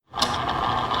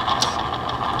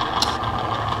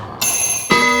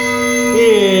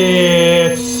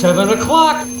7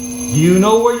 o'clock. Do you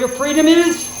know where your freedom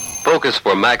is? Focus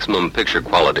for maximum picture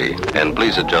quality, and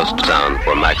please adjust sound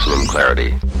for maximum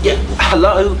clarity. Yeah,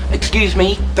 hello, excuse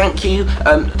me, thank you.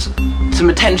 Some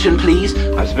attention, please.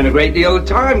 I've spent a great deal of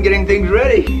time getting things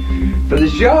ready for the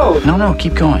show. No,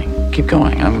 keep going. Keep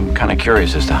going. I'm kind of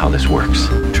curious as to how this works.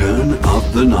 Turn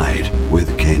of the Night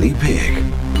with Kenny Pig.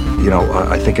 You know,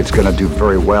 I think it's going to do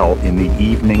very well in the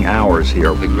evening hours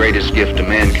here. The greatest gift to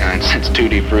mankind since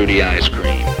Tutti Frutti ice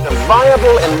cream. A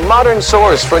viable and modern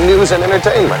source for news and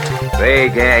entertainment. Hey,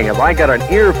 gang, have I got an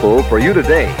earful for you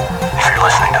today? If you're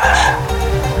listening to this,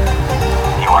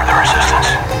 you are the resistance.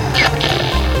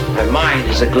 My mind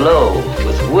is aglow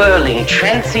with whirling,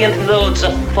 transient loads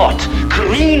of thought,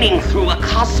 careening through a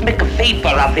cosmic vapor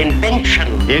of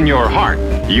invention. In your heart,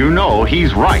 you know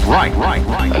he's right.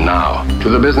 And now, to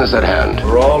the business at hand.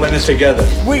 We're all in this together.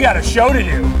 We got a show to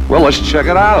do. Well, let's check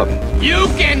it out. You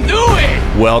can do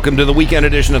it! Welcome to the weekend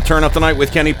edition of Turn Up the Night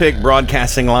with Kenny Pig,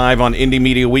 broadcasting live on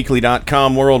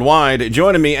IndieMediaWeekly.com worldwide.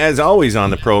 Joining me, as always,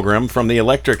 on the program from the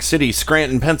Electric City,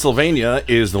 Scranton, Pennsylvania,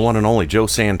 is the one and only Joe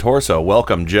Santorso.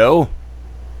 Welcome, Joe.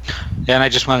 Yeah, and I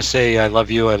just want to say I love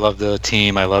you, I love the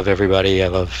team, I love everybody,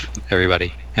 and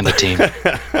the team.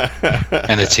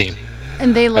 And the team.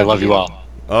 And they love you. I love you all.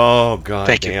 Oh,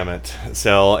 God damn it.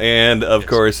 So, and of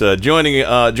course,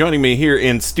 joining me here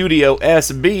in Studio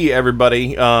SB,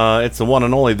 everybody, it's the one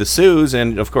and only the Suze,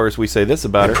 and of course we say this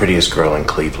about her. The prettiest girl in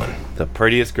Cleveland. The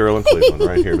prettiest girl in Cleveland,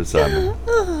 right here beside me.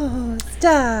 Oh,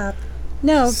 stop.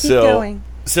 No, keep going.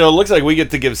 So it looks like we get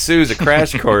to give Suze a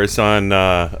crash course on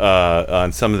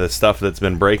some of the stuff that's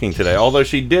been breaking today. Although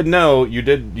she did know, you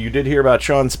did hear about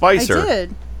Sean Spicer.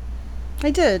 I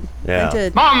did. Yeah. I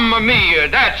did. Mamma mia,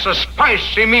 that's a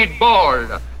spicy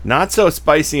meatball. Not so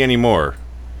spicy anymore.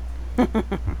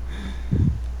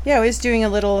 Yeah, I was doing a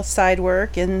little side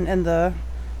work, and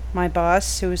my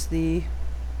boss, who was the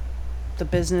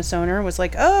business owner, was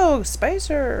like, "Oh,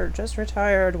 Spicer just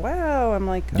retired. Wow." I'm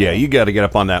like, oh. Yeah, you got to get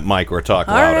up on that mic or talk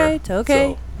louder. All right,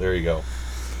 okay. So, there you go.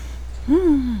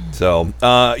 So,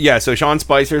 so Sean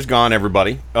Spicer's gone,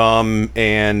 everybody. And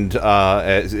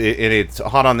it's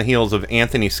hot on the heels of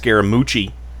Anthony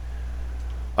Scaramucci,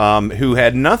 who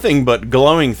had nothing but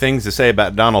glowing things to say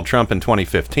about Donald Trump in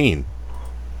 2015.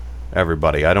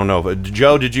 Everybody, I don't know if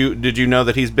Joe, did you know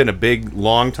that he's been a big,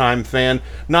 long-time fan?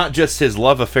 Not just his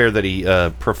love affair that he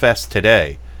professed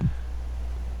today,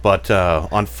 but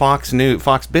on Fox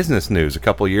Business News a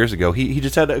couple of years ago, he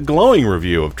just had a glowing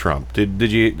review of Trump. Did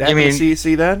you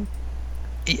see that?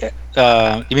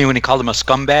 You mean when he called him a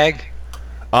scumbag?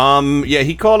 Yeah,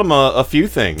 he called him a few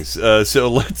things. So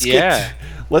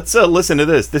let's listen to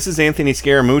this. This is Anthony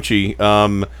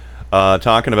Scaramucci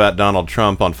talking about Donald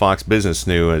Trump on Fox Business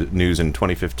News in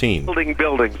 2015. Building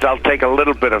buildings, I'll take a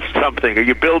little bit of something.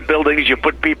 You build buildings, you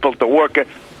put people to work.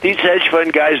 These hedge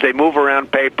fund guys, they move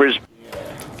around papers.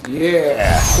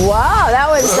 Yeah. Wow, that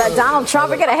was Donald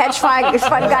Trump. We got a hedge fund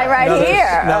guy right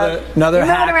here. Another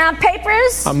hack. Moving around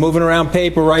papers? I'm moving around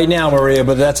paper right now, Maria,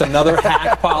 but that's another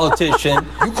hack politician.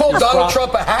 You call Donald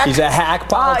Trump a hack? He's a hack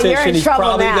politician. He's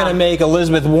probably going to make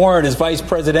Elizabeth Warren his vice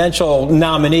presidential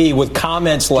nominee with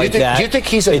comments like that. Do you think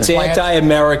he's It's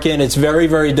anti-American. It's very,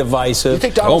 very divisive. You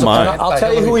think Donald's I'll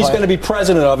tell you who he's going to be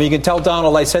president of. You can tell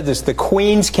Donald I said this. The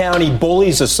Queens County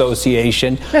Bullies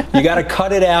Association. You got to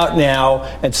cut it out now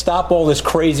and stop all this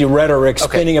crazy rhetoric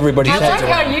spinning everybody's heads I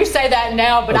like how you say that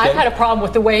now, but I've had a problem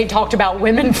with the way he talked about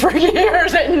women for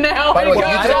years, and now I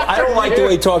don't like the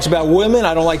way he talks about women.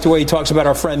 I don't like the way he talks about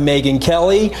our friend Megyn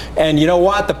Kelly. And you know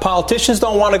what? The politicians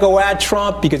don't want to go at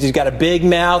Trump because he's got a big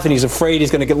mouth and he's afraid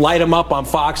he's going to light him up on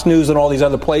Fox News and all these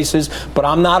other places. But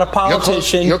I'm not a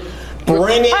politician.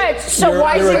 Bring it. Right, so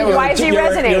why is he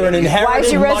resonating? You're an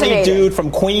inherited money dude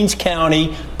from Queens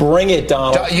County. Bring it,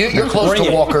 Donald. You're close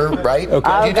to Walker, right?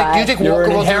 Okay. Do you think You're Walker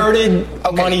an inherited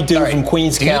money dude from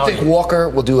Queens County. Do you think Walker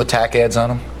will do attack ads on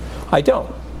him? I don't.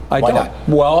 Why not?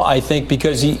 Well, I think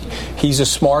because he's a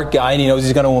smart guy and he knows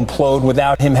he's going to implode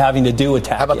without him having to do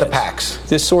attack. How about the PACs?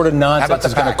 This sort of nonsense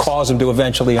is going to cause him to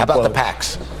eventually implode. How about the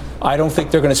PACs? I don't think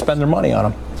they're going to spend their money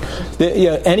on him.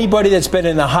 Anybody that's been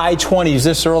in the high 20s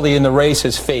this early in the race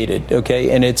has faded,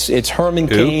 okay? And it's Herman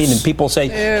Cain, and people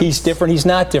say he's different. He's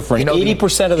not different.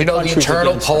 80% of the country. The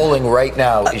internal polling right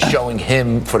now is showing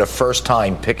him for the first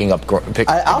time picking up.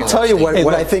 I'll tell you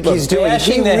what I think he's doing.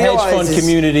 Bashing the hedge fund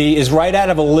community is right out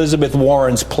of Elizabeth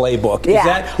Warren's playbook.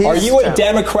 Yeah. Are you a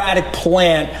Democratic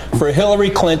plant for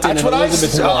Hillary Clinton and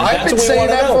Elizabeth Warren? I've been saying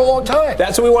that for a long time.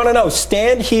 That's what we want to know.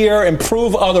 Stand here and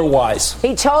prove otherwise.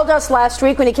 He told us last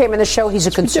week when he came in the show he's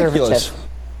a conservative. Ridiculous.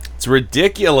 It's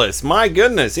ridiculous. My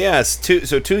goodness. Yes.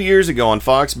 2 years ago on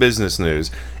Fox Business News,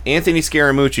 Anthony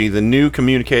Scaramucci, the new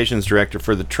communications director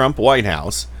for the Trump White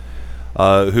House,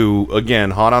 who, again,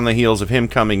 hot on the heels of him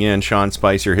coming in, Sean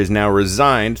Spicer has now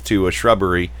resigned to a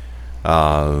shrubbery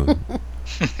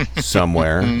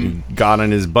somewhere. He got in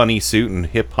his bunny suit and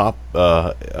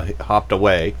hopped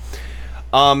away.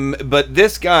 But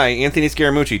this guy, Anthony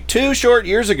Scaramucci, 2 short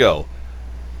years ago,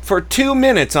 for 2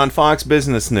 minutes on Fox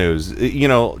Business News,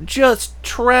 just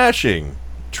trashing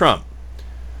Trump.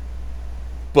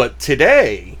 But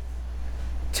today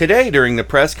during the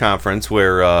press conference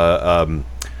where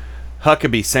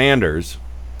Huckabee Sanders,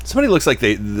 somebody looks like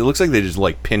they just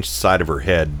like pinched the side of her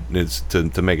head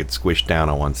to make it squished down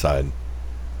on one side.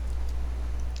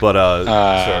 But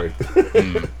sorry,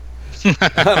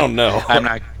 I don't know.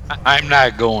 I'm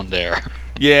not going there.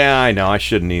 Yeah, I know. I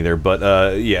shouldn't either.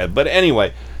 But yeah. But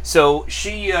anyway, so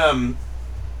she,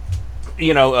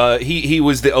 he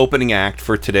was the opening act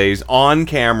for today's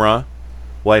on-camera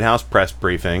White House press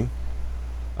briefing.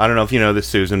 I don't know if you know this,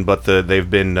 Susan, but they've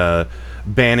been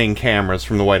banning cameras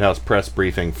from the White House press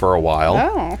briefing for a while.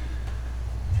 Oh.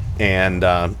 And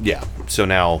yeah, so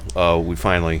now we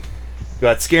finally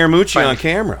got Scaramucci on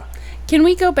camera. Can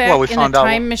we go back in a found out-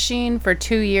 time machine for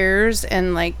 2 years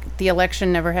and like the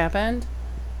election never happened?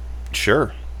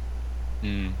 Sure.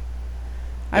 If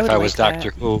I would I was like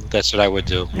Doctor that. Who, that's what I would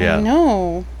do. Yeah.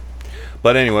 No.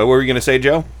 But anyway, what were you going to say,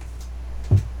 Joe?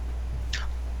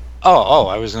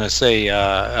 I was going to say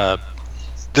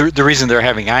the reason they're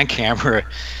having on-camera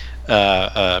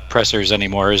pressers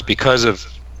anymore is because of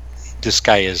this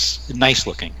guy is nice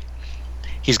looking.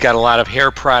 He's got a lot of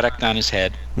hair product on his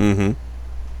head. Mm-hmm.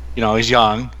 He's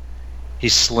young.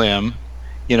 He's slim.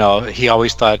 He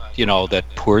always thought, that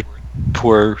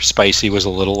poor Spicy was a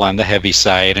little on the heavy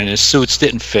side, and his suits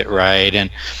didn't fit right,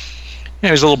 and he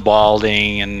was a little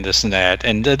balding and this and that.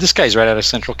 And this guy's right out of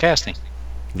Central Casting.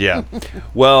 Yeah.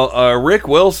 Well, Rick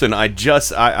Wilson, I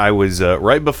was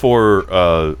right before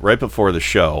the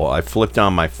show, I flipped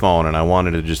on my phone and I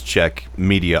wanted to just check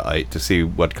Mediaite to see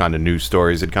what kind of news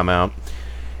stories had come out.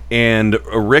 And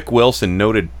Rick Wilson,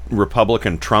 noted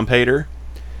Republican Trump hater,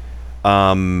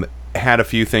 had a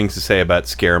few things to say about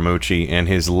Scaramucci and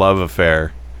his love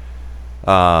affair,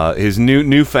 his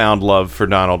newfound love for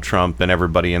Donald Trump and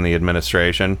everybody in the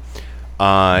administration.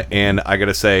 And I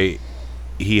gotta say,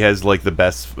 he has like the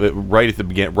best right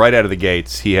out of the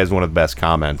gates. He has one of the best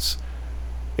comments.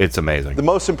 It's amazing. The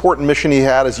most important mission he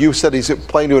had, as you said, he's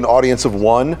playing to an audience of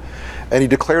one, and he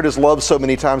declared his love so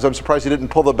many times. I'm surprised he didn't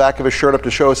pull the back of his shirt up to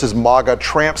show us his MAGA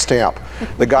tramp stamp.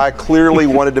 The guy clearly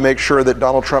wanted to make sure that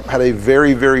Donald Trump had a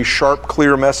very, very sharp,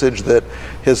 clear message that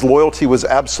his loyalty was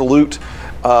absolute,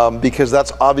 because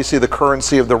that's obviously the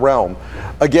currency of the realm.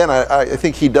 Again, I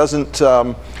think he doesn't.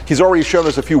 He's already shown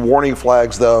us a few warning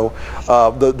flags, though.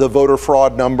 The voter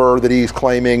fraud number that he's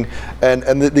claiming, and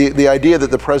the idea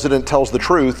that the president tells the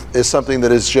truth is something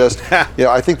that is just,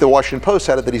 I think the Washington Post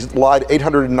had it that he's lied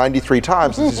 893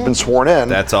 times since he's been sworn in.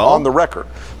 That's all? On the record.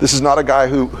 This is not a guy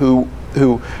who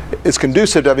is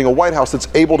conducive to having a White House that's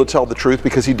able to tell the truth,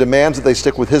 because he demands that they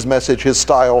stick with his message, his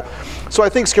style. So I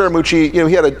think Scaramucci,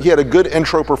 he had a good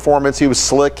intro performance. He was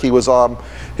slick. He was,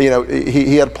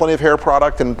 he had plenty of hair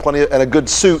product and a good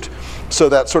suit. So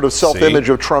that sort of self-image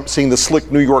of Trump, seeing the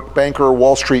slick New York banker,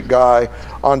 Wall Street guy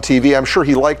on TV, I'm sure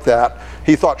he liked that.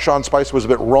 He thought Sean Spicer was a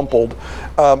bit rumpled.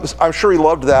 I'm sure he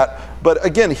loved that. But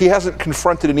again, he hasn't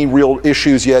confronted any real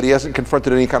issues yet. He hasn't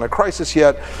confronted any kind of crisis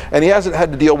yet. And he hasn't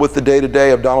had to deal with the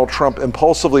day-to-day of Donald Trump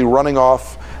impulsively running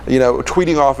off,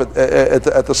 tweeting off at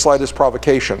the slightest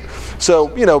provocation. So,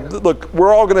 look,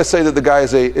 we're all going to say that the guy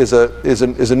is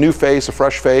a new face, a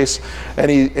fresh face, and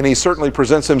he certainly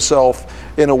presents himself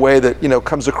in a way that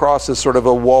comes across as sort of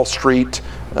a Wall Street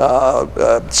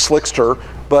slickster.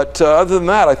 But other than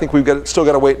that, I think we've still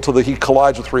got to wait until he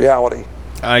collides with reality.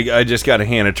 I just got to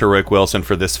hand it to Rick Wilson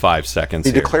for this 5 seconds.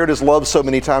 He declared his love so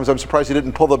many times. I'm surprised he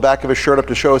didn't pull the back of his shirt up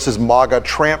to show us his MAGA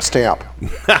tramp stamp.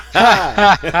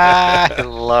 I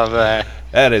love that.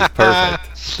 That is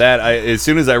perfect. As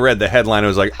soon as I read the headline, I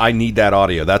was like, I need that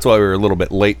audio. That's why we were a little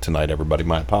bit late tonight, everybody.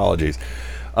 My apologies.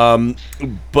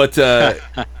 But I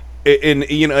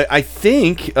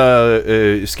think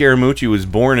Scaramucci was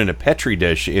born in a Petri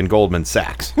dish in Goldman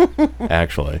Sachs,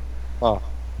 actually. Oh.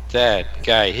 That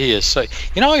guy, he is so.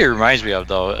 What he reminds me of,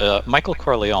 though? Michael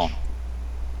Corleone.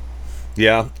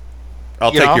 Yeah,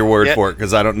 I'll take your word for it,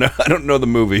 because I don't know the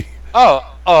movie. Oh,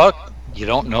 you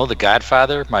don't know The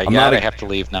Godfather? My God, I have to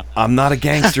leave now. I'm not a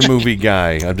gangster movie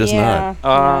guy. I'm just not.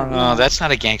 No, that's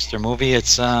not a gangster movie.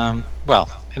 It's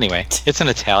anyway, it's an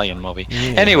Italian movie.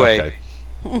 Anyway,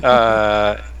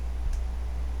 okay.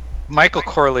 Michael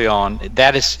Corleone,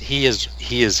 he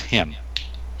is him.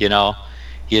 You know,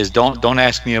 he is. Don't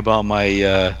ask me about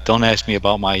my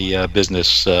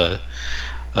business.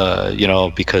 You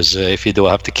know, because if you do,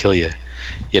 I'll have to kill you.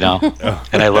 You know,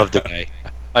 and I love the guy.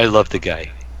 I love the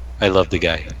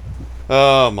guy.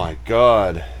 Oh my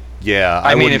God. Yeah.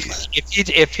 I mean,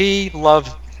 if he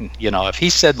loved, you know, if he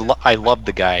said I love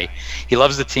the guy, he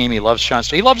loves the team, he loves Sean,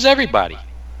 he loves everybody.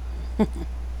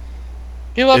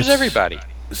 He loves everybody.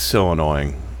 So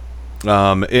annoying.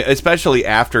 Especially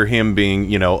after him being,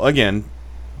 you know, again,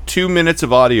 2 minutes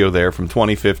of audio there from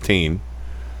 2015,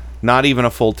 not even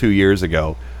a full 2 years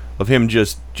ago, of him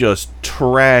just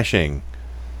trashing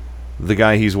the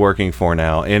guy he's working for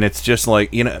now, and it's just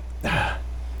like, you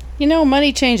know,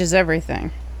 money changes everything.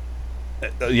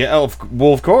 Yeah,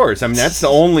 well, of course. I mean, that's the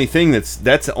only thing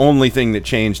that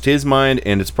changed his mind,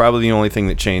 and it's probably the only thing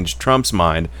that changed Trump's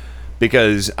mind,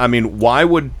 because I mean,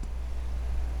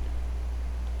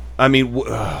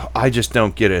 I just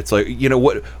don't get it. It's like, you know,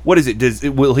 what is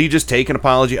it? Will he just take an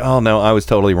apology? Oh no, I was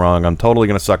totally wrong. I'm totally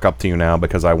going to suck up to you now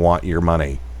because I want your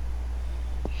money.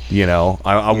 You know,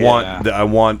 I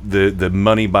want the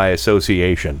money by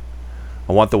association.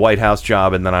 I want the White House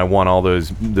job, and then I want all those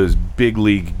big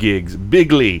league gigs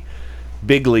once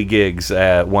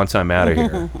I'm out of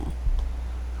here.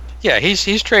 Yeah,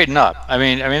 he's trading up. I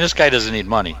mean, this guy doesn't need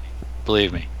money.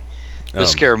 Believe me,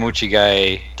 this Scaramucci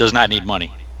guy does not need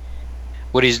money.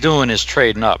 What he's doing is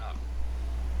trading up.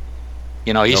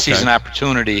 You know, he sees an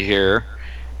opportunity here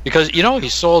because, you know, he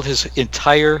sold his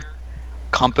entire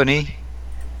company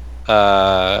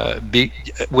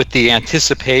with the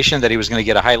anticipation that he was going to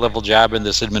get a high-level job in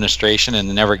this administration,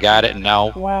 and never got it, and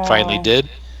now finally did.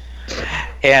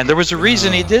 And there was a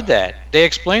reason he did that. They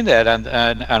explained that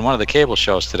on one of the cable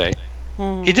shows today.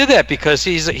 He did that because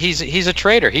he's a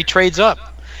trader. He trades up,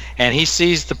 and he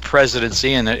sees the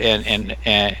presidency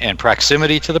and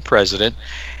proximity to the president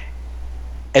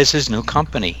as his new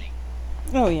company.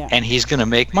 Oh yeah. And he's going to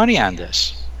make money on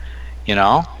this, you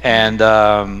know. And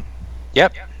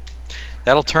yep.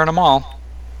 That'll turn them all.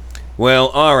 Well,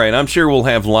 all right. I'm sure we'll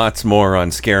have lots more on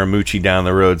Scaramucci down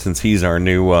the road, since he's our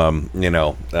new,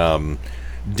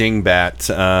 dingbat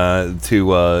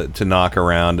to knock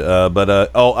around.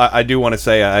 But I do want to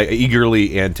say I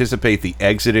eagerly anticipate the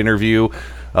exit interview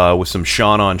with some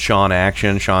Sean on Sean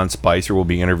action. Sean Spicer will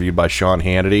be interviewed by Sean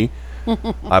Hannity,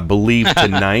 I believe,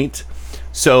 tonight.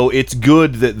 So it's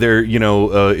good that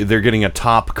they're getting a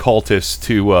top cultist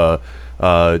to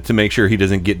make sure he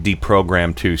doesn't get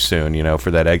deprogrammed too soon, you know,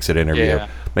 for that exit interview. Yeah.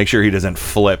 Make sure he doesn't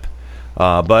flip.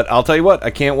 But I'll tell you what,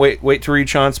 I can't wait to read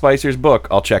Sean Spicer's book.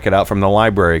 I'll check it out from the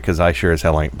library, because I sure as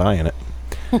hell ain't buying it.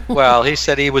 Well, he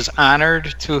said he was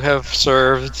honored to have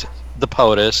served the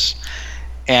POTUS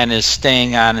and is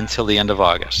staying on until the end of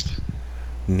August.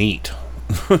 Neat.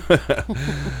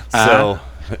 So,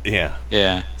 yeah.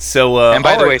 Yeah. So, and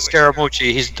by the way,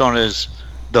 Scaramucci, he's known as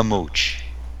the Mooch.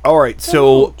 All right,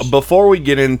 so before we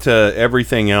get into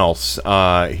everything else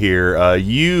here,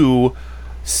 you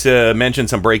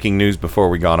mentioned some breaking news before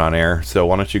we got on air, so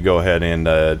why don't you go ahead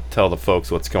and tell the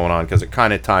folks what's going on, because it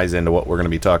kind of ties into what we're going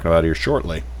to be talking about here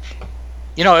shortly.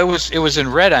 You know, it was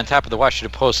in red on top of the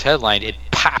Washington Post headline. It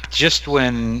popped just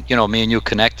when, you know, me and you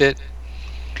connected,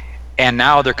 and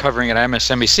now they're covering it on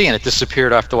MSNBC, and it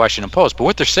disappeared off the Washington Post. But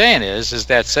what they're saying is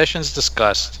that Sessions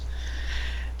discussed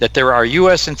that there are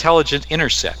U.S. intelligence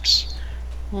intercepts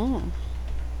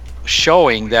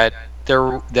showing that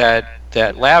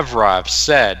Lavrov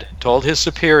told his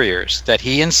superiors that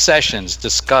he and Sessions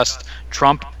discussed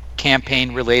Trump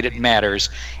campaign-related matters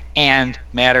and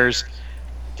matters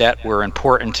that were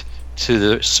important to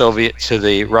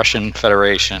the Russian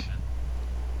Federation.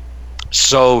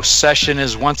 So Sessions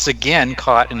is once again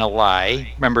caught in a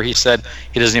lie. Remember, he said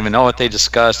he doesn't even know what they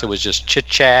discussed. It was just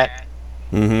chit-chat.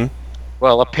 Mm-hmm.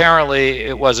 Well, apparently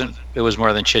it wasn't. It was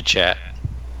more than chit-chat.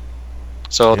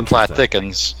 So the plot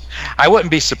thickens. I wouldn't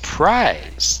be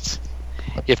surprised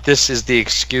if this is the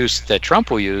excuse that Trump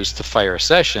will use to fire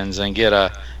Sessions and get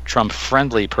a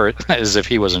Trump-friendly as if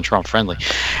he wasn't Trump-friendly.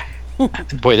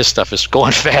 Boy, this stuff is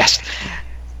going fast.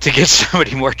 To get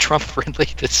somebody more Trump-friendly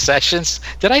than Sessions.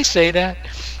 Did I say that?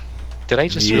 Did I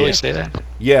just really say that?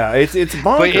 Yeah, it's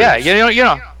bonkers. But yeah, you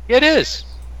know, it is.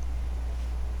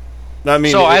 I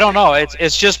mean, so I don't know.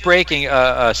 It's just breaking.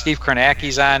 Steve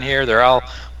Kornacki's on here.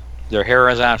 Their hair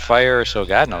is on fire. So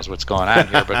God knows what's going on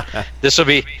here. But this will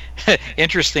be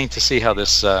interesting to see how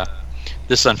this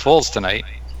unfolds tonight.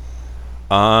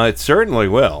 It certainly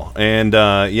will. And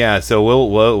yeah, so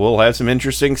we'll have some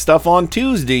interesting stuff on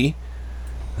Tuesday.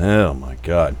 Oh my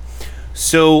God.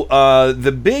 So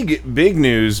the big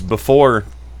news before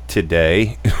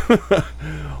today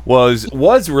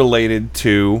was related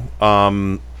to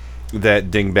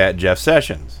that dingbat Jeff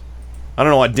Sessions. I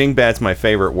don't know why dingbat's my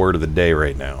favorite word of the day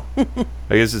right now.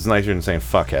 I guess it's nicer than saying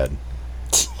fuckhead.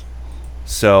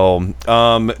 So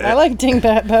I like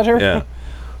dingbat better. Yeah.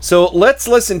 So let's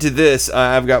listen to this.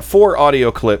 I've got 4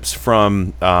 audio clips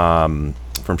from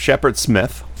Shepard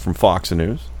Smith from Fox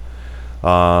News.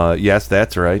 Yes,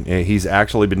 that's right. He's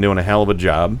actually been doing a hell of a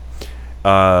job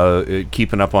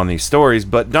keeping up on these stories.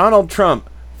 But Donald Trump,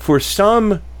 for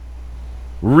some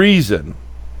reason,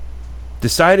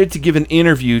 decided to give an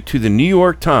interview to the New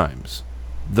York Times,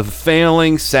 the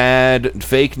failing, sad,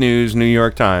 fake news New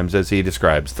York Times, as he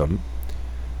describes them.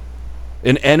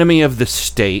 An enemy of the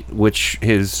state, which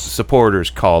his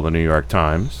supporters call the New York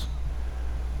Times.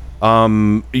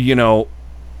 You know,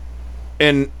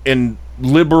 and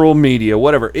liberal media,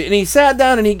 whatever. And he sat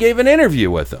down and he gave an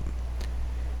interview with them.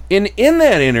 In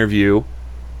that interview,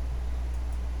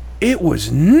 it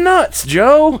was nuts,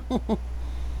 Joe.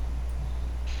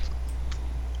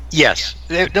 Yes.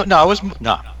 It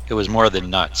was more than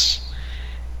nuts.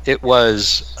 It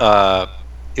was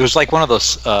like one of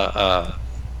those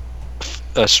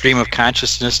stream of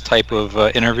consciousness type of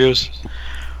interviews.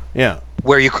 Yeah.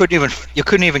 Where you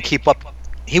couldn't even keep up.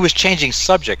 He was changing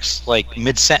subjects like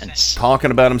mid-sentence.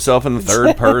 Talking about himself in the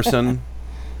third person.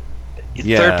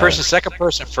 Yeah. Third person, second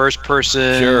person, first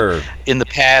person. Sure. In the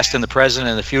past, in the present,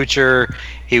 in the future.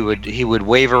 He would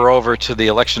waver over to the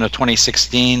election of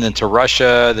 2016, then to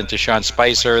Russia, then to Sean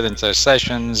Spicer, then to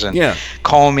Sessions and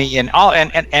Comey and all.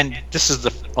 And this is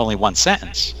the only one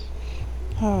sentence.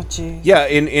 Oh, geez. Yeah,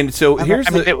 and so here's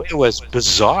it was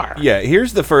bizarre. Yeah,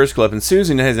 here's the first clip, and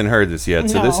Susan hasn't heard this yet,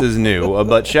 so this is new.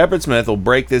 But Shepard Smith will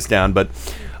break this down. But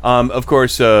of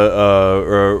course,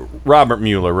 Robert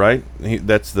Mueller, right?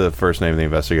 That's the first name of the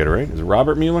investigator, right? Is it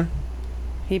Robert Mueller?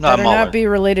 He better not be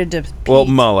related to Pete. Well,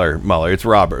 Mueller. It's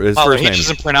Robert. His Mueller, first name. He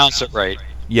doesn't pronounce it right.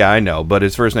 Yeah, I know, but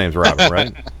his first name's Robert,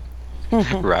 right?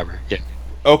 Robert. Yeah.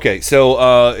 Okay,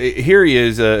 so here he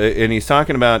is, and he's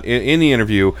talking about in the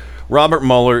interview. Robert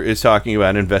Mueller is talking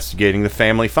about investigating the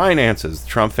family finances,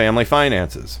 Trump family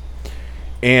finances,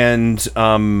 and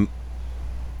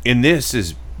this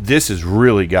has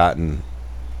really gotten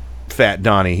Fat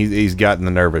Donnie. He's gotten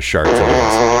the nervous sharks over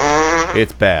this.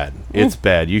 It's bad. It's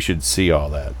bad. You should see all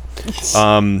that.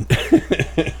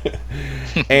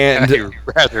 And I'd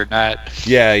rather not.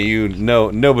 Yeah,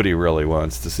 nobody really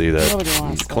wants to see that. Nobody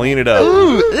wants Clean it up.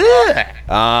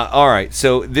 All right,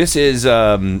 so this is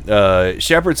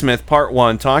Shepard Smith, Part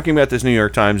 1, talking about this New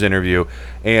York Times interview,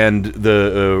 and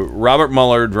the Robert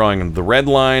Mueller drawing the red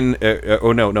line.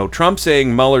 Trump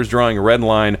saying Mueller's drawing a red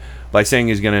line by saying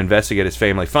he's going to investigate his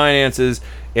family finances,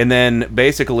 and then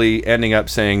basically ending up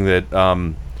saying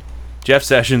that Jeff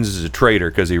Sessions is a traitor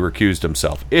because he recused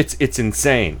himself. It's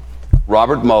insane.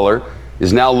 Robert Mueller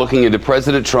is now looking into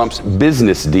President Trump's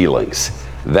business dealings.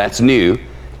 That's new,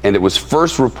 and it was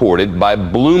first reported by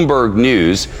Bloomberg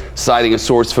News, citing a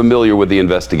source familiar with the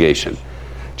investigation.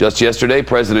 Just yesterday,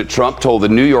 President Trump told the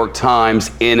New York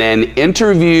Times in an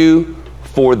interview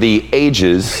for the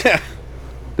ages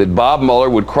that Bob Mueller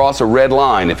would cross a red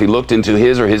line if he looked into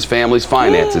his or his family's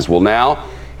finances. Well, now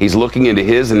he's looking into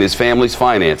his and his family's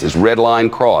finances. Red line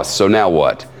crossed. So now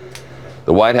what?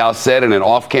 The White House said in an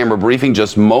off-camera briefing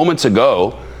just moments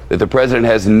ago that the president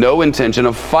has no intention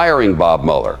of firing Bob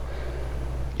Mueller.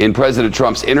 In President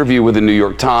Trump's interview with the New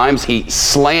York Times, he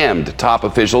slammed top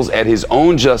officials at his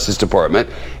own Justice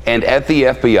Department and at the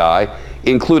FBI,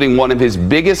 including one of his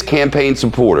biggest campaign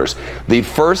supporters, the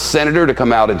first senator to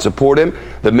come out and support him,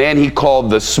 the man he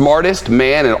called the smartest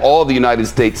man in all of the United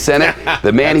States Senate,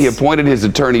 the man he appointed his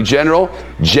attorney general.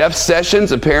 Jeff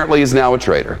Sessions apparently is now a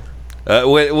traitor.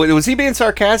 Was he being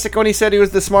sarcastic when he said he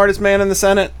was the smartest man in the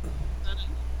Senate?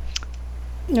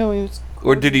 No, he was.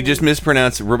 Or did he just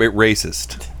mispronounce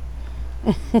racist?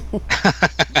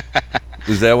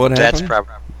 Is that what happened?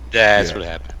 That's what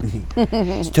happened.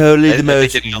 He's totally the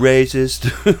most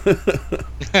racist.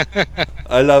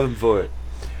 I love him for it.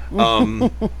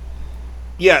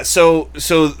 Yeah, so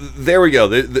there we go.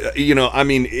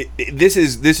 This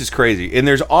is crazy, and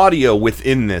there's audio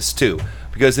within this too,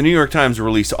 because the New York Times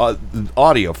released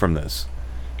audio from this,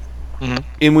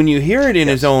 and when you hear it in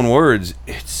his own words,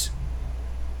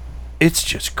 it's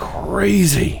just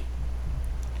crazy.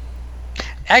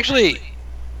 Actually,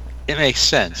 it makes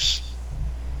sense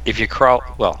if you crawl.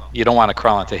 Well, you don't want to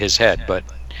crawl into his head, but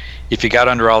if you got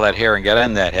under all that hair and got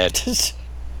in that head,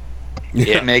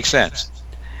 it makes sense.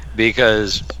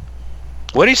 Because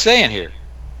what he's saying here,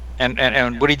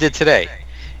 and what he did today,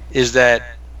 is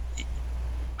that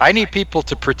I need people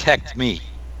to protect me.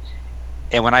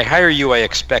 And when I hire you, I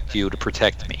expect you to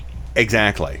protect me.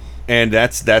 Exactly. And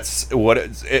that's what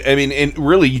it's, I mean, and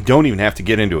really, you don't even have to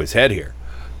get into his head here,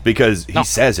 because he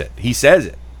says it. He says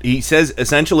it. He says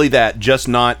essentially that, just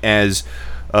not as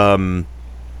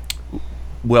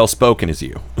well spoken as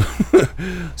you.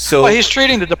 So well, he's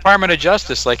treating the Department of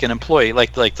Justice like an employee,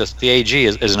 like the AG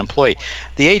is an employee.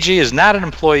 The AG is not an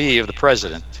employee of the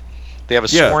president. They have a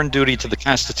sworn duty to the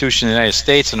Constitution of the United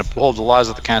States and uphold the laws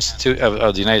of the Constitution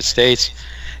of the United States,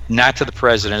 not to the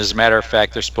president. As a matter of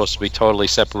fact, they're supposed to be totally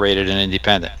separated and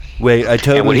independent. Wait, I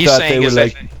totally thought they were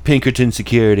like Pinkerton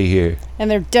security here.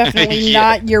 And they're definitely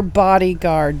not your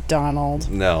bodyguard, Donald.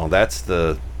 No, that's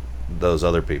those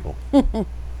other people.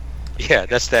 Yeah,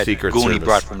 that's that Secret goon he Service.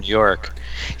 brought from New York.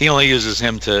 He only uses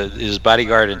him to his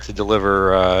bodyguard and to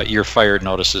deliver you're fired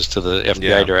notices to the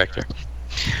FBI director.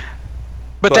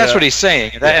 But that's what he's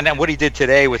saying. And then what he did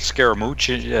today with Scaramouche,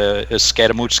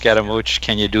 Scaramouche,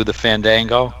 can you do the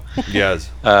fandango? Yes.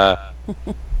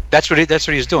 That's what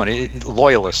he's doing.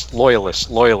 Loyalists.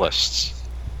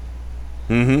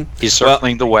 Mm-hmm. He's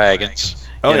circling the wagons.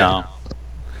 Oh, you know.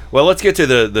 Well, let's get to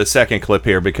the second clip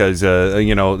here, because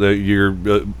you're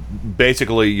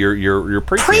basically you're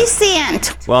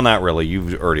prescient. Well, not really.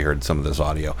 You've already heard some of this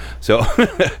audio. So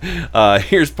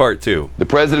here's part 2. The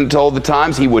president told the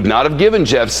Times he would not have given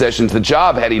Jeff Sessions the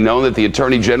job had he known that the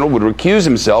attorney general would recuse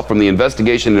himself from the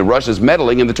investigation into Russia's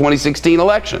meddling in the 2016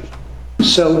 election.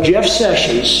 So Jeff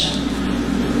Sessions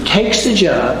takes the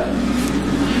job,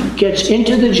 gets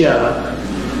into the job,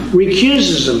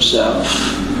 recuses himself.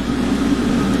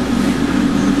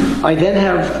 I then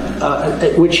have,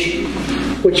 which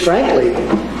frankly,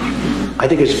 I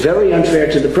think is very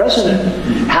unfair to the president.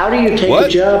 How do you take a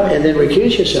job and then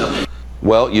recuse yourself?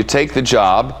 Well, you take the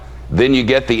job, then you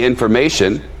get the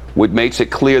information, which makes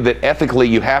it clear that ethically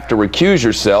you have to recuse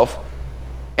yourself,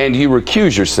 and you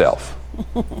recuse yourself.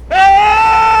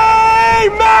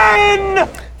 Amen!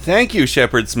 Thank you,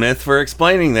 Shepard Smith, for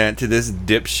explaining that to this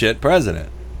dipshit president.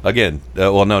 Again,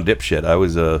 well, no, dipshit. I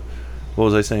was, what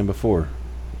was I saying before?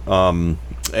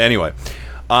 Anyway.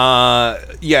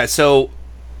 Yeah, so,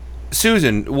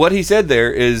 Susan, what he said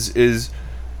there is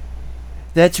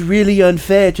that's really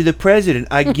unfair to the president.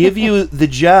 I give you the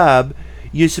job,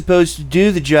 you're supposed to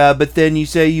do the job, but then you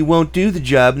say you won't do the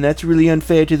job, and that's really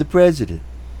unfair to the president.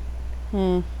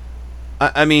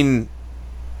 I mean,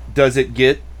 does it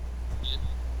get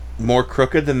more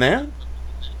crooked than that,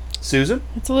 Susan?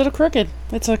 It's a little crooked.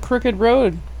 It's a crooked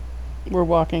road we're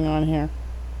walking on here.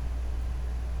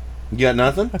 You got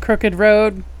nothing? A crooked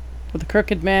road with a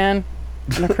crooked man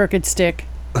and a crooked stick.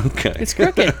 Okay. It's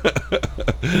crooked.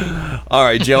 All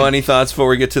right, Joe, any thoughts before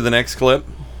we get to the next clip?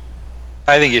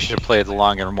 I think you should play The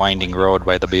Long and Winding Road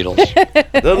by the Beatles.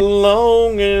 The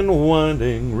long and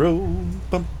winding road.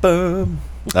 Bum, bum.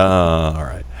 All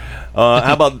right.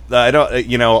 How about I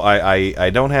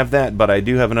don't have that, but I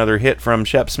do have another hit from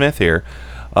Shep Smith here,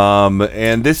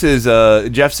 and this is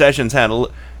Jeff Sessions had a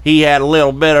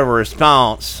little bit of a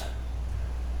response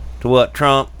to what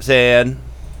Trump said.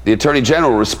 The Attorney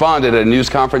General responded at a news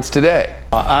conference today.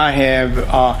 I have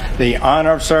the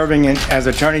honor of serving as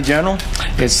Attorney General.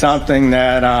 It's something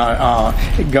that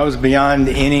it goes beyond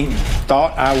any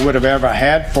thought I would have ever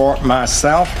had for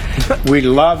myself. We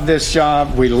love this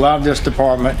job. We love this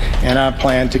department, and I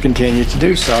plan to continue to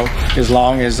do so as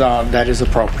long as that is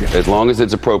appropriate. As long as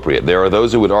it's appropriate. There are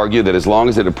those who would argue that as long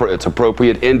as it's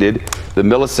appropriate ended the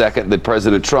millisecond that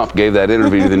President Trump gave that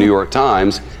interview to the New York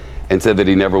Times and said that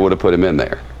he never would have put him in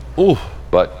there. Ooh.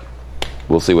 But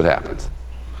we'll see what happens.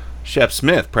 Shep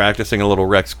Smith practicing a little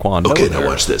Rex Kwon. Okay, now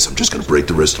watch this. I'm just going to break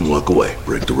the wrist and walk away.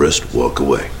 Break the wrist, walk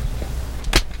away.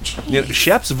 You know,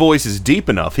 Shep's voice is deep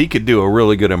enough. He could do a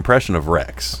really good impression of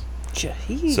Rex.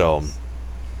 Jeez. So,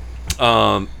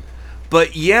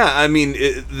 but yeah, I mean,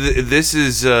 this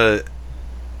is, I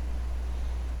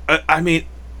mean,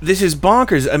 this is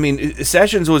bonkers. I mean,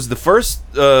 Sessions was the first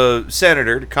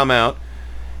senator to come out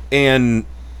and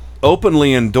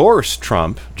openly endorse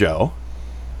Trump, Joe,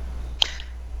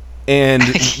 and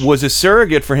was a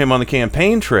surrogate for him on the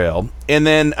campaign trail. And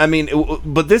then, I mean,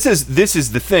 but this is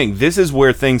the thing. This is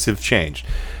where things have changed.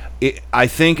 I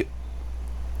think,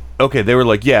 okay, they were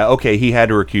like, yeah, okay, he had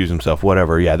to recuse himself,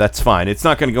 whatever. Yeah, that's fine. It's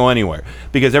not going to go anywhere.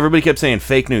 Because everybody kept saying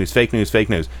fake news, fake news, fake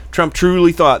news. Trump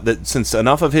truly thought that since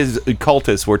enough of his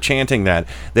cultists were chanting that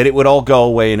it would all go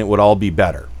away and it would all be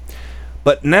better.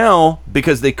 But now,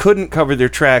 because they couldn't cover their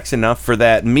tracks enough for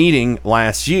that meeting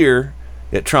last year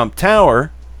at Trump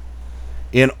Tower,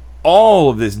 and all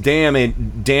of this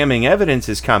damning evidence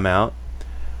has come out,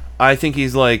 I think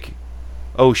he's like,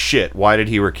 oh shit, why did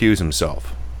he recuse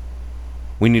himself?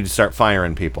 We need to start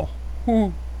firing people.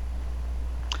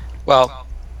 Well,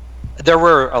 there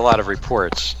were a lot of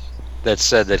reports that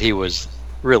said that he was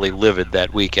really livid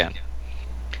that weekend.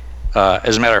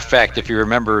 As a matter of fact, if you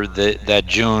remember that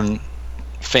June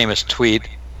famous tweet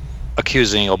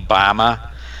accusing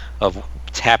Obama of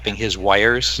tapping his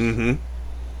wires,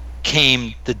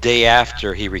 came the day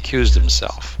after he recused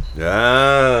himself.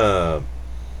 Yeah.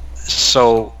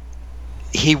 So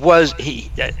he was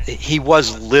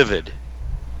livid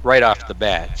right off the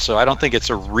bat. So I don't think it's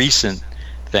a recent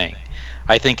thing.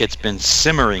 I think it's been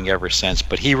simmering ever since.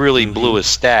 But he really blew his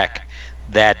stack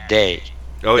that day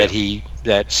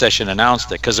that Session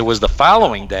announced it, because it was the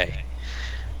following day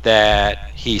that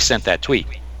he sent that tweet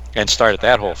and started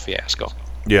that whole fiasco.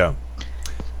 Yeah.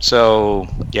 So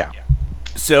yeah.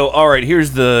 So all right,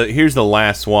 here's the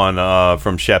last one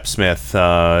from Shep Smith.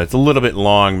 It's a little bit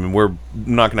long. We're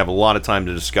not gonna have a lot of time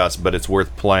to discuss, but it's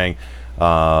worth playing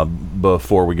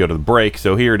before we go to the break.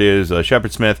 So here it is,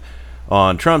 Shepard Smith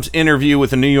on Trump's interview with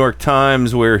the New York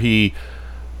Times, where he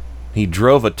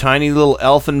drove a tiny little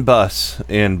elfin bus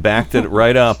and backed it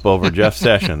right up over Jeff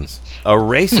Sessions, a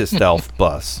racist elf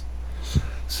bus.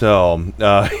 So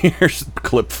here's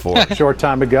clip 4. A short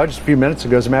time ago, just a few minutes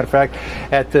ago, as a matter of fact,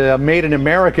 at the Made in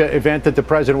America event that the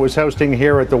president was hosting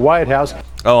here at the White House.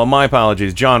 Oh, my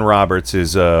apologies. John Roberts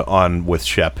is on with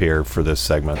Shep here for this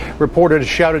segment. Reporters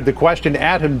shouted the question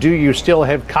at him, do you still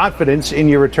have confidence in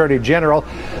your attorney general?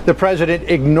 The president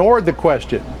ignored the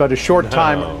question, but a short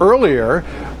time earlier,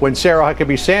 when Sarah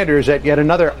Huckabee Sanders at yet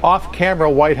another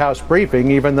off-camera White House briefing,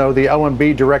 even though the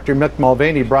OMB director Mick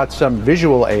Mulvaney brought some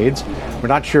visual aids, we're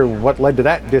not sure what led to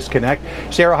that disconnect.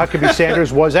 Sarah Huckabee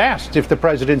Sanders was asked if the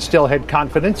president still had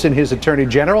confidence in his attorney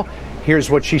general.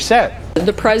 Here's what she said.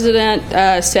 The president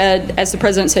said, as the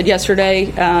president said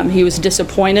yesterday, he was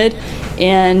disappointed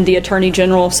in the Attorney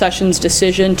General Sessions'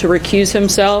 decision to recuse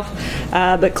himself,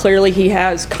 but clearly he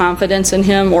has confidence in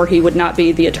him, or he would not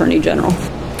be the Attorney General.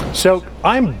 So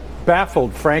I'm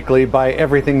baffled, frankly, by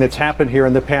everything that's happened here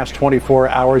in the past 24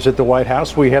 hours at the White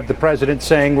House. We have the president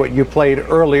saying what you played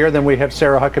earlier. Then we have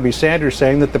Sarah Huckabee Sanders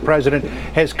saying that the president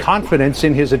has confidence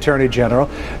in his attorney general.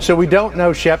 So we don't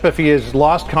know, Shep, if he has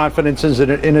lost confidence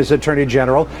in his attorney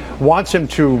general, wants him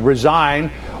to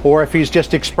resign, or if he's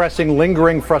just expressing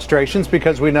lingering frustrations,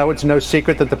 because we know it's no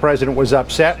secret that the president was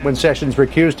upset when Sessions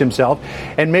recused himself,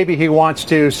 and maybe he wants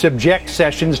to subject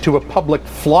Sessions to a public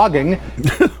flogging.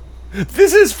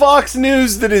 This is Fox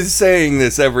News that is saying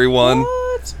this, everyone.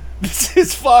 What? This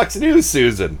is Fox News,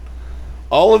 Susan.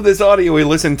 All of this audio we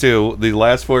listened to, the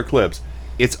last 4 clips,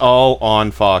 it's all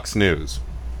on Fox News.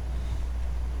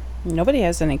 Nobody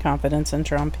has any confidence in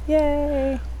Trump.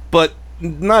 Yay. But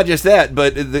not just that,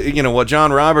 but what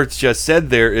John Roberts just said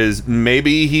there is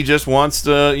maybe he just wants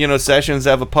to, Sessions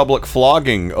have a public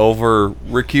flogging over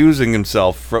recusing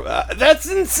himself from.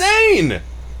 That's insane.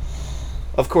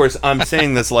 Of course, I'm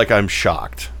saying this like I'm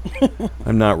shocked.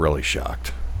 I'm not really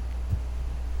shocked.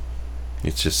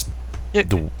 It's just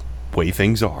the way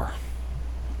things are.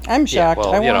 I'm shocked.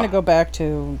 I want to go back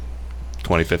to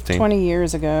 2015. 20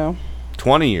 years ago.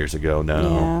 20 years ago now.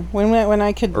 Yeah, when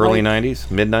I could early 90s,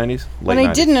 mid 90s, when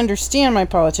I didn't understand my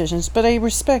politicians, but I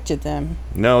respected them.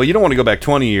 No, you don't want to go back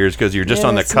 20 years because you're just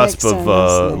on the cusp of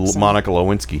Monica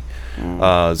Lewinsky.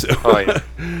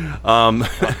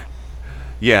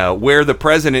 Yeah, where the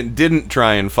president didn't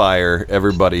try and fire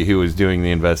everybody who was doing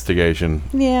the investigation.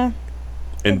 Yeah.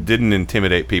 And didn't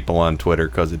intimidate people on Twitter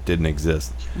because it didn't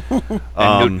exist.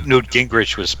 And Newt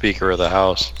Gingrich was Speaker of the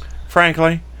House.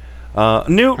 Frankly.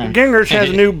 Newt Gingrich has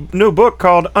a new book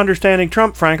called Understanding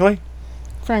Trump, frankly.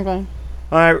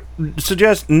 I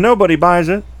suggest nobody buys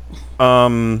it.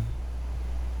 And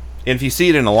if you see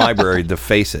it in a library,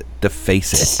 deface it.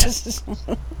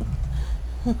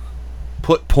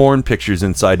 Put porn pictures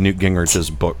inside Newt Gingrich's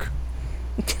book.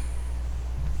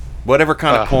 Whatever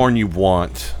kind of porn you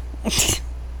want.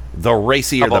 The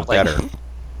racier the better.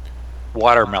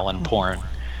 Watermelon porn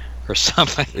or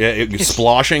something. Yeah,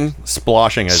 sploshing,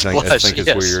 I think is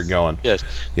where you're going. Yes.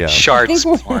 Yeah. Shards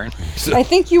porn. I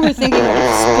think you were thinking of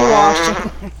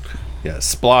sploshing. Yeah,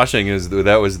 sploshing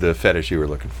that was the fetish you were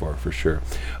looking for sure.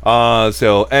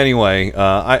 So anyway,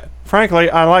 I like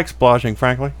sploshing,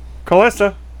 frankly.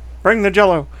 Callista, bring the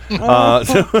Jello.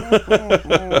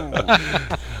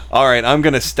 All right, I'm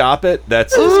gonna stop it.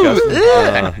 That's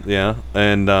disgusting. Yeah,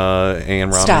 and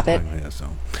Robin. Stop it. Yeah, so.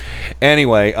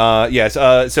 Anyway, yes.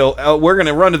 So we're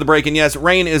gonna run to the break, and yes,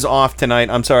 Rain is off tonight.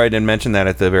 I'm sorry I didn't mention that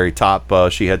at the very top.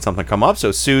 She had something come up.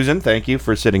 So Susan, thank you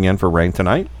for sitting in for Rain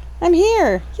tonight. I'm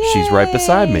here. Yay. She's right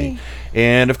beside me.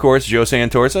 And, of course, Joe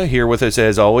Santorsa here with us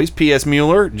as always. P.S.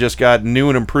 Mueller just got new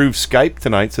and improved Skype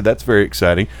tonight, so that's very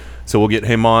exciting. So we'll get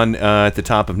him on at the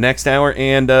top of next hour.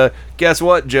 And guess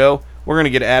what, Joe? We're going to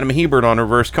get Adam Hebert on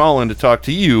reverse call-in to talk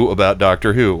to you about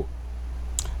Doctor Who.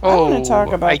 I want to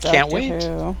talk about I can't Doctor wait.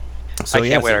 Who. I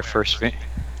can't wait our first.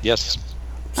 Yes.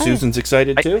 Susan's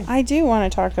excited too. I do want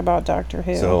to talk about Doctor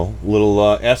Who. So little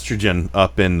estrogen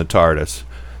up in the TARDIS.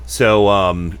 So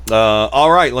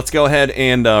all right, let's go ahead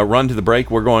and run to the break.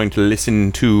 We're going to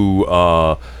listen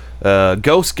to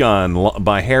Ghost Gun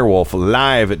by Hairwolf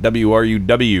live at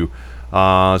WRUW.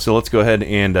 So let's go ahead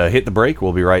and hit the break.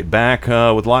 We'll be right back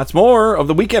with lots more of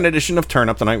the weekend edition of Turn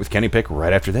Up the Night with Kenny Pick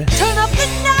right after this. Turn up the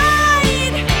night.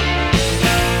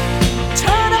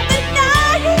 Turn up the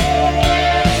night.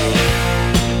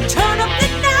 Turn up the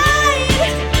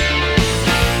night.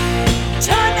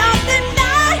 Turn up the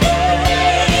night.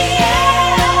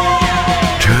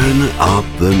 Yeah. Turn Up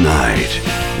the Night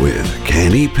with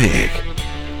Kenny Pick.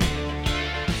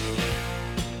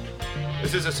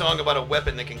 This is a song about a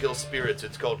weapon that can kill spirits.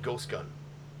 It's called Ghost Gun.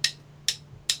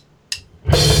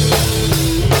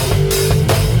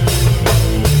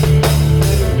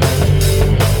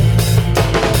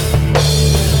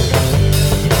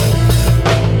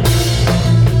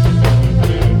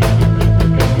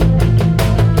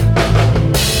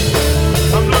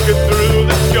 I'm looking through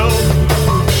the scope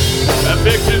at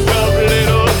pictures of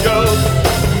little ghosts.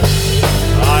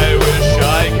 I wish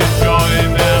I could join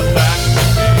their fantasy.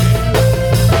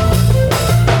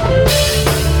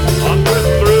 I'm put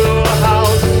through a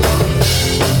house.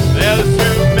 There's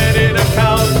too many to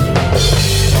count.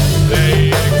 They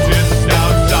exist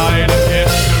outside of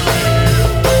history.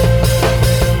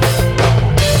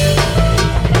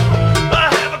 I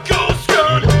have a ghost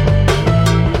gun.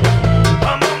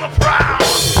 I'm on the prowl.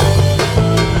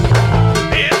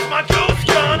 It's my ghost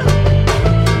gun.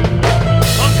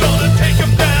 I'm gonna take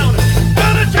him down.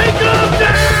 Gonna take him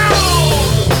down.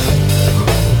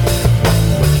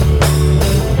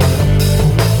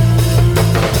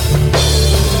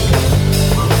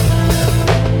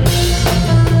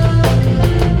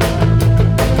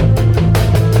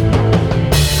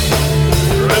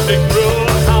 Ripping through a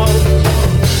house,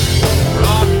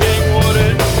 rocking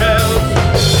wooden shelves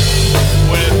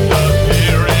with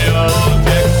ethereal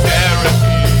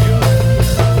dexterity.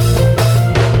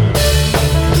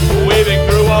 Weaving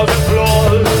through walls and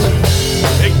floors,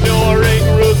 ignoring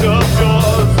rules of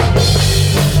doors.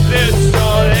 This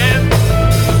all ends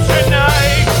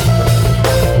tonight.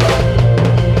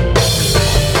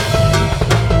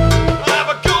 I have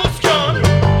a ghost gun.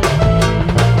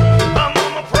 I'm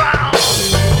on the prowl.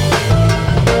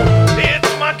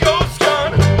 It's my ghost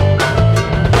gun.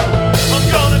 I'm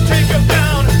gonna take him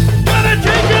down. Gonna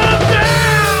take him down.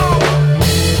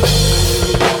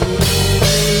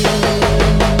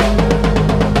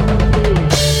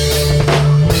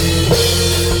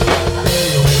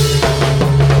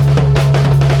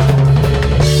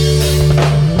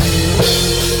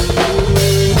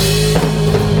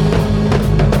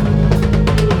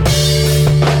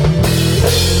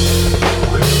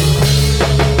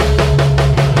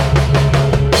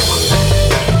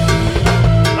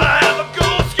 I have a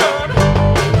ghost gun.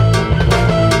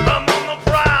 I'm on the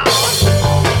prowl.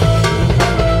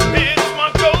 It's my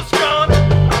ghost gun.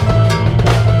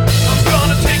 I'm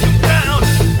gonna take him down.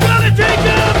 Gonna take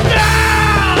him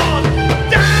down.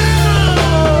 Down. Down.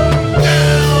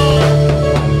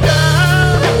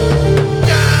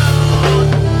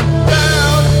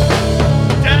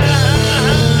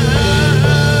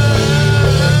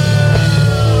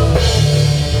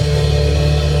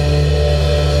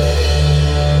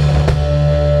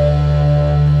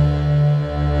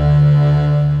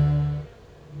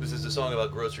 This is a song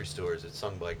about grocery stores. It's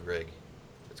sung by Greg.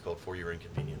 It's called For Your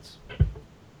Inconvenience.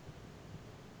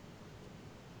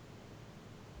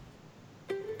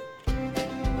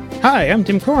 Hi, I'm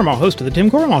Tim Corrimal, host of The Tim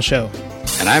Corrimal Show.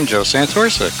 And I'm Joe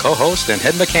Santorsa, co-host and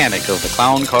head mechanic of the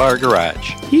Clown Car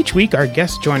Garage. Each week, our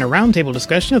guests join a roundtable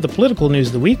discussion of the political news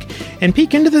of the week and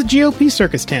peek into the GOP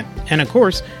circus tent. And of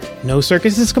course, no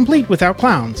circus is complete without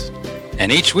clowns.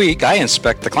 And each week, I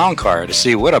inspect the clown car to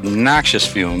see what obnoxious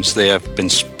fumes they have been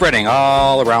spreading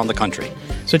all around the country.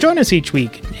 So join us each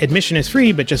week. Admission is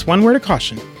free, but just one word of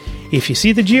caution. If you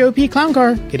see the GOP clown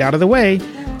car, get out of the way.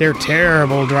 They're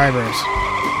terrible drivers.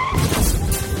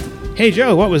 Hey,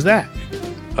 Joe, what was that?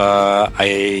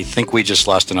 I think we just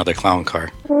lost another clown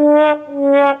car.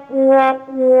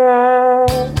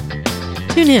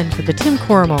 Tune in for the Tim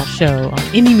Corrimal Show on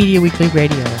Indie Media Weekly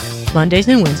Radio, Mondays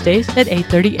and Wednesdays at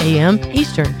 8:30 a.m.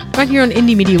 Eastern, right here on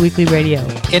Indie Media Weekly Radio.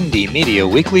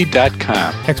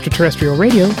 IndieMediaWeekly.com. Extraterrestrial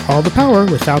radio, all the power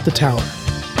without the tower.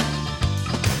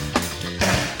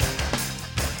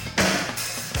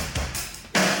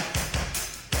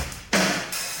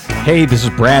 Hey, this is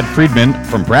Brad Friedman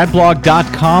from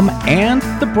BradBlog.com and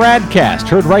the Bradcast,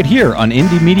 heard right here on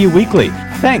Indie Media Weekly.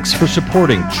 Thanks for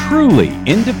supporting truly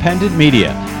independent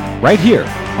media, right here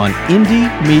on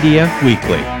Indie Media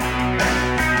Weekly.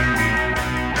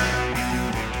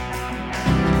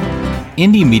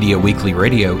 Indie Media Weekly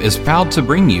Radio is proud to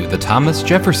bring you the Thomas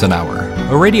Jefferson Hour,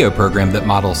 a radio program that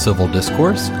models civil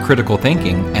discourse, critical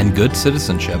thinking, and good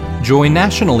citizenship. Join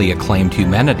nationally acclaimed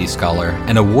humanities scholar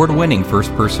and award-winning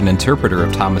first-person interpreter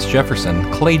of Thomas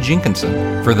Jefferson, Clay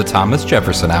Jenkinson, for the Thomas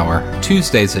Jefferson Hour,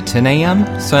 Tuesdays at 10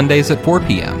 a.m., Sundays at 4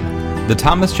 p.m. The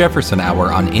Thomas Jefferson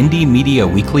Hour on Indie Media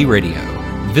Weekly Radio.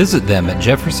 Visit them at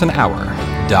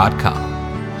jeffersonhour.com.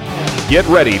 Get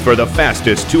ready for the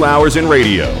fastest 2 hours in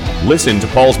radio. Listen to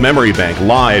Paul's Memory Bank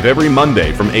live every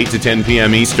Monday from 8 to 10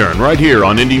 p.m. Eastern, right here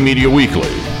on Indie Media Weekly.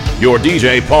 Your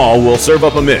DJ, Paul, will serve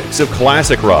up a mix of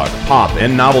classic rock, pop,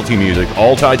 and novelty music,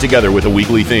 all tied together with a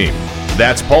weekly theme.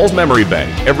 That's Paul's Memory Bank,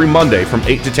 every Monday from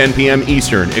 8 to 10 p.m.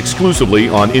 Eastern, exclusively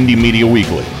on Indie Media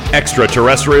Weekly.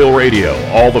 Extraterrestrial radio,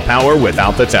 all the power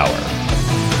without the tower.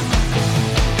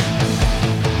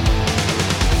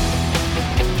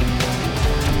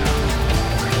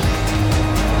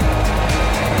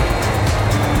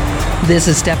 This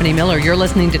is Stephanie Miller. You're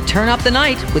listening to Turn Up the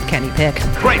Night with Kenny Pick.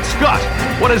 Great Scott!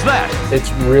 What is that?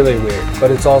 It's really weird,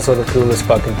 but it's also the coolest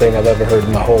fucking thing I've ever heard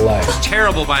in my whole life. It's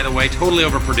terrible, by the way, totally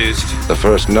overproduced. The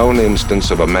first known instance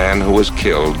of a man who was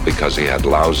killed because he had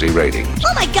lousy ratings.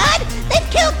 Oh my God! They've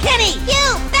killed Kenny!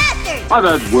 You bastards! I've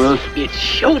had worse. It's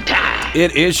showtime!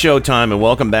 It is showtime, and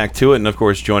welcome back to it. And of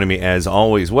course, joining me as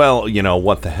always, well, you know,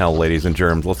 what the hell, ladies and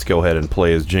germs. Let's go ahead and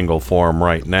play his jingle for him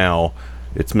right now.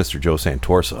 It's Mr. Joe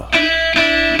Santorsa.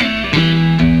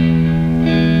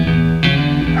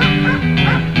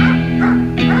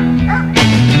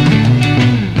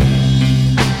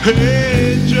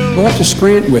 You'll have to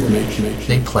screen with me.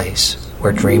 A place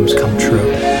where dreams come true.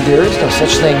 There is no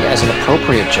such thing as an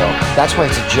appropriate joke. That's why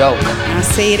it's a joke. I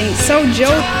say it ain't so,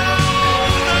 joke.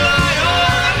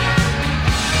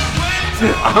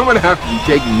 I'm going to have to be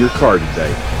taking your car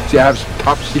today. See, I have some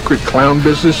top secret clown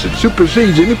business that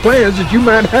supersedes any plans that you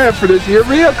might have for this here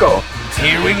vehicle.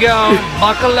 Here we go.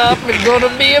 Buckle up. It's going to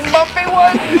be a bumpy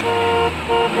one.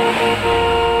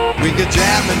 We could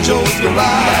jam in Joe's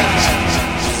garage.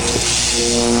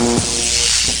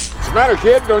 What's the matter,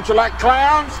 kid? Don't you like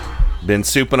clowns? Been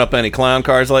souping up any clown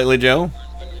cars lately, Joe?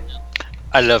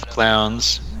 I love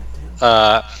clowns.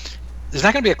 There's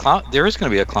not going to be a clown. There is going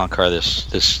to be a clown car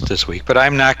this week, but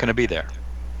I'm not going to be there.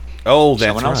 Oh, that's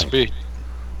Someone else will be.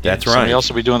 That's right. Somebody else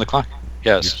will be doing the clown.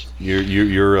 Yes.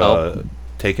 You're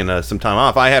taking some time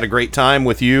off. I had a great time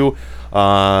with you,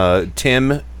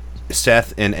 Tim,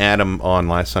 Seth, and Adam on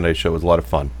last Sunday's show. It was a lot of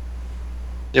fun.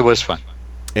 It was fun.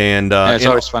 And it's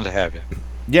always fun to have you.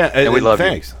 Yeah, and we love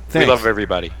thanks. you. Thanks. We love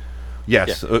everybody.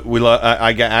 Yes, yeah.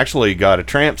 I actually got a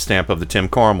tramp stamp of the Tim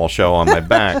Carmel show on my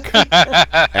back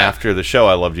after the show.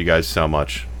 I loved you guys so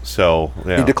much. So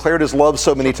yeah. He declared his love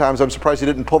so many times. I'm surprised he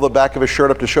didn't pull the back of his shirt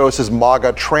up to show us his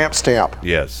MAGA tramp stamp.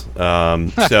 Yes.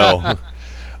 And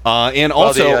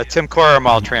also, the Tim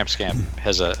Carmel tramp stamp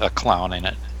has a clown in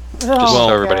it. Just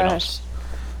so everybody knows.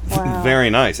 Wow.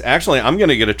 Very nice. Actually, I'm going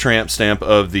to get a tramp stamp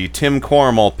of the Tim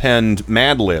Carmel penned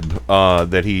Mad Lib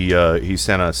that he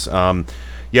sent us.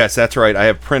 Yes, that's right. I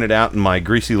have printed out in my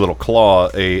greasy little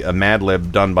claw a Mad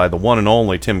Lib done by the one and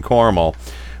only Tim Carmel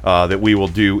that we will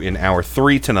do in hour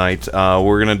 3 tonight.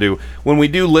 We're going to do, when we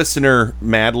do listener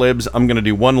Mad Libs, I'm going to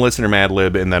do one listener Mad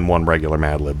Lib and then one regular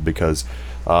Mad Lib because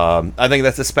I think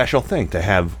that's a special thing to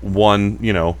have one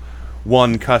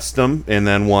custom and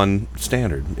then one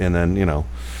standard, and then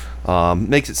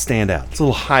makes it stand out. It's a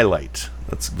little highlight.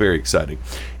 That's very exciting.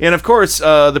 And of course,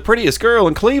 the prettiest girl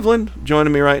in Cleveland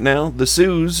joining me right now, the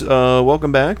Suze.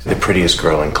 Welcome back. The prettiest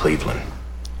girl in Cleveland.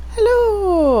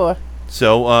 Hello.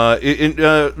 So,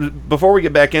 before we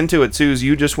get back into it, Suze,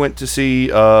 you just went to see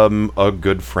a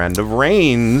good friend of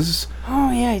Rain's.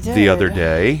 Oh yeah, I did. The other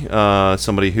day,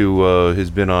 somebody who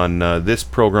has been on this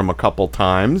program a couple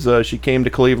times. She came to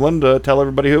Cleveland. Tell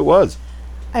everybody who it was.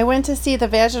 I went to see the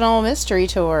Vaginal Mystery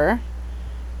Tour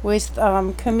with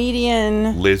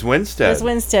comedian Liz Winstead. Liz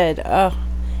Winstead. Oh,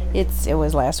 it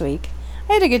was last week.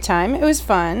 I had a good time. It was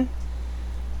fun.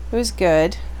 It was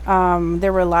good.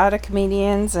 There were a lot of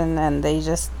comedians, and they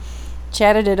just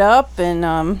chatted it up,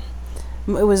 and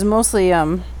it was mostly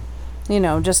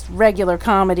just regular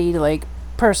comedy, like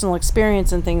personal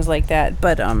experience and things like that.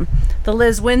 But the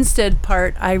Liz Winstead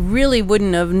part, I really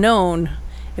wouldn't have known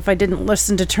if I didn't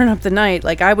listen to Turn Up the Night.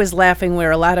 Like, I was laughing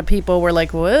where a lot of people were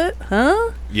like, what?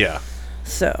 Huh? Yeah.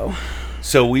 So,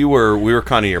 So we were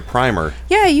kind of your primer.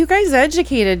 Yeah, you guys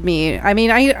educated me. I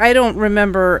mean, I don't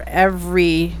remember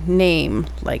every name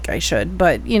like I should,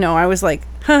 but I was like,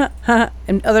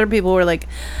 and other people were like,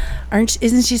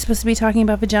 isn't she supposed to be talking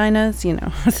about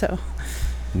vaginas? So.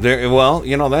 There, well,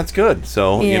 that's good.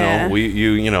 So Yeah.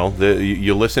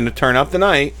 you listen to Turn Up the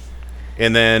Night,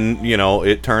 and then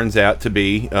it turns out to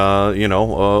be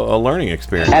a learning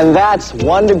experience. And that's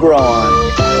one to grow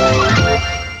on.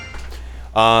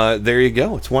 There you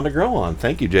go. It's one to grow on.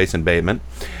 Thank you, Jason Bateman.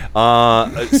 All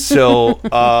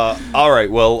right.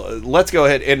 Well, let's go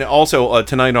ahead. And also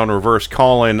tonight on Reverse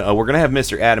Call-In, we're going to have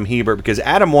Mr. Adam Hebert, because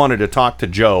Adam wanted to talk to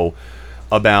Joe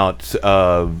about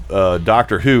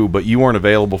Doctor Who, but you weren't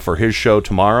available for his show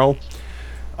tomorrow.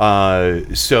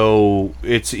 So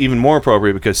it's even more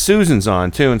appropriate because Susan's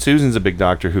on too, and Susan's a big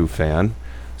Doctor Who fan.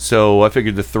 So I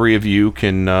figured the three of you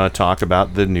can talk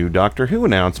about the new Doctor Who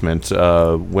announcement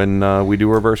when we do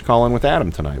Reverse Call-In with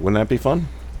Adam tonight. Wouldn't that be fun?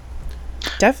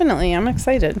 Definitely, I'm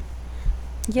excited.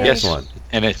 Yay. Yes,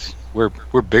 and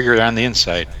we're bigger on the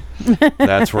inside.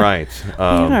 That's right. We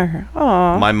are.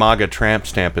 Aw. My MAGA tramp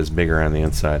stamp is bigger on the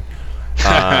inside.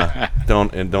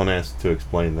 Don't ask to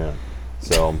explain that.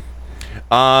 So,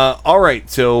 all right.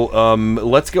 So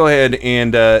let's go ahead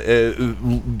and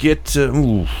get.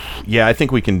 Yeah, I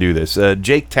think we can do this.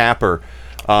 Jake Tapper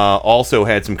also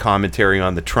had some commentary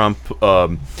on the Trump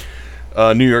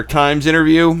New York Times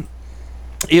interview.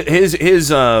 His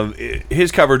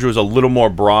coverage was a little more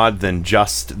broad than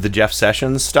just the Jeff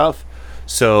Sessions stuff.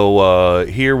 So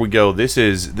here we go. This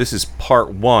is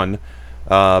part one.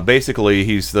 Basically,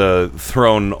 he's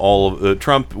thrown all of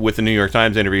Trump with the New York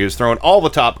Times interview. Has thrown all the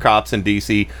top cops in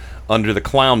D.C. under the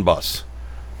clown bus.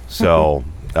 So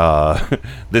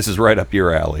this is right up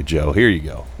your alley, Joe. Here you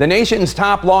go. The nation's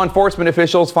top law enforcement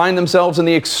officials find themselves in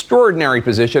the extraordinary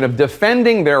position of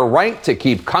defending their right to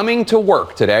keep coming to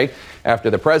work today after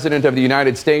the President of the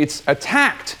United States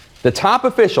attacked the top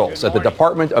officials at the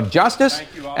Department of Justice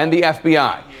and the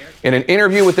FBI. In an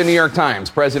interview with the New York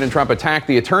Times, President Trump attacked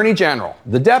the Attorney General,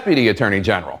 the Deputy Attorney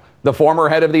General, the former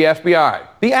head of the FBI,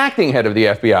 the acting head of the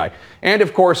FBI, and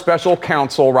of course, Special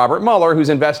Counsel Robert Mueller, who's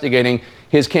investigating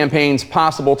his campaign's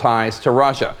possible ties to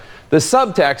Russia. The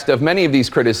subtext of many of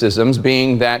these criticisms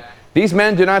being that these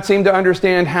men do not seem to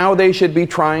understand how they should be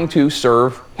trying to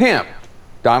serve him,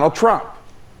 Donald Trump,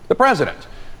 the president,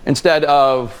 instead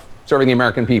of serving the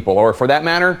American people, or for that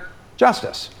matter,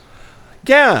 justice.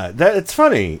 Yeah, it's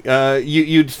funny.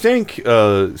 You'd think,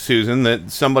 Susan, that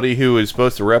somebody who is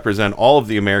supposed to represent all of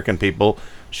the American people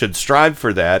should strive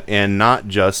for that, and not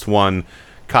just one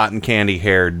cotton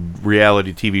candy-haired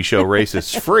reality TV show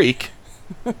racist freak.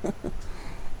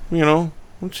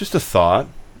 It's just a thought.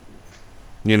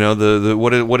 What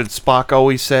did Spock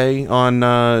always say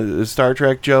on Star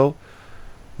Trek, Joe?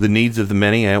 The needs of the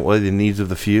many outweigh the needs of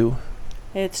the few.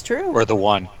 It's true. Or the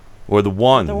one. Or the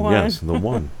one. The one. Yes, the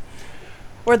one.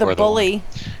 Or the bully.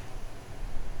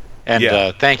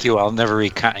 And thank you. I'll never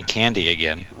eat cotton candy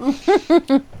again.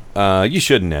 You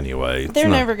shouldn't anyway. They're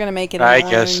never going to make it an orange. I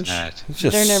guess not.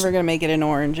 They're never going to make it an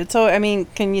orange. It's so. I mean,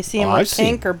 can you see them with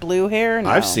pink or blue hair? No.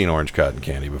 I've seen orange cotton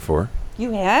candy before.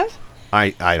 You have?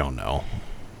 I don't know.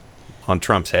 On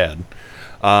Trump's head.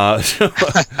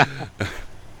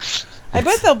 I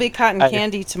bet there'll be cotton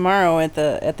candy tomorrow at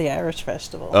the Irish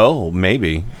Festival. Oh,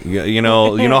 maybe. You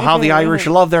know how the Irish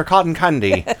love their cotton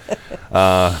candy.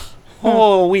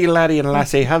 Oh, wee laddie and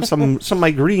lassie, have some of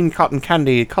my green cotton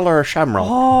candy, color shamrock.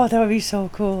 Oh, that would be so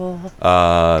cool.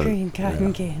 Green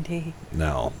cotton candy.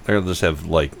 No, they'll just have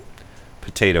like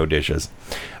potato dishes.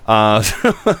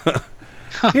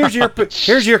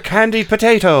 Here's your candied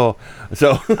potato.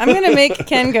 So I'm gonna make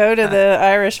Ken go to the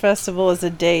Irish Festival as a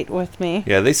date with me.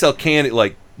 Yeah, they sell candy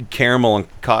like caramel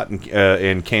and cotton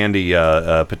and candy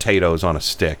potatoes on a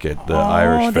stick at the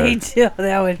Irish Fair. Oh, they do.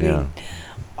 That would be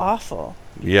awful.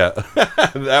 Yeah,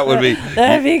 that would be.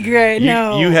 That'd be great.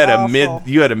 You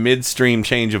had a midstream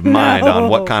change of mind on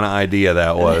what kind of idea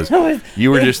that was.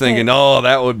 You were just thinking, oh,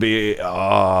 that would be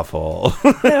awful.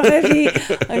 That would be.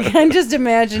 I'm just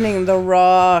imagining the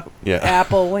raw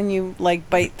apple when you like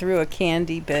bite through a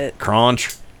candy bit.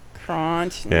 Crunch. No.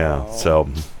 Yeah. So,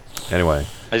 anyway.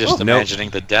 I just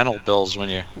imagining the dental bills when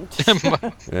you.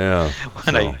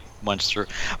 I munch through,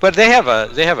 but they have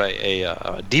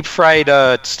a deep fried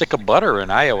stick of butter in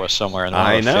Iowa somewhere in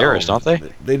one of the fairs, don't they?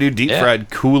 They do deep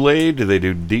fried Kool-Aid. They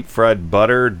do deep fried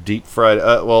butter, deep fried.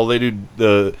 They do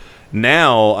the.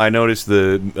 Now I noticed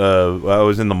I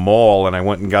was in the mall and I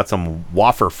went and got some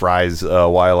wafer fries a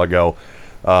while ago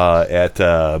at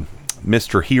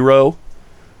Mr. Hero.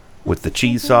 with the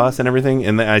cheese sauce and everything,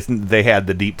 and they had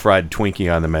the deep fried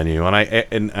Twinkie on the menu, and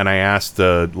I asked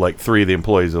like 3 of the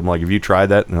employees, I'm like, have you tried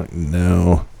that? And they're like,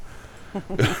 no.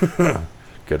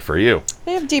 Good for you.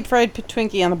 They have deep fried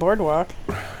Twinkie on the boardwalk.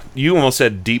 You almost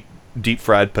said deep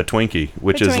fried Patwinkie,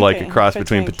 which is like a cross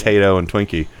between potato and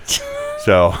Twinkie.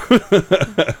 So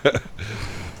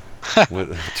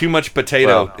too much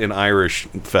potato in Irish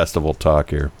festival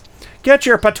talk here. Get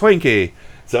your Patwinkie.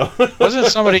 So wasn't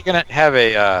somebody gonna have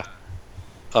a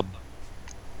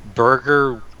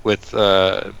burger with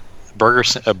a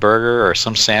burger or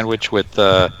some sandwich with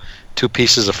 2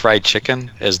 pieces of fried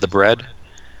chicken as the bread?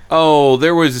 Oh,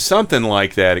 there was something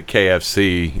like that at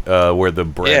KFC where the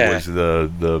bread was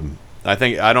the. I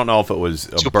don't know if it was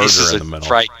a 2 burger pieces in the of middle.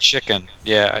 fried chicken.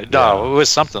 Yeah, no, it was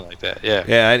something like that. Yeah.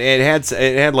 Yeah, it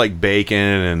had like bacon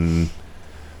and.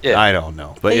 Yeah. I don't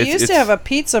know, but they used to have a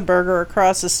pizza burger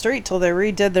across the street till they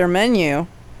redid their menu.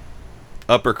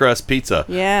 Upper crust pizza.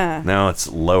 Yeah. Now it's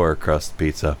lower crust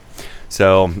pizza.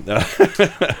 So,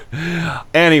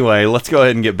 anyway, let's go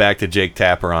ahead and get back to Jake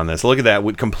Tapper on this. Look at that,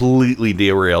 we completely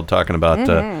derailed talking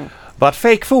about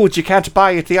fake foods you can't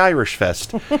buy at the Irish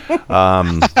Fest.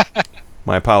 My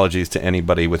apologies to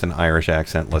anybody with an Irish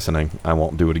accent listening. I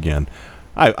won't do it again.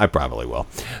 I probably will.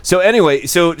 So anyway,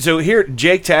 so here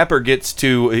Jake Tapper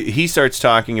he starts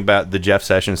talking about the Jeff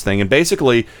Sessions thing, and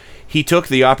basically he took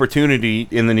the opportunity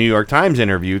in the New York Times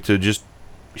interview to just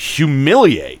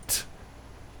humiliate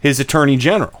his attorney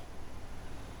general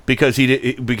because he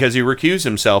recused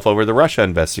himself over the Russia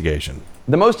investigation.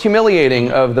 The most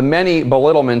humiliating of the many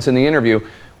belittlements in the interview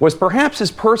was perhaps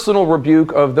his personal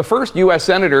rebuke of the first U.S.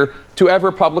 senator to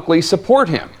ever publicly support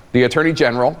him, the Attorney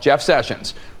General, Jeff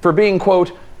Sessions, for being,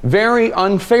 quote, very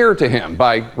unfair to him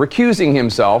by recusing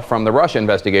himself from the Russia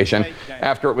investigation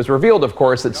after it was revealed, of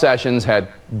course, that Sessions had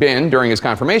been, during his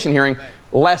confirmation hearing,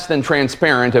 less than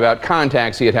transparent about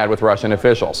contacts he had had with Russian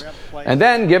officials. And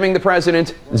then giving the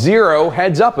president 0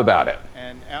 heads up about it.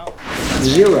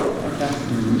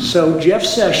 0. So Jeff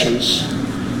Sessions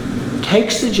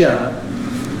takes the job,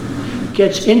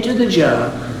 gets into the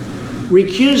job,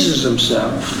 recuses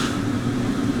himself.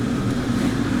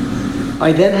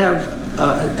 I then have,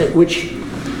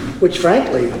 which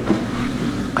frankly,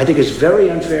 I think is very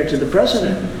unfair to the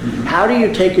president. How do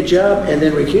you take a job and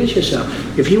then recuse yourself?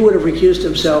 If he would have recused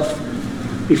himself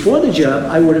before the job,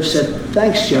 I would have said,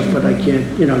 thanks, Jeff, but I can't,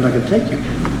 I'm not going to take you.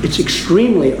 It's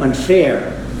extremely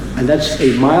unfair, and that's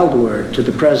a mild word, to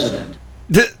the president.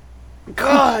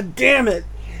 God damn it.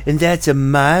 And that's a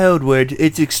mild word.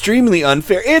 It's extremely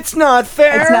unfair. It's not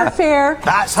fair. It's not fair.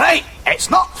 That's right. It's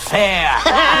not fair.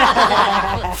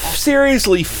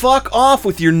 Seriously, fuck off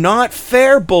with your not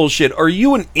fair bullshit. Are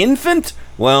you an infant?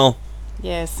 Well.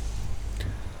 Yes.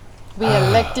 We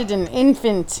elected an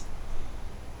infant.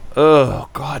 Oh,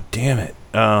 God damn it.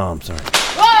 Oh, I'm sorry.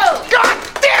 Whoa!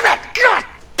 God damn it! God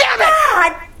damn it!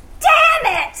 God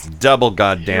damn it! Double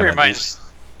God damn it.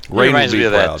 Reminds me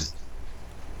of that.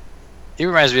 He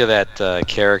reminds me of that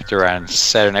character on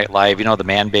Saturday Night Live. You know, the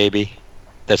Man Baby?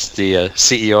 That's the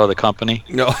CEO of the company.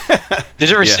 No. Did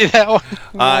you ever see that one?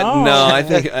 No, I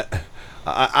think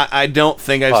I don't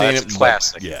think I've seen it. It's a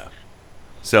classic. Yeah.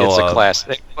 So it's a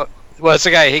classic. Well, it's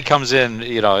a guy. He comes in,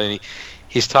 and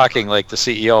he's talking like the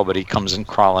CEO, but he comes in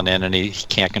crawling in, and he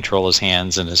can't control his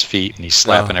hands and his feet, and he's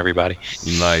slapping everybody.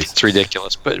 Nice. It's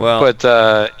ridiculous. But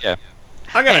yeah.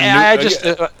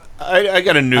 I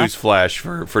got a news flash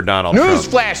for Donald Trump. News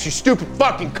flash, you stupid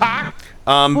fucking cock!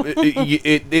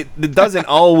 It doesn't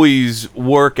always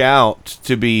work out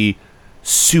to be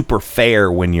super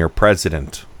fair when you're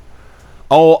president.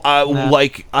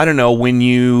 Like, I don't know, when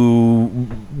you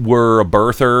were a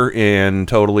birther and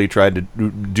totally tried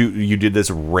to you did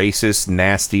this racist,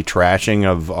 nasty trashing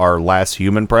of our last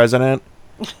human president.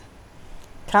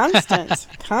 Constant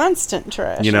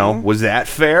trashing. Was that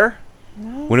fair?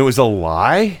 No. When it was a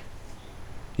lie?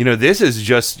 This is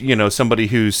just, somebody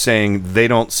who's saying they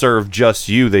don't serve just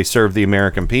you, they serve the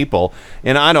American people.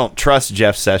 And I don't trust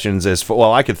Jeff Sessions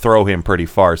I could throw him pretty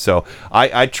far. So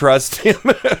I trust him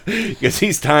because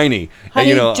he's tiny.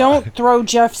 Honey, don't throw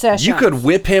Jeff Sessions. You could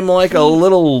whip him like a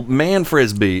little man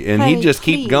frisbee and he'd just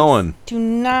keep going. Do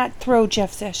not throw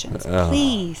Jeff Sessions,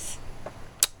 please.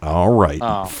 All right.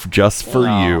 Just for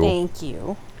you. Thank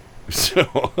you.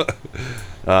 So...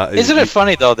 Isn't it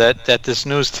funny, though, that this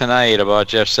news tonight about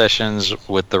Jeff Sessions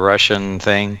with the Russian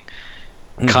thing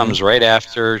comes right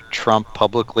after Trump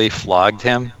publicly flogged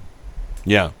him?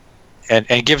 Yeah.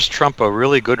 And gives Trump a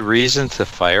really good reason to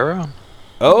fire him?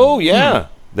 Oh, yeah.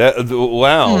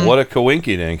 Wow, what a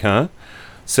coinkydink, huh?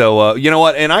 So you know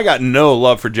what? And I got no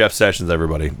love for Jeff Sessions.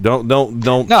 Everybody, don't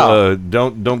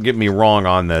get me wrong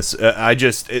on this. I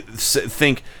just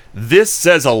think this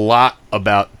says a lot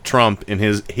about Trump and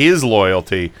his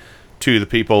loyalty to the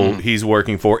people he's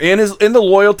working for, and his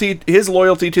loyalty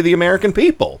to the American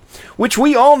people, which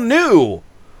we all knew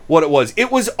what it was.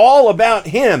 It was all about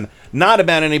him, not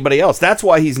about anybody else. That's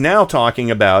why he's now talking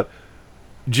about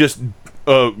just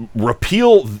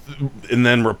repeal and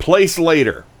then replace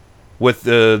later with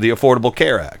the Affordable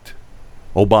Care Act,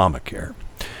 Obamacare.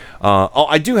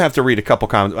 I do have to read a couple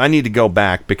comments. I need to go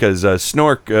back because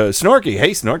Snorky,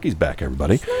 hey, Snorky's back,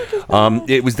 everybody.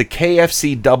 It was the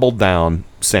KFC Double Down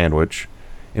sandwich,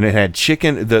 and it had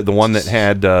chicken, the one that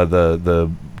had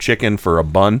the chicken for a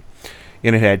bun,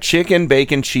 and it had chicken,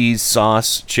 bacon, cheese,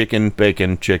 sauce, chicken,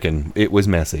 bacon, chicken. It was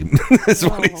messy. That's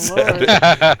what he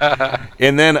said.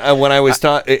 And then when I was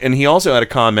and he also had a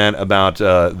comment about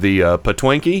the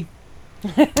Patwinkie.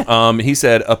 He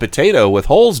said a potato with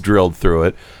holes drilled through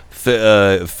it.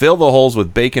 Fill the holes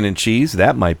with bacon and cheese.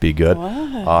 That might be good.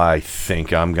 What? I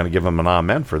think I'm going to give him an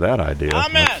amen for that idea.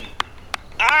 Amen.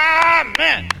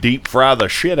 Amen. Deep fry the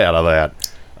shit out of that.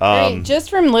 Hey,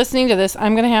 just from listening to this,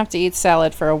 I'm going to have to eat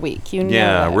salad for a week. You know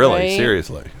that, really, right?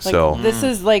 seriously. Like, so this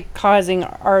is like causing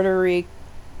artery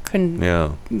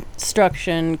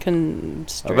constriction.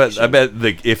 I bet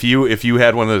if you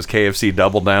had one of those KFC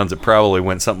double downs, it probably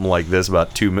went something like this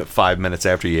about 5 minutes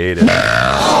after you ate it.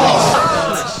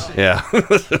 Yeah.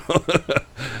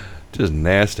 Just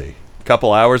nasty. A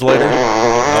couple hours later.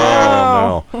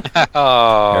 Oh no.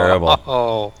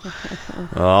 Terrible.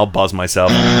 I'll buzz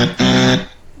myself.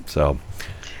 So,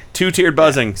 2-tiered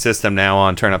buzzing system now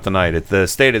on Turn Up the Night. It's the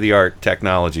state-of-the-art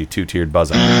technology, 2-tiered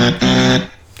buzzing.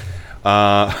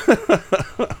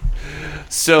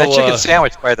 So that chicken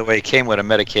sandwich, by the way, came with a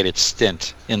medicated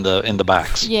stint in the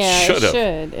box. Yeah, it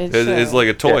should. It's like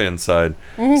a toy inside.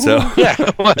 So yeah,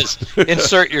 it was.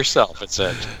 Insert yourself. It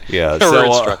said. Yeah. There were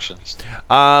instructions.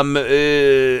 I'm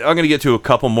going to get to a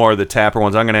couple more of the Tapper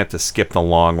ones. I'm going to have to skip the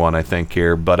long one, I think,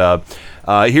 here. But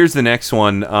here's the next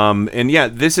one. And yeah,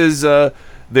 this is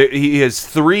he has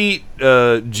 3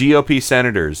 GOP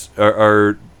senators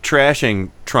are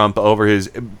trashing Trump over his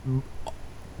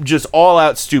just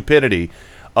all-out stupidity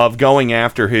of going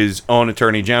after his own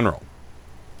attorney general.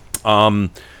 And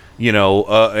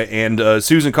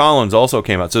Susan Collins also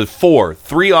came out. So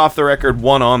 3 off the record,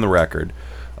 1 on the record.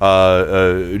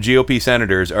 GOP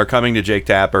senators are coming to Jake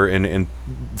Tapper and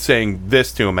saying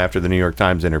this to him after the New York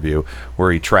Times interview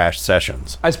where he trashed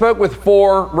Sessions. I spoke with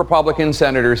 4 Republican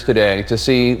senators today to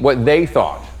see what they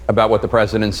thought about what the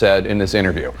president said in this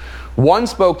interview. 1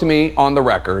 spoke to me on the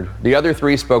record. The other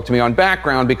 3 spoke to me on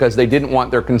background because they didn't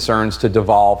want their concerns to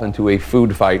devolve into a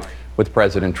food fight with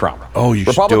President Trump. Oh, you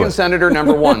Republican should do it. Senator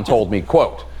number 1 told me,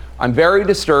 quote, "I'm very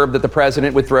disturbed that the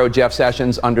president would throw Jeff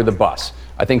Sessions under the bus.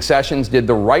 I think Sessions did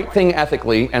the right thing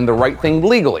ethically and the right thing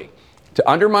legally. To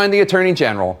undermine the attorney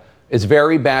general is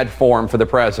very bad form for the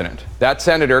president." That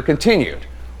senator continued,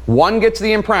 "One gets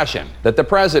the impression that the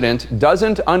president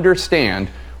doesn't understand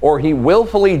or he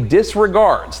willfully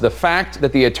disregards the fact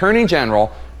that the attorney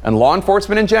general and law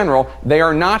enforcement in general, they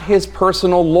are not his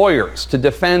personal lawyers to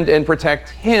defend and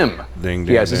protect him.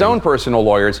 He has his own personal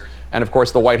lawyers, and of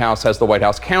course the White House has the White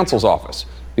House counsel's office.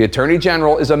 The attorney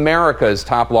general is America's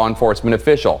top law enforcement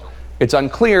official. It's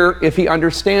unclear if he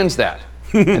understands that,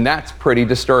 and that's pretty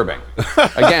disturbing."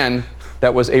 Again,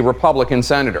 that was a Republican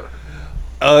senator.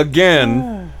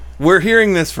 Again, we're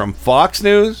hearing this from Fox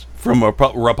News, from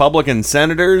Republican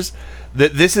senators,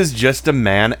 that this is just a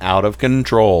man out of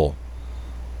control.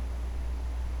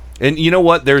 And you know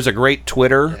what? There's a great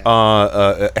Twitter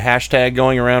hashtag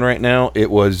going around right now.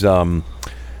 It was,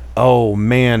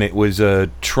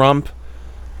 Trump.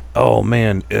 Oh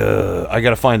man, I got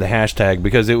to find the hashtag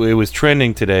because it was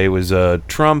trending today. It was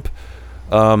Trump.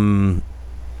 Oh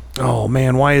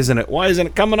man, why isn't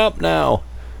it coming up now?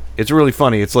 It's really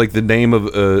funny. It's like the name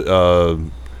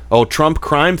of Trump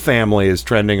crime family is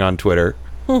trending on Twitter.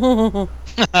 Yeah.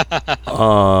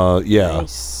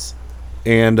 Nice.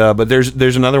 And but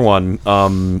there's another one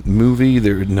movie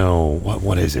there. No,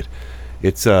 what is it?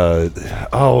 It's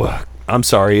I'm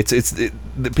sorry.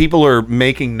 The people are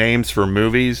making names for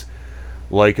movies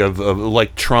like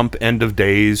like Trump End of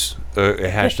Days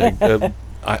hashtag.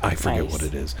 I forget what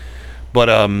it is, but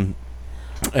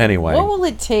anyway. What will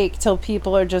it take till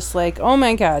people are just like, oh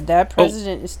my God, that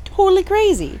president is totally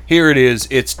crazy? Here it is.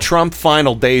 It's Trump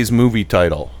Final Days movie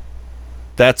title.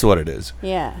 That's what it is.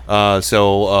 Yeah.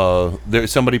 So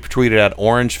there's somebody tweeted out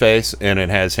Orange Face, and it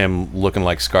has him looking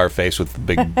like Scarface with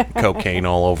big cocaine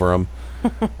all over him.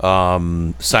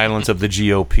 Silence of the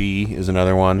GOP is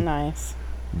another one. Nice.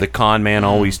 The con man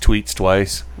always tweets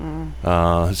twice.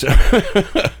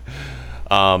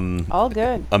 All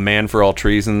good. A man for all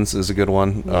treasons is a good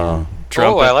one.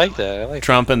 Trump. I like that.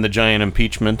 Trump and the giant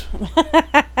impeachment.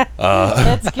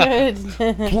 That's good.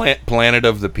 Planet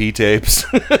of the P-tapes.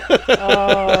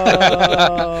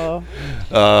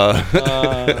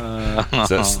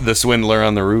 The Swindler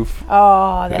on the Roof.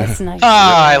 Oh, that's nice.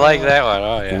 I like that one.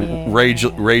 Oh, yeah.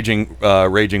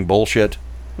 Raging bullshit.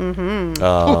 Mm-hmm.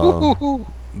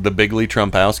 The Bigly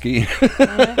Trumpowski.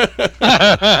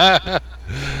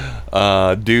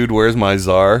 Dude, where's my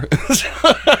czar?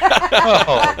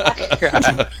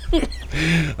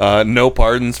 No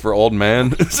pardons for old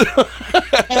man.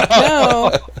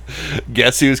 No.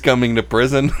 Guess who's coming to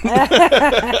prison? Guess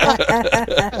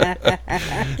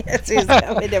who's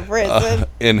coming to prison?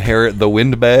 Inherit the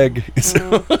windbag.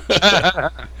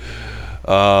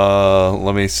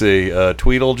 Let me see.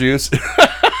 Tweedlejuice.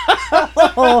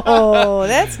 Oh,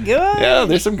 that's good. Yeah,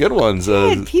 there's some good ones.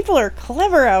 Good. People are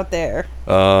clever out there.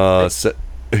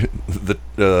 The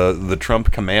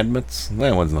Trump commandments.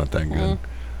 That one's not that good.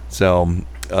 So,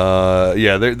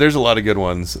 yeah, there's a lot of good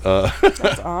ones.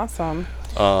 That's awesome.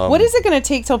 What is it going to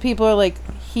take till people are like,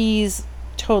 he's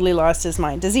totally lost his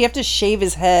mind? Does he have to shave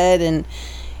his head and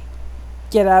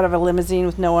get out of a limousine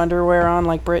with no underwear on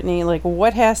like Britney? Like,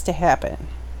 what has to happen?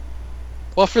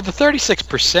 Well, for the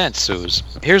 36%, Suze,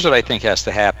 here's what I think has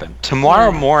to happen.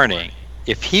 Tomorrow morning,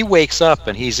 if he wakes up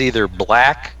and he's either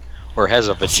black or has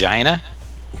a vagina,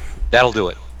 that'll do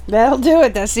it. That'll do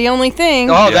it. That's the only thing.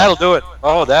 Oh, that'll do it.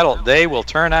 Oh, they will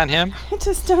turn on him. I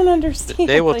just don't understand.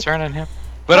 They will turn on him.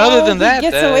 But other than that, he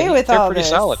gets away with they're all pretty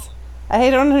this. solid. I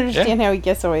don't understand how he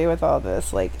gets away with all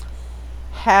this. Like,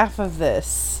 half of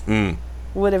this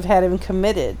would have had him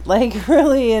committed. Like,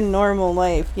 really in normal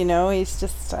life, you know? He's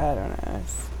just, I don't know.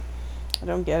 I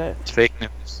don't get it. It's fake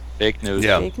news. Fake news.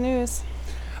 Yeah. Fake news.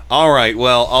 All right.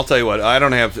 Well, I'll tell you what. I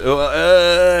don't have.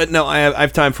 No, I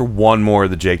have time for one more of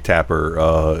the Jake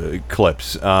Tapper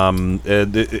clips.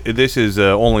 This is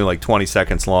only like 20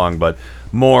 seconds long, but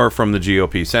more from the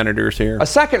GOP senators here. A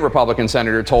second Republican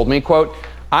senator told me, quote,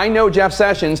 "I know Jeff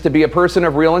Sessions to be a person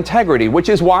of real integrity, which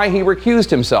is why he recused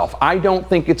himself. I don't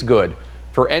think it's good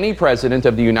for any president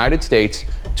of the United States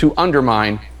to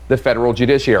undermine the federal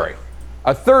judiciary."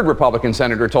 A third Republican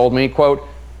senator told me, quote,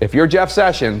 "If you're Jeff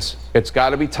Sessions, it's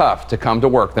got to be tough to come to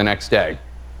work the next day."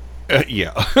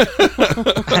 Yeah.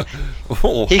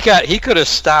 He could have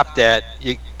stopped that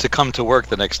to come to work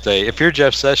the next day. If you're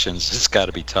Jeff Sessions, it's got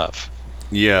to be tough.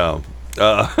 Yeah.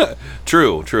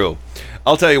 True.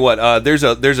 I'll tell you what. There's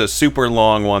a super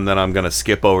long one that I'm going to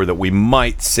skip over that we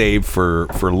might save for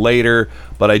later.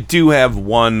 But I do have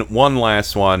one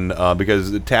last one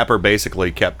because Tapper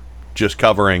basically kept just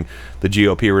covering the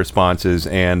GOP responses,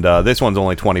 and this one's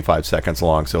only 25 seconds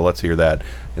long, so let's hear that,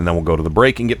 and then we'll go to the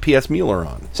break and get P.S. Mueller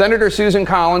on. Senator Susan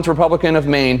Collins, Republican of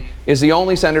Maine, is the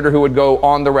only senator who would go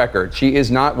on the record. She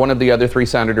is not one of the other three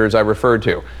senators I referred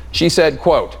to. She said,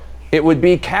 quote, "It would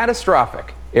be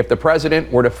catastrophic if the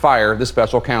president were to fire the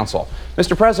special counsel."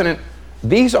 Mr. President,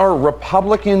 these are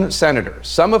Republican senators,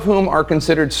 some of whom are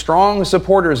considered strong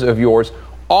supporters of yours,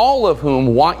 all of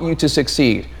whom want you to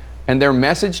succeed. And their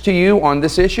message to you on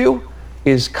this issue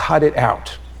is cut it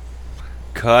out.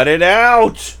 Cut it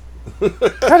out!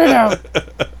 Cut it out!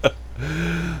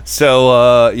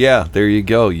 So, yeah, there you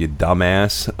go, you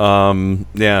dumbass.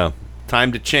 Yeah,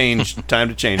 time to change. Time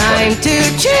to change. Time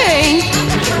to change!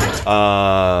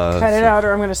 Cut it so- out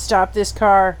or I'm going to stop this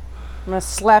car. I'm going to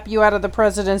slap you out of the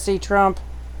presidency, Trump.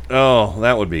 Oh,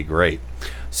 that would be great.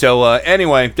 So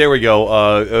anyway, there we go.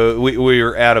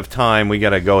 We're out of time. We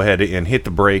got to go ahead and hit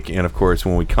the break. And, of course,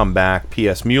 when we come back,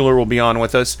 P.S. Mueller will be on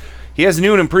with us. He has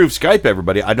new and improved Skype,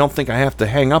 everybody. I don't think I have to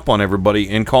hang up on everybody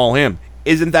and call him.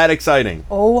 Isn't that exciting?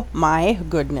 Oh, my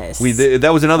goodness.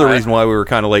 That was another reason why we were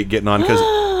kind of late getting on,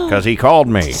 because he called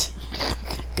me.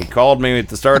 He called me at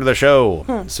the start of the show.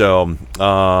 So,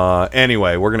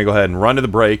 anyway, we're going to go ahead and run to the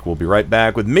break. We'll be right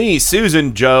back with me,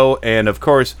 Susan, Joe, and, of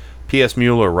course, P.S.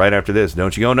 Mueller right after this.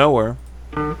 Don't you go nowhere.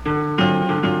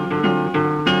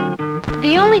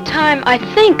 The only time I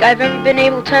think I've ever been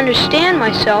able to understand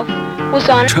myself was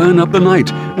on Turn Up the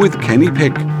Night with Kenny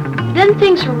Pick. Then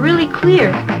things were really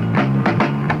clear.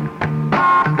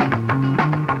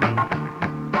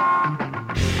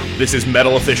 This is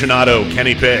metal aficionado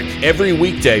Kenny Pick. Every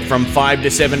weekday from 5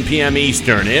 to 7 p.m.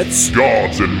 Eastern, it's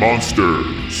Gods and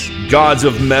Monsters. Gods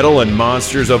of Metal and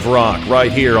Monsters of Rock,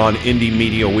 right here on Indie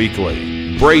Media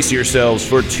Weekly. Brace yourselves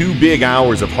for 2 big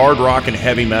hours of hard rock and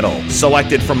heavy metal,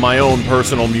 selected from my own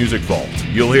personal music vault.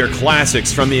 You'll hear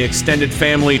classics from the extended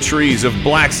family trees of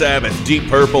Black Sabbath, Deep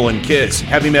Purple, and Kiss,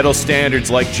 heavy metal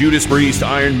standards like Judas Priest,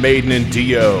 Iron Maiden, and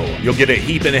Dio. You'll get a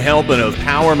heap and a helping of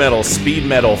power metal, speed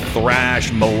metal,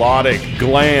 thrash, melodic,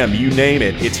 glam, you name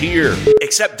it, it's here.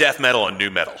 Except death metal and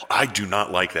nu metal. I do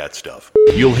not like that stuff.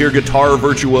 You'll hear guitar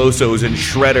virtuosos and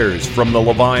shredders from the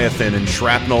Leviathan and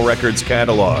Shrapnel Records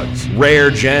catalogs,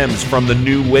 rare gems from the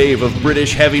new wave of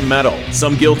British heavy metal,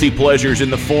 some guilty pleasures in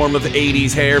the form of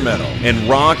 80s hair metal, and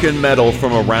rock and metal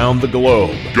from around the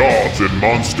globe. Gods and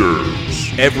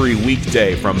monsters. Every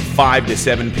weekday from 5 to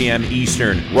 7 p.m.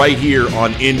 Eastern, right here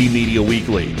on Indie Media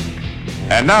Weekly.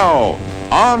 And now,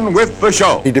 on with the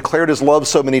show. He declared his love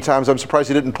so many times, I'm surprised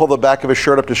he didn't pull the back of his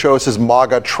shirt up to show us his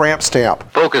MAGA tramp stamp.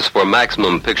 Focus for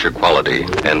maximum picture quality,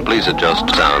 and please adjust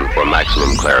sound for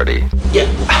maximum clarity. Yeah,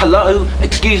 hello,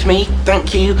 excuse me,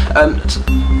 thank you.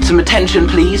 Some attention,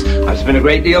 please. I've spent a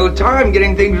great deal of time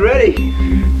getting things ready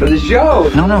for the show.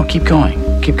 No, keep going.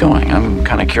 Keep going. I'm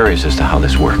kind of curious as to how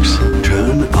this works.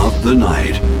 Turn up the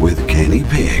night with Kenny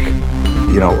Pick.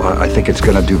 You know, I think it's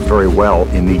going to do very well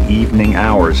in the evening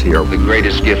hours here. The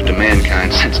greatest gift to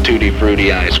mankind since Tutti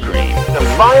Frutti ice cream. A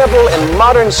viable and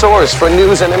modern source for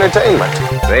news and entertainment.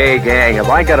 Hey, gang, have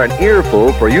I got an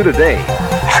earful for you today?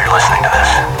 If you're listening to this,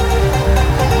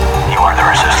 you are the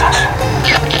resistance.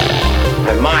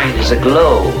 My mind is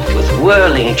aglow with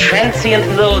whirling,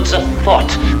 transient loads of thought,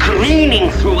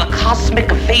 careening through a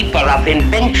cosmic vapor of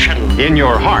invention. In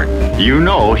your heart, you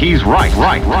know he's right.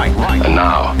 And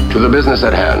now, to the business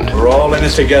at hand. We're all in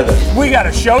this together. We got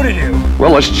a show to do.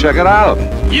 Well, let's check it out.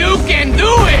 You can do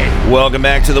it! Welcome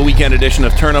back to the weekend edition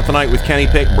of Turn Up the Night with Kenny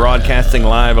Pick, broadcasting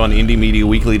live on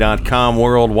IndieMediaWeekly.com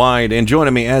worldwide. And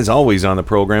joining me, as always, on the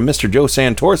program, Mr. Joe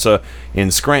Santorsa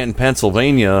in Scranton,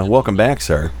 Pennsylvania. Welcome back,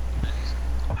 sir.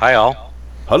 Hi, all.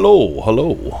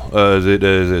 Hello. Is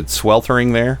it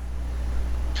sweltering there?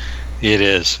 It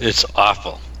is. It's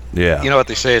awful. Yeah. You know what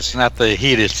they say? It's not the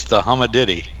heat, it's the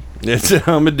humidity. It's a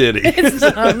humidity. It's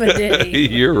the humidity.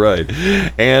 You're right.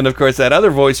 And, of course, that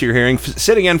other voice you're hearing,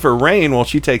 sitting in for Rain while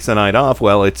she takes the night off,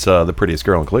 well, it's the prettiest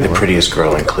girl in Cleveland. The prettiest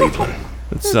girl in Cleveland.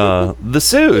 It's the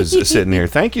Suze sitting here.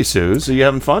 Thank you, Suze. Are you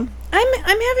having fun? I'm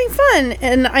having fun,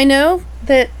 and I know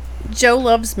that Joe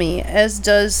loves me, as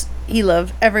does he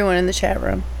love everyone in the chat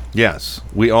room. Yes,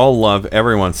 we all love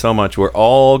everyone so much. We're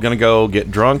all going to go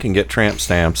get drunk and get tramp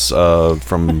stamps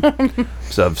from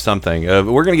of something.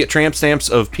 We're going to get tramp stamps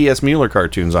of P.S. Mueller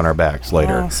cartoons on our backs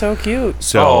later. Oh, so cute.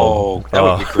 So, that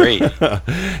would be great.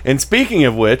 And speaking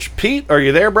of which, Pete, are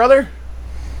you there, brother?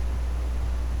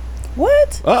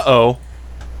 What? Uh-oh.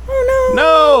 Oh, no.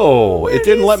 No, it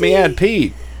didn't let me add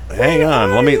Pete. Hang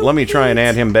on, let me try and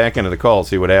add him back into the call,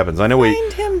 see what happens. I know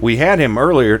we had him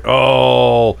earlier.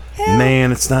 Oh,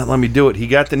 man, it's not letting me do it. He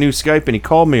got the new Skype and he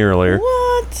called me earlier.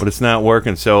 What? But it's not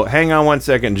working. So hang on 1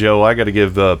 second, Joe. I got to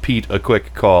give Pete a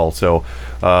quick call. So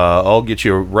I'll get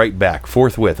you right back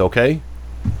forthwith, okay?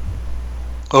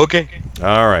 Okay.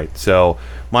 All right. So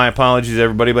my apologies,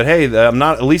 everybody. But hey, I'm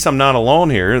not alone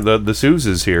here. The Suze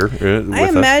is here. I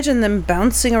imagine them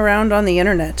bouncing around on the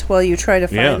internet while you try to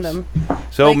find them.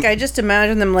 So, I just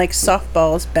imagine them like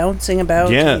softballs bouncing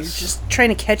about. Yes. And you're just trying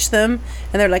to catch them,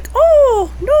 and they're like,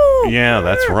 "Oh no!" Yeah,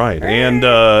 that's right. And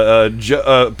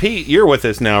Pete, you're with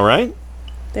us now, right?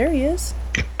 There he is.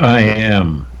 I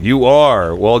am. You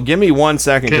are. Well, give me 1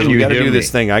 second because we got to do hear this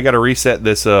me? thing. I got to reset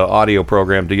this audio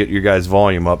program to get your guys'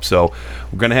 volume up. So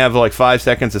we're going to have like 5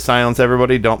 seconds of silence,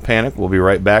 everybody. Don't panic. We'll be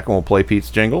right back and we'll play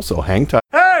Pete's jingle. So hang tight.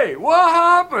 Hey, what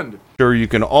happened? Sure, you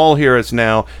can all hear us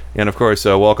now. And of course,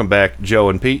 welcome back, Joe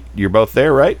and Pete. You're both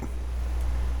there, right?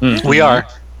 We are.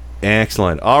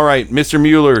 Excellent. All right, Mr.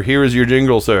 Mueller, here is your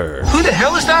jingle, sir. Who the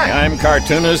hell is that? I'm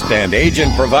cartoonist and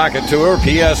agent provocateur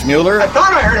P.S. Mueller. I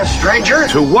thought I heard a stranger.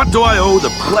 To what do I owe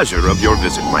the pleasure of your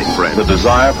visit, my friend? The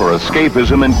desire for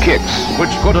escapism and kicks.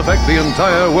 Which could affect the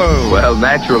entire world. Well,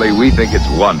 naturally, we think it's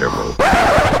wonderful.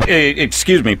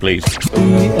 Excuse me, please.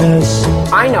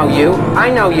 I know you.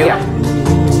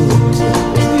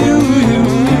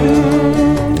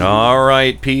 All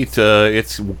right, Pete,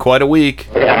 it's quite a week.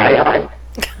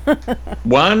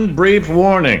 One brief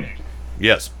warning.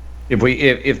 Yes.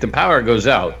 If the power goes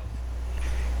out,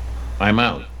 I'm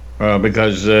out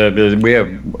because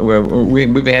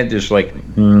we've had this like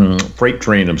freight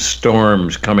train of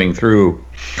storms coming through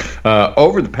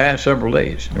over the past several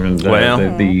days. And,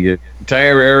 the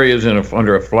entire area is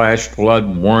under a flash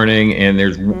flood warning, and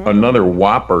there's another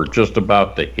whopper just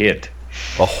about to hit.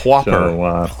 A whopper.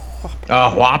 So, a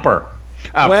whopper.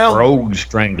 A frog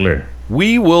strangler.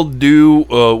 We will do.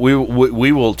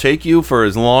 We will take you for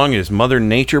as long as Mother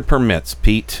Nature permits,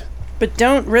 Pete. But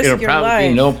don't risk It'll your probably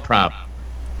life. be no problem.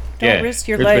 Don't risk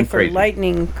your it's been life for crazy.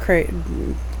 lightning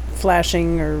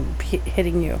flashing or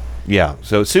hitting you. Yeah.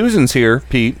 So Susan's here,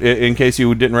 Pete. In case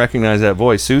you didn't recognize that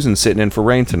voice, Susan's sitting in for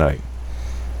Rain tonight.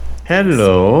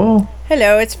 Hello.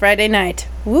 Hello, it's Friday night.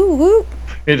 Woo woo.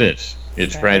 It is.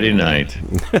 It's Friday night.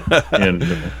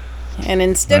 And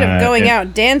instead of going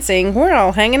out dancing, we're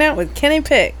all hanging out with Kenny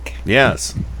Pick.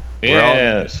 Yes.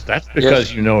 Yes, that's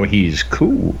because you know he's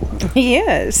cool. He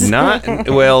is. Not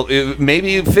well,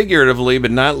 maybe figuratively, but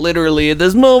not literally at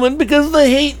this moment because the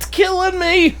hate's killing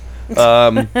me.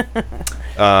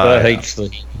 The hate's the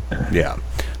heat. Yeah,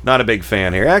 not a big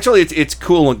fan here. Actually, it's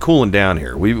cooling down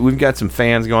here. We've got some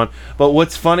fans going. But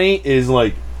what's funny is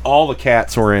like all the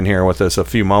cats were in here with us a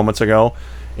few moments ago,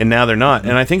 and now they're not.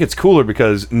 And I think it's cooler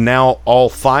because now all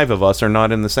 5 of us are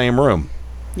not in the same room.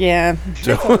 Yeah,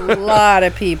 that's a lot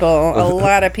of people. A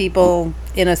lot of people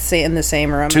in the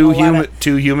same room. Two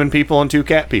human people and 2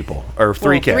 cat people, or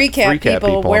 3 cat. Three cat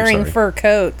people I'm wearing sorry. fur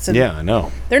coats. And Yeah, I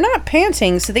know. they're not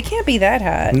panting, so they can't be that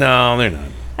hot. No, they're not.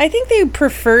 I think they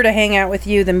prefer to hang out with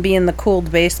you than be in the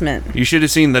cooled basement. You should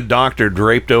have seen the doctor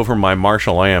draped over my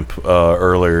Marshall amp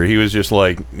earlier. He was just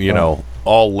like,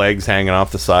 all legs hanging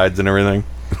off the sides and everything.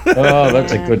 Oh,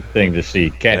 that's a good thing to see.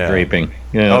 Cat draping.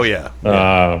 Yeah. Oh yeah.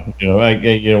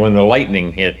 When the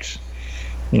lightning hits,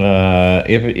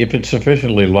 if it's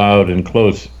sufficiently loud and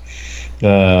close,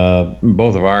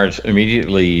 both of ours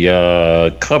immediately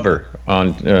cover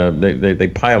on. They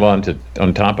pile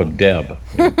on top of Deb,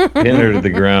 pin her to the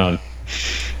ground.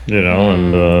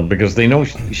 And because they know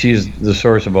she's the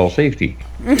source of all safety.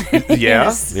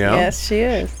 Yes, she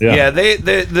is.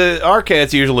 Yeah, our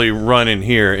cats usually run in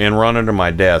here and run under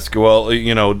my desk. Well,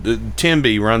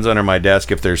 Timby runs under my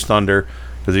desk if there's thunder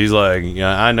because he's like,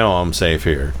 I know I'm safe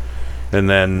here. And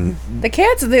then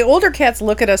the older cats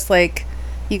look at us like,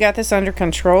 you got this under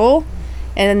control,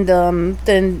 and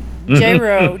then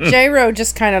J-Ro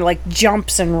just kind of like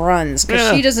jumps and runs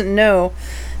because she doesn't know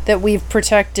that we've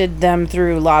protected them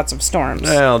through lots of storms.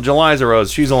 Well, Jeliza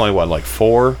Rose, she's only what, like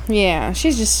 4? Yeah,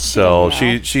 she's just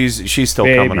she's still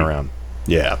Baby. coming around.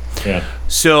 Yeah. Yeah.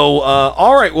 So,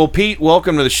 all right. Well, Pete,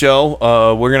 welcome to the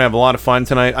show. We're gonna have a lot of fun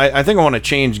tonight. I think I want to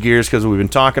change gears because we've been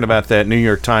talking about that New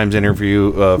York Times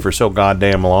interview for so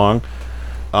goddamn long.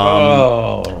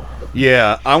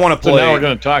 Yeah, I want to play. So now we're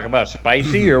going to talk about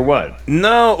Spicy or what?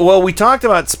 No, well, we talked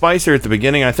about Spicer at the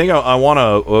beginning. I think I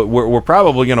want to. We're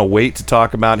probably going to wait to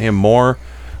talk about him more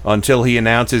until he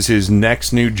announces his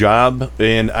next new job.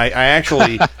 And I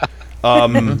actually,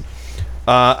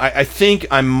 I think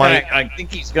I might. I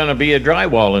think he's going to be a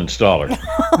drywall installer.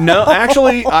 No,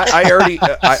 actually, I already.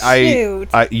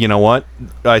 You know what?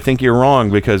 I think you're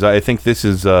wrong because I think this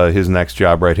is his next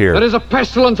job right here. There is a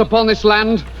pestilence upon this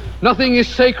land. Nothing is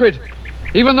sacred.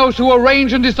 Even those who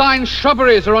arrange and design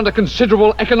shrubberies are under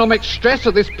considerable economic stress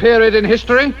at this period in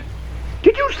history.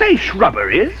 Did you say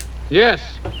shrubberies?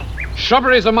 Yes.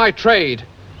 Shrubberies are my trade.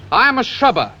 I am a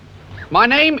shrubber. My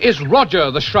name is Roger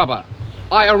the Shrubber.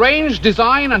 I arrange,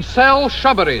 design, and sell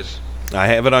shrubberies. I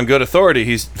have it on good authority.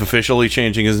 He's officially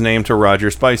changing his name to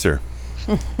Roger Spicer,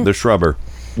 the Shrubber.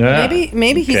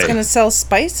 Maybe he's going to sell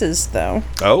spices though.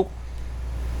 Oh.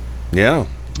 Yeah.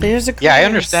 There's a I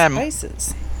understand.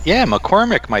 Spices. Yeah,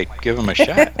 McCormick might give him a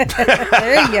shot.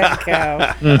 There you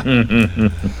go.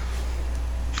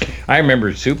 I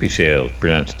remember Soupy Sales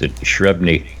pronounced it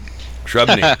Shrubney.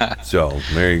 Shrubney. So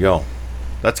there you go.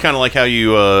 That's kind of like how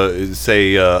you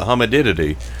say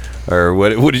humidity, or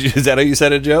what? Did you? Is that how you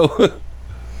said it, Joe?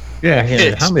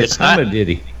 It's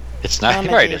humidity. It's not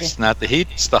right. It's not the heat.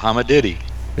 It's the humidity.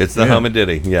 It's the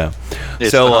humidity. Yeah.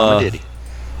 It's the humidity.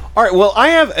 All right. Well, I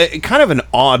have kind of an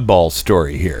oddball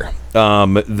story here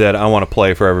that I want to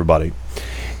play for everybody.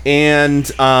 And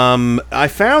I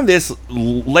found this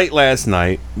late last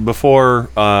night before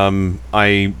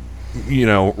I,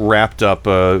 wrapped up,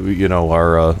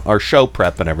 our show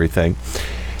prep and everything.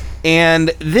 And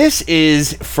this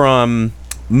is from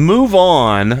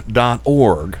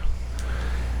MoveOn.org.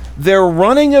 They're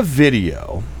running a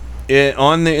video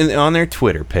on their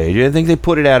Twitter page. I think they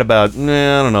put it out about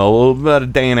a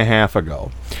day and a half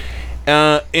ago.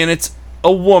 And it's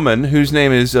a woman whose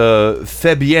name is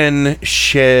Fabienne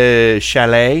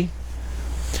Chalet,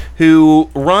 who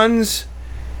runs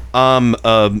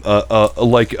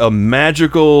like a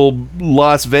magical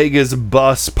Las Vegas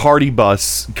party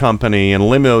bus company and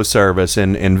limo service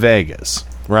in Vegas,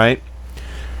 right?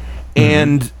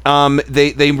 And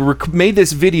they made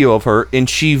this video of her, and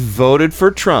she voted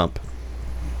for Trump.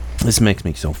 This makes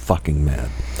me so fucking mad.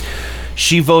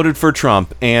 She voted for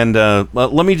Trump, and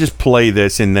let me just play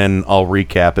this, and then I'll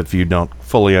recap if you don't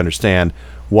fully understand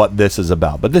what this is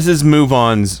about. But this is Move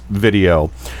On's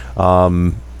video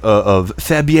of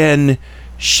Fabienne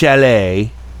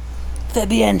Chalet.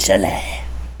 Fabienne Chalet.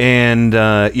 And,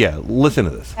 listen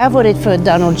to this. I voted for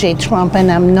Donald J. Trump,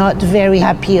 and I'm not very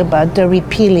happy about the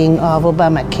repealing of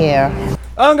Obamacare.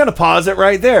 I'm going to pause it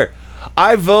right there.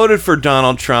 I voted for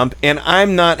Donald Trump, and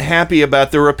I'm not happy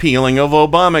about the repealing of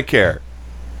Obamacare.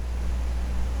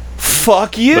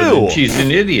 Fuck you. She's an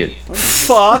idiot.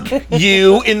 Fuck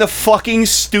you in the fucking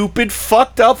stupid,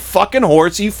 fucked up fucking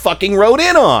horse you fucking rode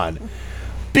in on.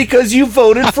 Because you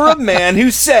voted for a man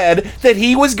who said that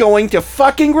he was going to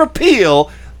fucking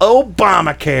repeal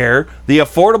Obamacare, the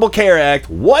Affordable Care Act,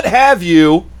 what have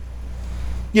you.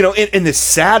 You know, in this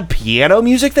sad piano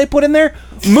music they put in there.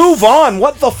 Move on.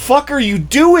 What the fuck are you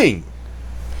doing?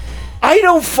 I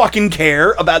don't fucking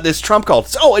care about this Trump call.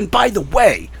 Oh, and by the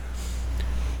way,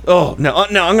 no,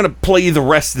 I'm going to play you the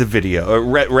rest of the video,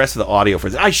 rest of the audio for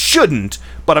this. I shouldn't,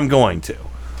 but I'm going to.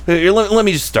 Let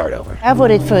me just start over. I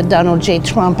voted for Donald J.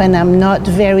 Trump, and I'm not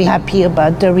very happy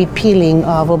about the repealing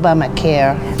of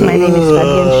Obamacare. My name is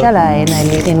Fabienne Chalet, and I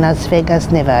live in Las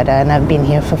Vegas, Nevada, and I've been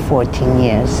here for 14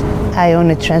 years. I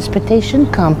own a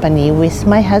transportation company with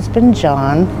my husband,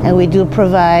 John, and we do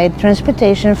provide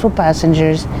transportation for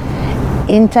passengers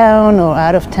in town or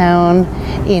out of town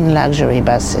in luxury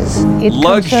buses. It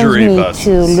concerns me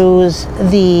to lose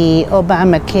the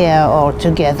Obamacare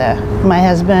altogether. My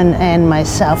husband and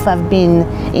myself have been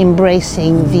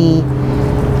embracing the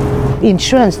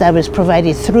insurance that was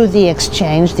provided through the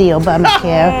exchange, the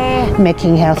Obamacare,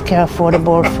 making healthcare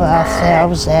affordable for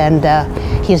ourselves, and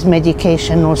his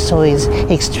medication also is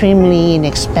extremely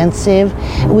inexpensive.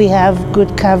 We have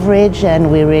good coverage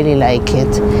and we really like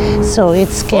it. So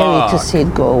it's scary to see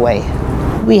it go away.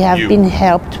 We have been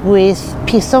helped with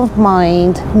peace of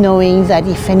mind, knowing that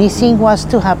if anything was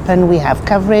to happen, we have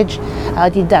coverage. Our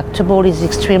deductible is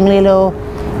extremely low.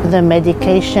 The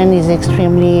medication is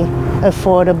extremely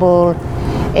affordable.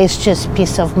 It's just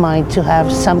peace of mind to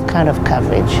have some kind of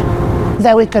coverage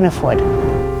that we can afford.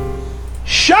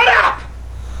 Shut up!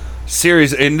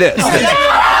 Serious in this. Shut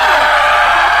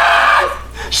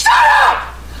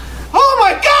up! Oh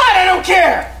my God, I don't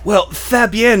care! Well,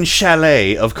 Fabienne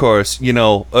Chalet, of course, you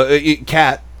know,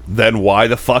 Kat, then why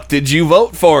the fuck did you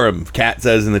vote for him? Kat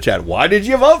says in the chat, why did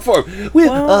you vote for him?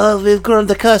 We've grown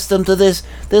accustomed to this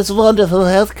wonderful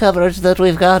health coverage that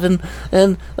we've gotten,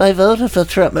 and I voted for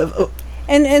Trump.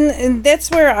 And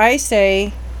that's where I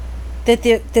say that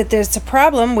there's a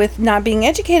problem with not being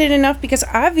educated enough, because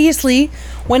obviously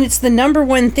when it's the number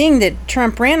one thing that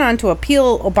Trump ran on to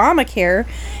appeal Obamacare,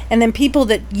 and then people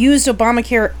that used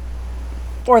Obamacare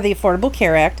or the Affordable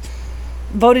Care Act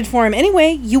voted for him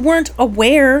anyway, you weren't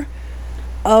aware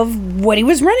of what he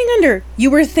was running under. You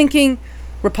were thinking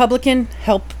Republican,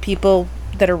 help people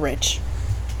that are rich,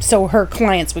 so her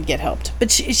clients would get helped. But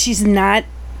she's not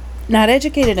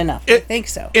educated enough. I think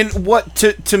so. And what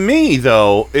to me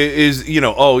though is, you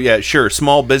know, oh yeah, sure,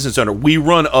 small business owner. We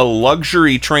run a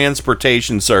luxury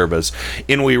transportation service,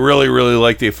 and we really, really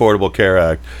like the Affordable Care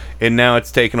Act, and now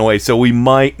it's taken away, so we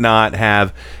might not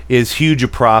have as huge a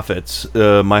profits.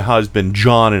 My husband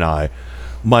John and I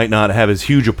might not have as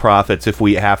huge a profits if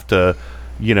we have to,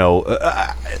 you know,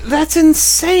 that's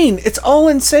insane. It's all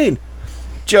insane.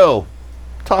 Joe,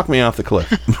 talk me off the cliff.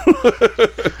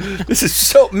 This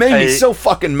is made me so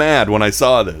fucking mad when I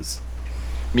saw this.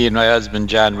 Me and my husband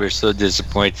John were so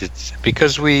disappointed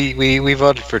because we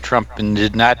voted for Trump and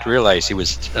did not realize he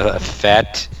was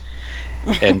fat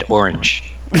and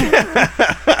orange.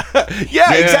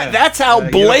 Yeah, exactly. That's how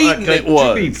blatant it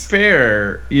was. To be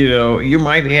fair, you know, you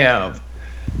might have,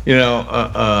 you know,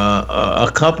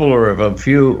 a couple or a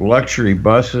few luxury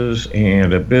buses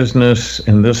and a business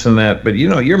and this and that, but you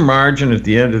know, your margin at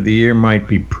the end of the year might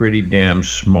be pretty damn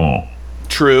small.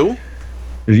 True.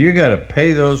 Because you got to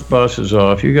pay those buses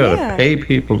off, you got to pay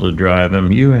people to drive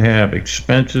them, you have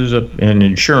expenses and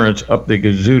insurance up the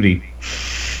gazootie.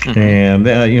 And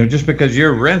you know, just because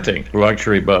you're renting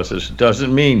luxury buses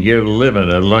doesn't mean you're living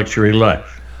a luxury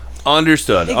life.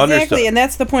 Understood. Exactly, and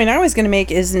that's the point I was going to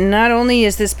make, is not only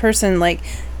is this person, like,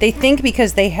 they think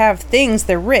because they have things,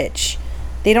 they're rich.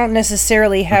 They don't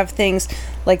necessarily have things,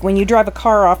 like when you drive a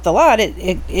car off the lot, it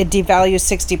devalues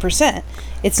 60%.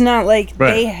 It's not like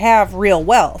they have real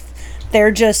wealth.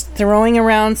 They're just throwing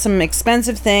around some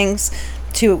expensive things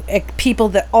to people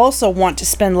that also want to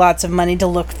spend lots of money to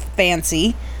look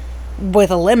fancy with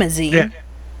a limousine. Yeah.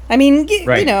 I mean,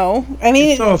 you know, I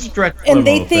mean, and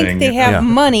they think they have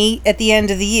money at the end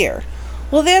of the year.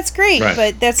 Well, that's great,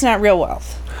 but that's not real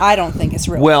wealth. I don't think it's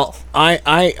real. Well,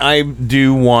 I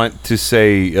do want to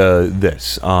say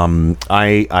this.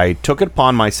 I took it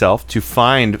upon myself to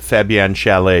find Fabienne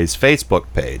Chalet's Facebook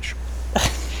page.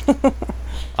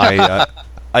 I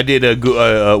did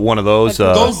one of those.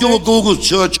 Don't do a Google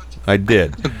search. I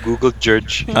did. Google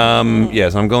Church.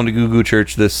 Yes, I'm going to Google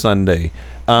Church this Sunday.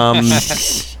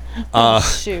 Shoot.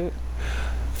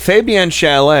 Fabienne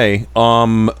Chalet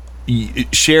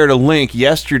shared a link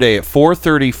yesterday at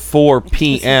 4:34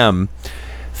 p.m.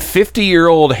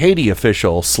 50-year-old Haiti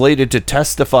official slated to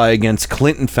testify against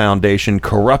Clinton Foundation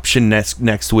corruption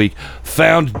next week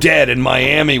found dead in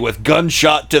Miami with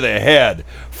gunshot to the head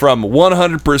from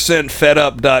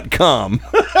 100%fedup.com.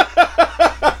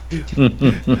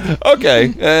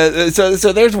 Okay,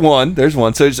 so there's one.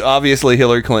 So it's obviously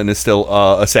Hillary Clinton is still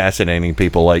assassinating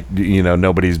people like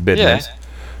nobody's business.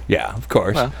 Yeah, of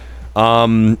course. Well.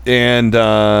 And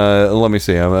let me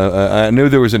see. I knew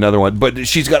there was another one, but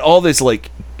she's got all this like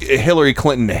Hillary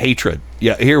Clinton hatred.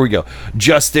 Yeah, here we go.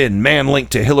 Justin, man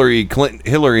linked to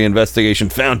Hillary investigation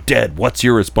found dead. What's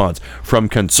your response? From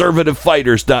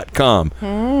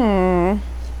conservativefighters.com.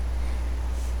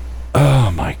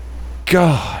 Oh my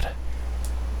God.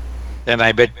 And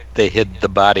I bet they hid the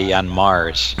body on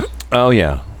Mars. Oh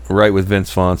yeah. Right with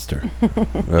Vince Foster.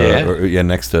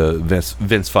 Next to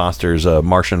Vince Foster's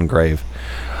Martian grave.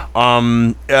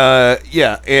 And there's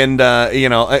and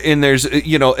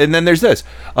then there's this.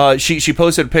 She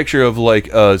posted a picture of like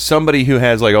somebody who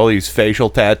has like all these facial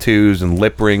tattoos and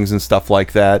lip rings and stuff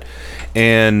like that,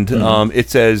 and it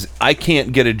says, "I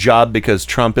can't get a job because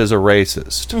Trump is a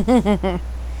racist."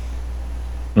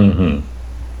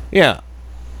 Yeah.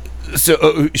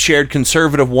 So shared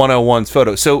Conservative 101's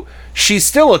photo. So she's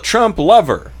still a Trump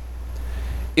lover,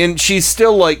 and she's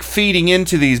still like feeding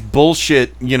into these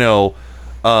bullshit, Democratic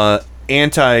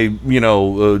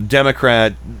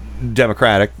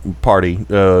Party,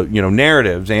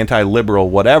 narratives, anti-liberal,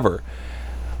 whatever.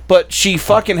 But she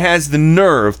fucking has the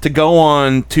nerve to go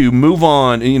on to move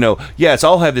on. Yes,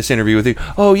 I'll have this interview with you.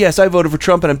 Oh, yes, I voted for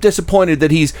Trump, and I'm disappointed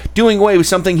that he's doing away with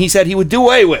something he said he would do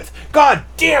away with. God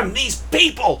damn these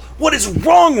people! What is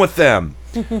wrong with them?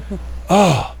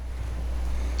 Oh.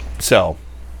 So.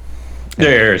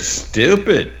 They're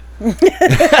stupid. She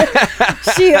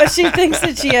thinks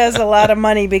that she has a lot of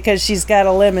money because she's got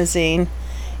a limousine.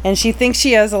 And she thinks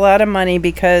she has a lot of money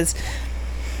because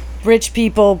rich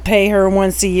people pay her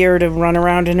once a year to run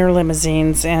around in her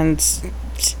limousines, and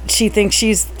she thinks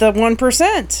she's the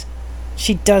 1%.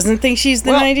 She doesn't think she's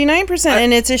the 99%,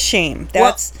 and it's a shame.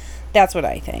 That's what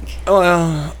I think.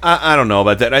 Well, I don't know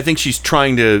about that. I think she's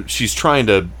trying to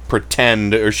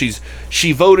pretend, or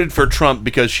she voted for Trump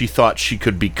because she thought she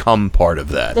could become part of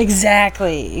that.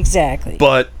 Exactly.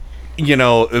 But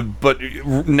but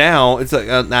now it's like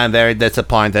I'm very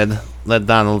disappointed that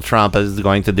Donald Trump is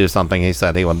going to do something he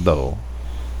said he would do.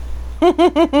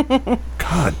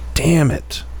 God damn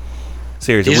it!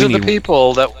 Seriously, these are the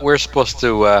people that we're supposed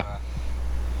to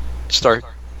start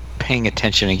paying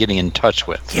attention and getting in touch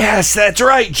with. Yes, that's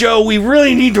right, Joe. We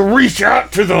really need to reach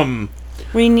out to them.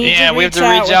 We have to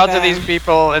reach out to these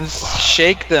people and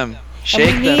shake them.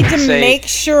 We need to make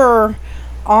sure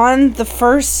on the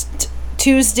first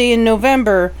Tuesday in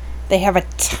November they have a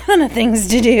ton of things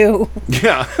to do.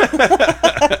 Yeah.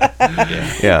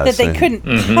 That they couldn't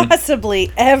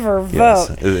possibly ever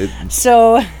vote.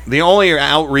 So the only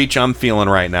outreach I'm feeling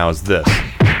right now is this.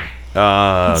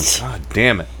 God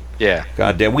damn it. Yeah.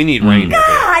 God damn. We need rain.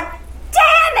 God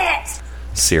damn it!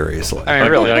 Seriously. I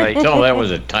mean, really, I can tell that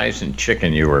was a Tyson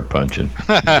chicken you were punching.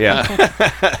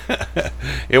 Yeah.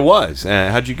 It was.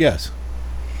 How'd you guess?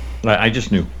 I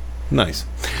just knew. Nice.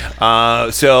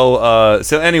 So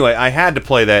anyway, I had to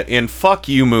play that. And fuck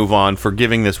you, Move On, for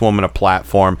giving this woman a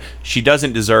platform. She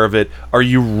doesn't deserve it. Are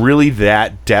you really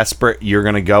that desperate you're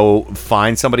going to go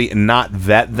find somebody and not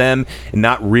vet them and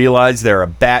not realize they're a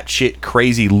batshit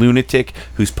crazy lunatic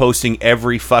who's posting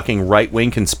every fucking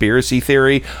right-wing conspiracy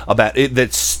theory about it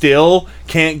that still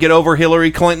can't get over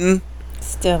Hillary Clinton?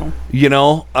 Still.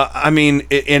 I mean,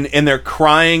 and they're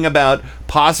crying about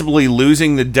possibly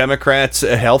losing the Democrats'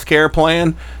 health care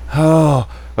plan. Oh,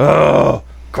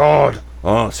 God.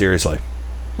 Oh, seriously.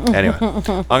 Anyway,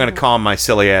 I'm going to calm my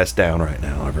silly ass down right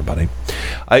now, everybody.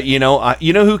 You know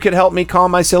who could help me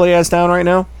calm my silly ass down right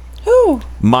now? Who?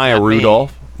 Maya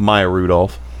Rudolph.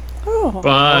 Oh.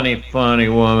 Funny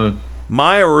woman.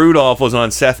 Maya Rudolph was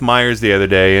on Seth Meyers the other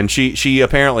day, and she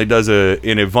apparently does an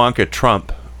Ivanka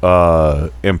Trump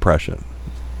impression.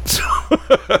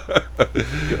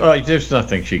 There's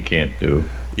nothing she can't do.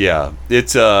 Yeah,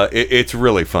 it's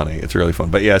really funny. It's really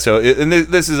fun. But yeah, so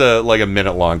this is like a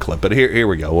minute long clip. But here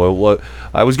we go. Well,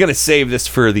 I was gonna save this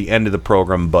for the end of the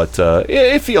program, but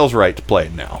it feels right to play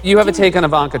it now. You have a take on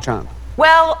Ivanka Trump?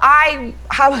 Well,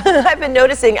 I've been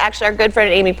noticing. Actually, our good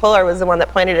friend Amy Poehler was the one that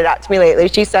pointed it out to me lately.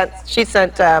 She sent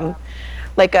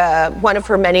one of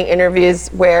her many interviews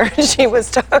where she was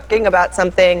talking about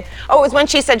something. Oh, it was when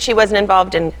she said she wasn't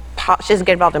involved in. She doesn't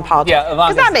get involved in politics. Yeah,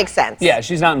 because that makes sense. Yeah,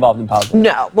 she's not involved in politics.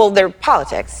 No, well, they're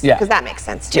politics. Yeah, because that makes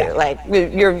sense too. Yeah. Like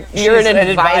you're She's an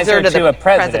advisor to the a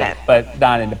president, but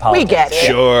not into politics. We get it.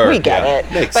 Sure, we get it.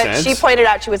 Makes but sense. she pointed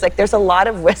out, she was like, "There's a lot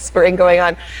of whispering going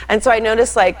on," and so I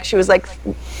noticed, like, she was like,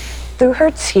 through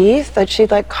her teeth, that she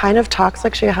like kind of talks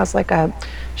like she has like a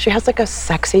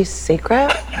sexy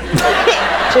secret.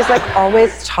 She's like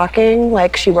always talking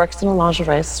like she works in a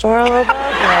lingerie store a little bit.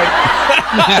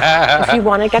 Like, if you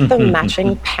want to get the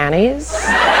matching panties,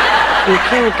 you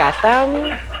can get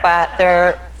them, but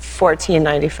they're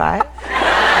 $14.95.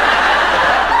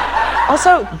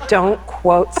 Also, don't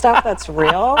quote stuff that's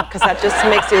real, because that just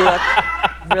makes you look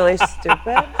really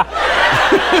stupid.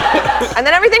 And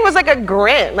then everything was like a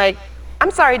grin. Like,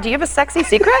 I'm sorry, do you have a sexy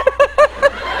secret?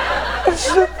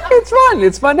 It's fun.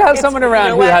 It's fun to have someone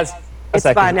around who has. It's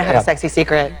fun to have a sexy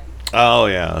secret. Oh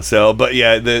yeah. So, but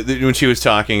yeah, when she was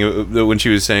talking, when she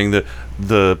was saying that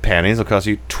the panties will cost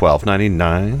you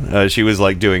 $12.99, she was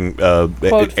like doing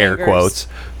air quotes.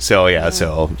 So yeah,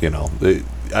 so you know,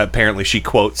 apparently she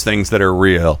quotes things that are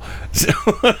real. So,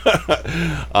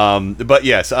 but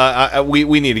yes,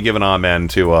 we need to give an amen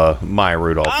to Maya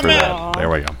Rudolph for that. There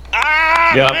we go.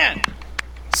 Yep.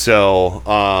 So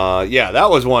yeah, that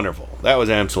was wonderful. That was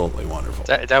absolutely wonderful.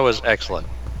 That was excellent.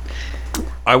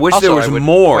 I wish Also, there was I would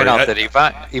more. Point out that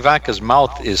Ivanka's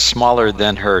mouth is smaller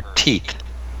than her teeth.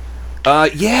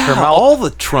 Yeah, Her mouth, all the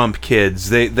Trump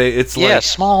kids, it's like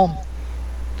small.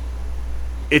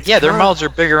 It's their mouths are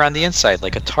bigger on the inside,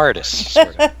 like a TARDIS.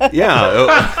 Sort of. Yeah.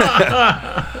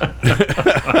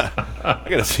 I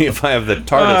gotta see if I have the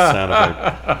TARDIS sound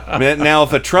effect. Now,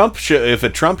 if a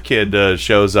Trump kid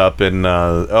shows up in,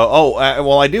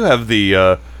 well, I do have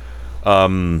the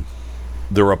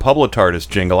Republic TARDIS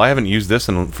jingle. I haven't used this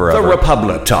in forever. The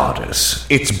Republic TARDIS.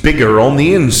 It's bigger on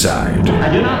the inside.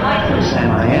 I do not like this,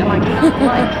 M.I.M. I do not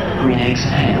like green eggs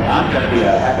and ham. I'm going to be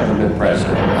a heck of a good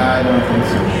president. I don't think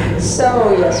so.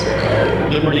 So, yes,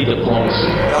 liberty diplomacy.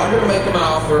 I'm going to make him an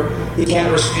offer he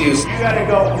can't refuse. You got to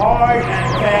go hard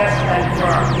and fast and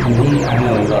firm. I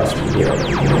know he loves me here.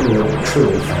 We're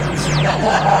truly friends.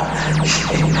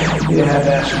 You have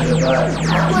asked me about it.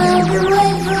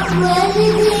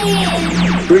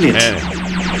 Brilliant.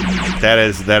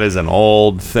 That is an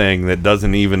old thing that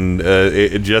doesn't even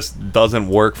it just doesn't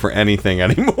work for anything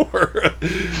anymore.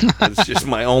 It's just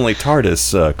my only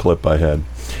TARDIS clip I had.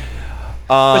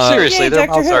 But seriously, their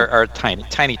mouths are tiny,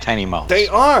 tiny, tiny mouths. They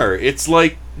are. It's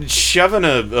like shoving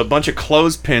a bunch of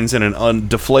clothespins in an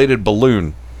undeflated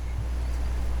balloon.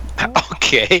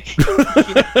 Okay.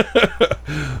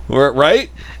 Right?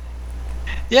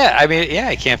 Yeah, I mean,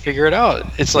 I can't figure it out.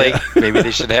 It's like maybe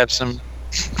they should have some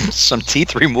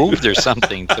teeth removed or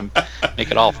something to make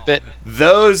it all fit.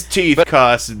 Those teeth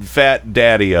cost Fat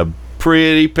Daddy a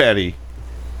pretty penny.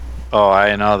 Oh,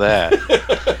 I know that.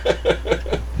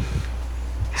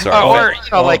 Sorry. Or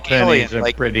all like pennies Alien,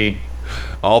 are pretty.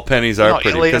 All pennies are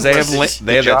pretty because they have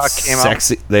that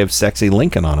sexy. They have sexy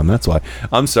Lincoln on them. That's why.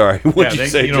 I'm sorry. What'd you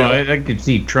say, Joe? I could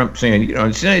see Trump saying,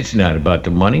 it's not about the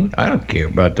money. I don't care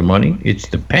about the money. It's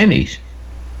the pennies.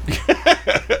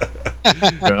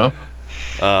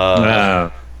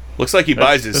 Looks like he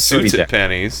buys his suits at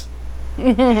Pennies.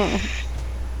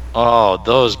 Oh,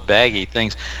 those baggy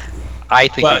things. I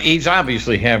think. Well, he's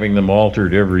obviously having them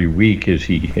altered every week as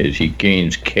he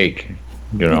gains cake.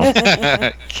 Yeah.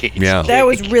 That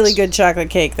was really good chocolate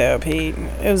cake, though, Pete.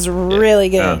 It was really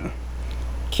good.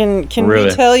 Can really?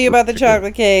 we tell you about the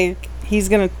chocolate cake? He's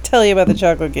gonna tell you about the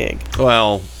chocolate cake.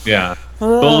 Well, yeah.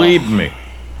 Believe me.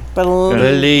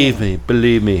 Believe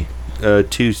me.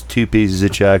 2 pieces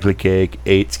of chocolate cake,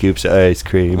 8 scoops of ice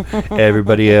cream.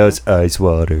 Everybody else, ice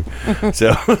water.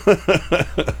 So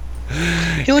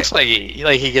he looks like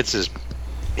he gets his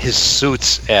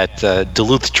suits at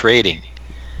Duluth Trading.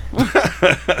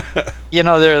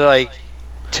 They're like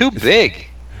too big.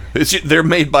 They're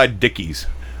made by Dickies.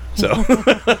 So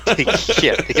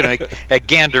at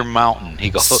Gander Mountain, he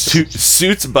goes.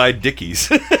 Suits by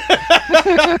Dickies.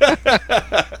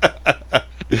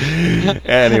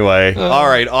 Anyway, all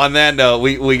right. On that note,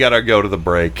 we gotta go to the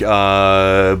break.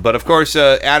 But of course,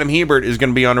 Adam Hebert is going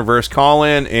to be on reverse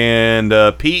call-in,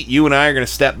 and Pete, you and I are going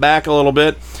to step back a little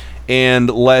bit and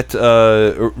let,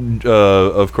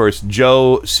 of course,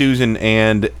 Joe, Susan,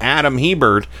 and Adam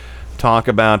Hebert talk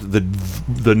about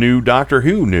the new Doctor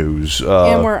Who news.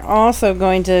 And we're also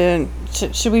going to...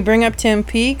 Should we bring up Twin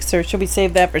Peaks, or should we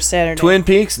save that for Saturday? Twin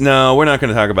Peaks? No, we're not going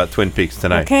to talk about Twin Peaks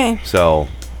tonight. Okay. So,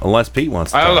 unless Pete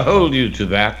wants to. I'll hold you to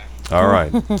that. All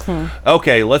right.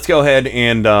 Okay, let's go ahead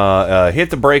and hit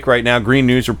the break right now. Green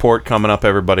News Report coming up,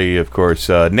 everybody. Of course,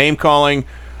 name calling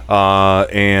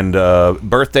and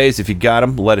birthdays. If you got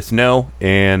them, let us know.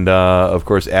 And, of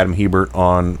course, Adam Hebert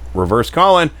on reverse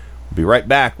calling. We'll be right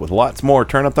back with lots more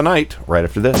Turn Up the Night right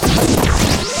after this.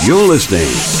 You're listening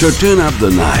to Turn Up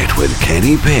the Night with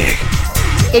Kenny Pig.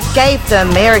 It gave the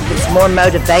Americans more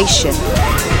motivation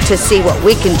to see what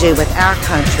we can do with our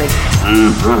country.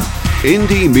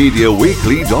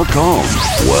 IndieMediaWeekly.com.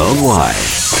 Worldwide.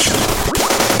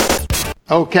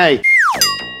 Okay.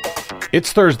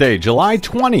 It's Thursday, July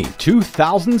 20,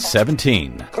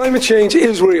 2017. Climate change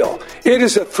is real. It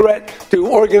is a threat to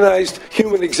organized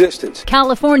human existence.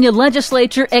 California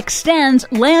legislature extends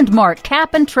landmark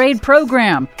cap-and-trade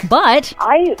program, but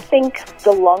I think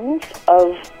the lungs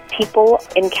of people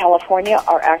in California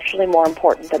are actually more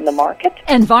important than the market.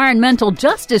 Environmental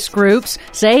justice groups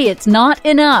say it's not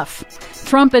enough.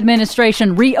 Trump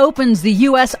administration reopens the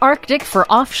U.S. Arctic for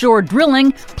offshore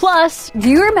drilling. Plus, do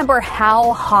you remember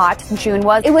how hot June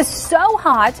was? It was so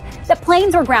hot that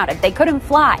planes were grounded. They couldn't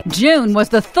fly. June was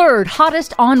the third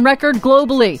hottest on record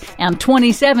globally, and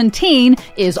 2017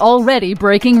 is already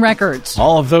breaking records.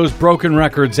 All of those broken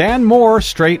records and more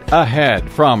straight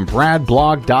ahead from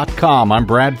BradBlog.com. I'm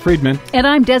Brad Friedman. And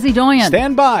I'm Desi Doyen.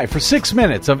 Stand by for 6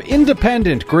 minutes of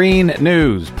independent green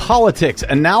news, politics,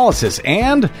 analysis,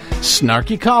 and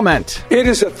snarky comment. It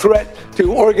is a threat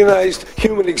to organized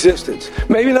human existence.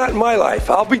 Maybe not in my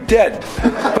life. I'll be dead.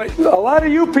 But a lot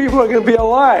of you people are going to be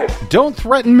alive. Don't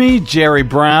threaten me, Jerry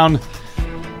Brown.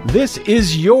 This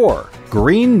is your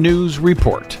Green News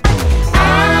Report.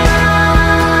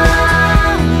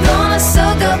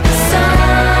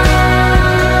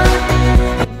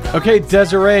 Okay,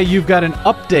 Desiree, you've got an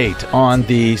update on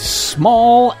the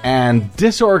small and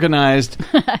disorganized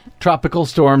Tropical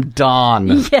Storm Dawn.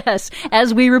 Yes,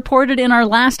 as we reported in our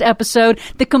last episode,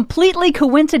 the completely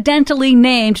coincidentally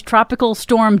named Tropical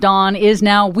Storm Dawn is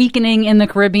now weakening in the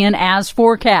Caribbean as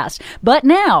forecast. But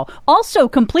now, also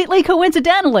completely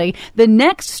coincidentally, the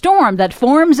next storm that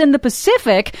forms in the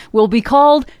Pacific will be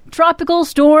called Tropical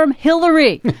Storm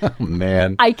Hillary. Oh,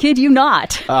 man. I kid you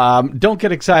not. Don't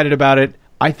get excited about it.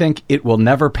 I think it will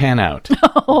never pan out.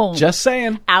 Oh, just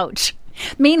saying. Ouch.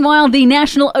 Meanwhile, the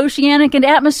National Oceanic and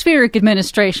Atmospheric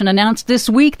Administration announced this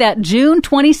week that June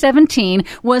 2017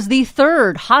 was the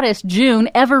third hottest June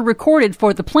ever recorded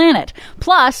for the planet.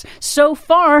 Plus, so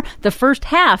far, the first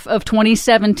half of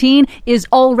 2017 is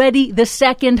already the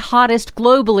second hottest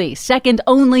globally, second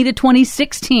only to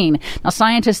 2016. Now,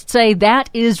 scientists say that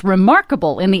is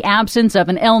remarkable in the absence of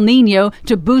an El Nino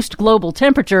to boost global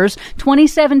temperatures.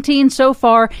 2017 so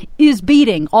far is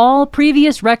beating all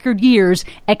previous record years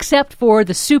except for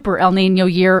the super El Nino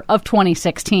year of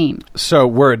 2016. So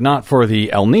were it not for the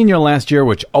El Nino last year,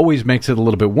 which always makes it a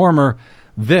little bit warmer,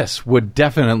 this would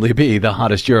definitely be the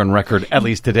hottest year on record, at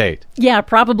least to date. Yeah,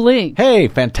 probably. Hey,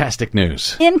 fantastic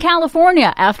news. In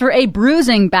California, after a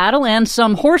bruising battle and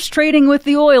some horse trading with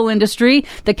the oil industry,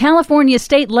 the California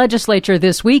state legislature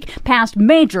this week passed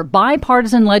major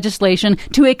bipartisan legislation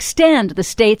to extend the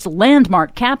state's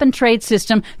landmark cap-and-trade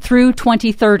system through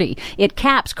 2030. It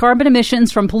caps carbon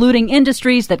emissions from polluting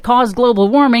industries that cause global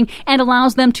warming and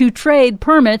allows them to trade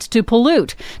permits to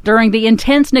pollute. During the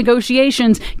intense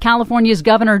negotiations, California's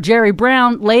Governor Jerry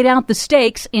Brown laid out the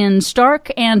stakes in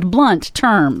stark and blunt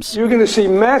terms. You're going to see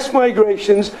mass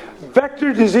migrations,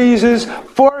 vector diseases,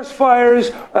 forest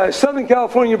fires, Southern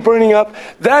California burning up.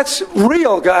 That's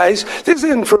real, guys. This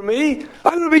isn't for me.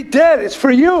 I'm going to be dead. It's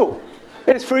for you.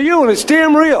 It's for you, and it's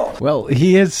damn real. Well,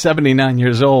 he is 79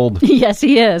 years old. Yes,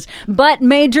 he is. But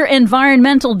major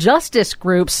environmental justice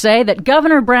groups say that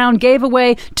Governor Brown gave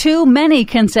away too many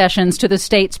concessions to the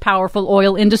state's powerful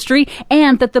oil industry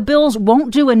and that the bills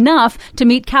won't do enough to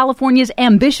meet California's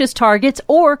ambitious targets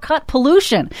or cut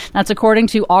pollution. That's according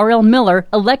to R.L. Miller,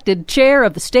 elected chair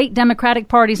of the state Democratic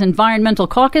Party's Environmental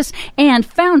Caucus and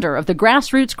founder of the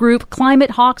grassroots group Climate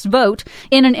Hawks Vote,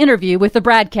 in an interview with the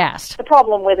Bradcast. The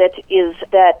problem with it is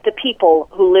that the people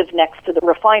who live next to the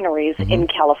refineries in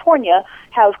California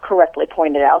have correctly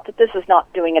pointed out that this is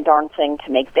not doing a darn thing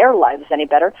to make their lives any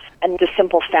better, and the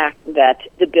simple fact that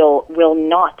the bill will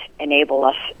not enable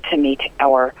us to meet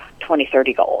our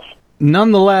 2030 goals.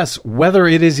 Nonetheless, whether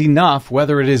it is enough,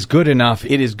 whether it is good enough,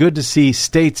 it is good to see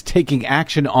states taking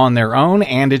action on their own,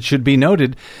 and it should be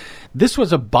noted This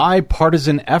was a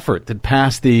bipartisan effort that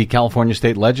passed the California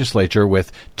state legislature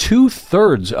with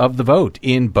 2/3 of the vote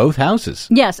in both houses.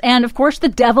 Yes, and of course the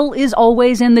devil is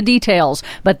always in the details.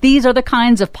 But these are the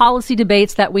kinds of policy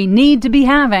debates that we need to be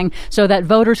having so that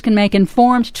voters can make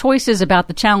informed choices about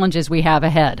the challenges we have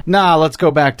ahead. Now, let's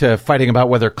go back to fighting about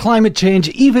whether climate change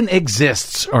even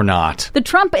exists or not. The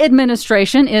Trump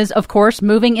administration is, of course,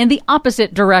 moving in the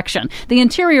opposite direction. The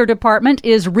Interior Department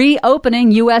is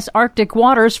reopening U.S. Arctic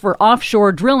waters for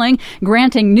offshore drilling,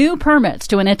 granting new permits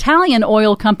to an Italian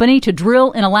oil company to drill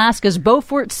in Alaska's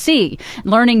Beaufort Sea,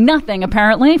 learning nothing,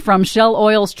 apparently, from Shell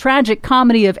Oil's tragic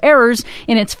comedy of errors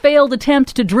in its failed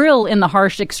attempt to drill in the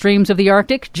harsh extremes of the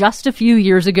Arctic just a few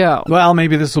years ago. Well,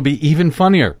 maybe this will be even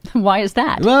funnier. Why is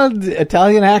that? Well, the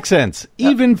Italian accents,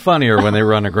 even funnier when they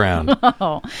run aground.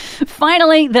 Oh.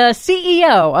 Finally, the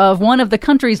CEO of one of the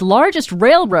country's largest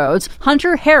railroads,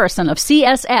 Hunter Harrison of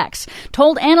CSX,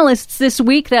 told analysts this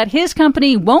week that his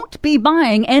company won't be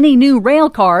buying any new rail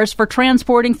cars for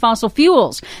transporting fossil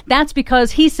fuels. That's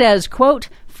because he says, quote,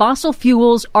 fossil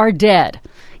fuels are dead.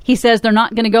 He says they're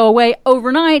not going to go away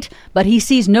overnight, but he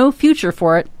sees no future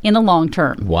for it in the long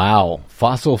term. Wow.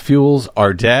 Fossil fuels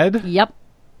are dead? Yep.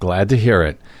 Glad to hear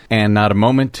it. And not a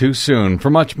moment too soon. For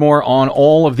much more on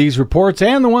all of these reports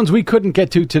and the ones we couldn't get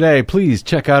to today, please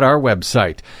check out our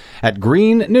website at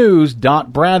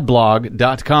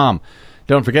greennews.bradblog.com.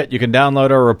 Don't forget you can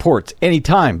download our reports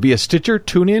anytime via Stitcher,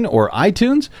 TuneIn, or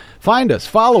iTunes. Find us,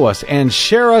 follow us, and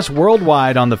share us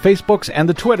worldwide on the Facebooks and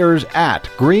the Twitters at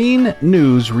Green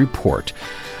News Report.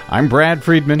 I'm Brad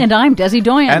Friedman. And I'm Desi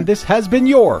Doyen. And this has been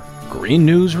your Green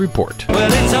News Report.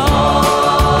 Well, it's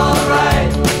all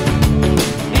right.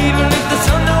 Even if the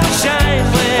sun don't shine,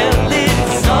 well,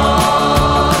 it's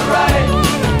all right.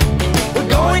 We're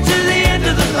going to the end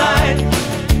of the line.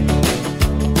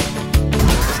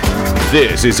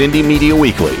 This is Indie Media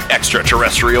Weekly,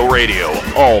 extraterrestrial radio,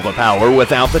 all the power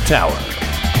without the tower.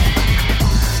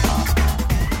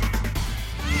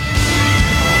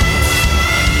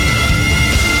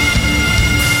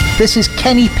 This is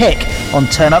Kenny Pick on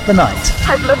Turn Up the Night.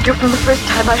 I've loved you from the first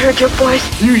time I heard your voice.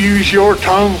 You use your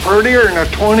tongue prettier than a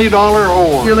 $20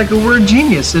 whore. You're like a word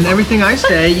genius, and everything I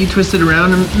say, you twist it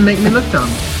around and make me look dumb.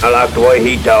 I like the way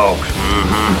he talks.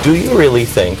 Mm-hmm. Do you really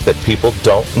think that people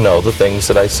don't know the things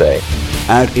that I say?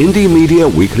 At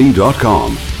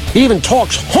IndieMediaWeekly.com. He even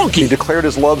talks honky. He declared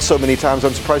his love so many times,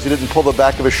 I'm surprised he didn't pull the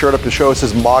back of his shirt up to show us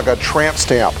his MAGA tramp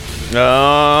stamp.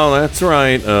 Oh, that's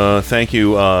right. Thank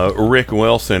you, Rick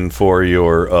Wilson, for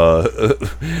your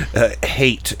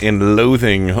hate and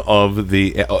loathing of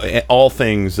the all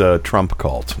things Trump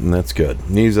cult. And that's good.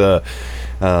 He's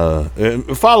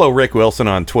follow Rick Wilson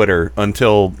on Twitter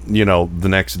until, the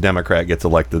next Democrat gets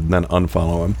elected, and then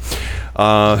unfollow him.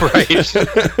 Right.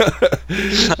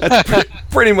 That's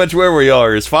pretty much where we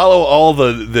are, is follow all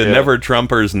the never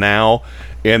Trumpers now,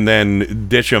 and then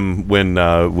ditch them when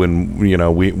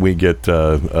we get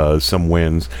some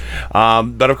wins.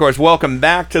 But of course, welcome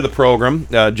back to the program,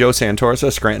 Joe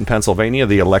Santorsa, Scranton, Pennsylvania,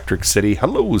 the Electric City.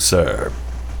 Hello, sir.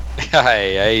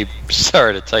 Hi, I'm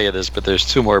sorry to tell you this, but there's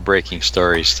 2 more breaking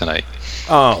stories tonight.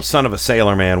 Oh, son of a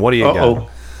sailor man! What do you got?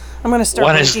 I'm going to start.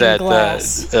 One is that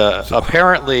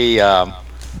apparently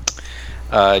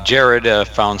Jared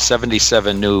found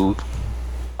 77 new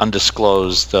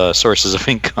undisclosed sources of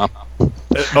income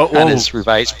on his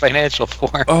revised financial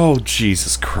form. Oh,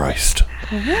 Jesus Christ.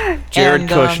 Jared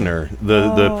Kushner,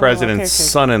 the president's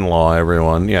son-in-law,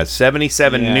 everyone. Yeah,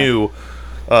 77 new.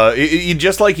 He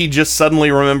just suddenly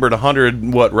remembered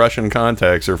 100 Russian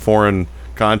contacts or foreign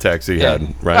contacts he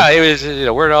had, right? It was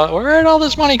where'd all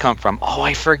this money come from? Oh,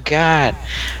 I forgot.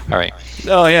 All right.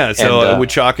 Oh yeah, so we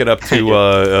chalk it up to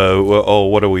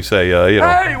what do we say?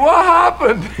 Hey, what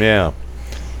happened? Yeah.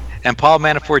 And Paul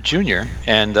Manafort Jr.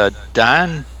 and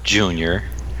Don Jr.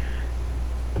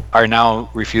 are now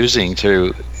refusing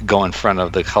to go in front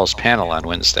of the House panel on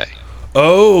Wednesday.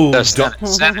 Oh,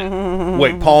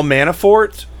 wait, Paul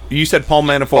Manafort? You said Paul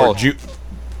Manafort.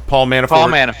 Paul Manafort. Paul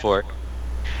Manafort.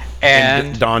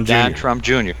 And Don Trump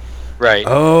Jr. Right.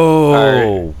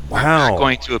 Oh, wow. Are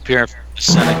going to appear in the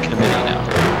Senate committee now.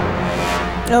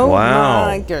 Oh, wow.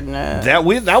 my goodness. That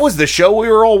was the show we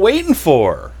were all waiting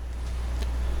for.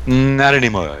 Not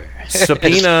anymore.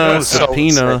 Subpoena.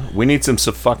 We need some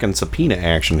fucking subpoena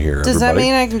action here. Does that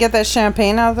mean I can get that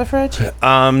champagne out of the fridge?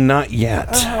 Not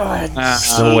yet.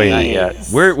 Still waiting. Not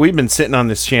yet. We've been sitting on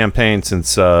this champagne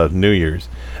since New Year's.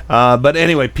 But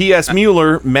anyway, P.S.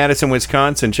 Mueller, Madison,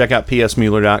 Wisconsin. Check out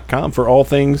psmueller.com for all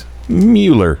things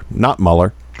Mueller, not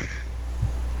Mueller.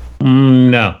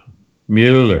 No,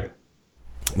 Mueller.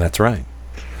 That's right.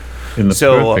 In the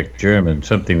perfect German,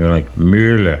 something like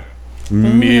Mueller.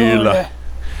 Mueller.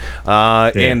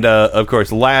 And, of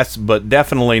course, last but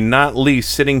definitely not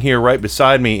least, sitting here right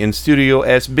beside me in Studio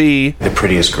SB, the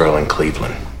prettiest girl in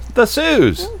Cleveland, the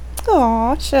Suze.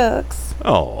 Aw, shucks.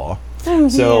 Aw. I'm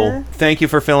So, here. thank you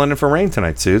for filling in for Rain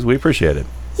tonight, Suze. We appreciate it.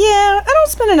 Yeah, I don't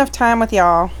spend enough time with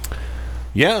y'all.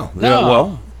 Yeah.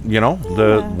 Well,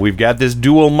 we've got this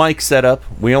dual mic set up.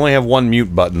 We only have one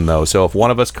mute button, though. So if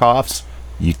one of us coughs,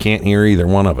 you can't hear either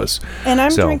one of us. And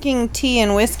I'm drinking tea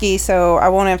and whiskey, so I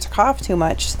won't have to cough too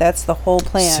much. That's the whole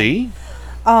plan. See?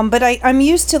 But I'm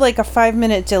used to like a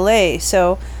 5-minute delay,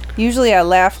 so usually I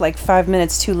laugh like 5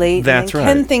 minutes too late. That's and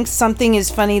right. Ken thinks something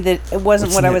is funny that it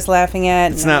wasn't what I was laughing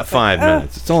at. It's and not 5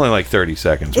 minutes. It's only like 30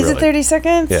 seconds, Is really. it 30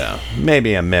 seconds? Yeah.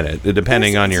 Maybe a minute,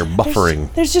 depending on your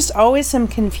buffering. There's just always some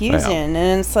confusion,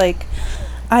 and it's like,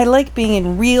 I like being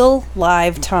in real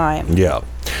live time. Yeah.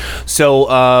 So,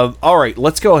 all right,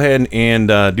 let's go ahead and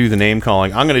do the name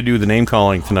calling. I'm going to do the name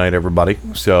calling tonight, everybody.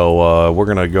 So we're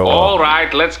going to go. All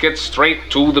right, let's get straight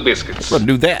to the biscuits. We're going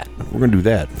to do that. We're going to do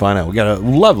that. Find out. We got a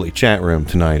lovely chat room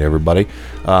tonight, everybody.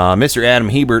 Mr. Adam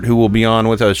Hebert, who will be on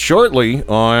with us shortly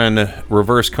on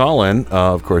Reverse Call-In.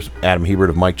 Of course, Adam Hebert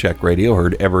of Mic Check Radio,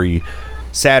 heard every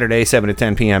Saturday, 7 to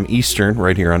 10 p.m. Eastern,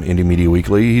 right here on Indie Media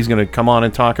Weekly. He's going to come on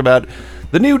and talk about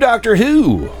the new Doctor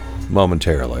Who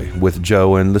momentarily with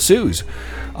Joe and the Suze.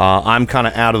 I'm kind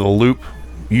of out of the loop.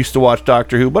 Used to watch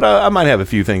Doctor Who, but I might have a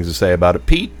few things to say about it.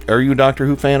 Pete, are you a Doctor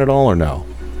Who fan at all or no?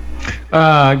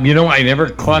 I never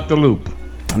caught the loop.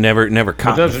 Never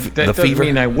caught the That fever? doesn't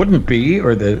mean I wouldn't be,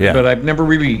 but I've never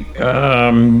really,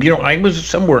 I was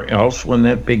somewhere else when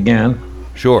that began.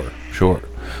 Sure.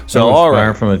 So, all right.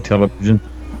 Far from the television.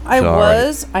 I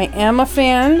am a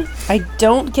fan. I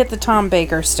don't get the Tom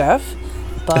Baker stuff,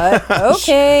 but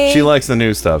okay. She likes the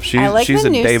new stuff. I like she's the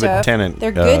a new David stuff. Tennant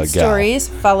They're good gal. stories.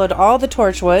 Followed all the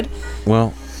Torchwood.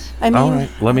 Well, I mean, all right.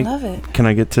 I love it. Can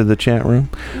I get to the chat room?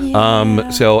 Yeah.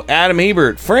 So Adam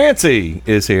Hebert, Francie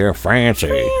is here.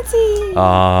 Francie.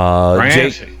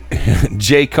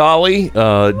 Jay Colley,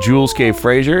 Jules K.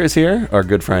 Frazier is here. Our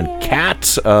good friend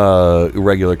Kat,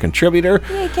 regular contributor.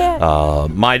 Hey,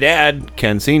 Kat. My dad,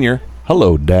 Ken Sr.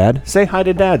 Hello, Dad. Say hi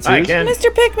to Dad, Hi, Suze. Ken.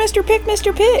 Mr.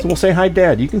 Pick. We'll say hi,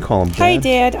 Dad. You can call him Dad. Hi,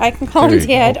 Dad. I can call There him you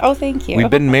Dad. go. Oh, thank you. We've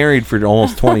been married for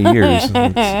almost 20 years.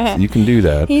 You can do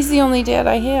that. He's the only dad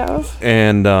I have.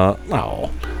 And,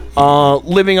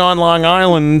 living on Long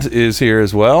Island is here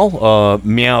as well.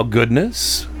 Meow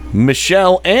Goodness,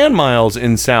 Michelle and Miles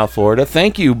in South Florida.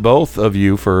 Thank you, both of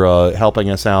you, for helping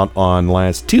us out on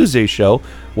last Tuesday's show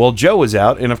while Joe was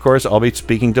out. And, of course, I'll be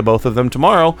speaking to both of them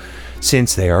tomorrow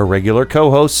since they are regular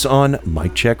co-hosts on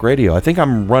Mic Check Radio. I think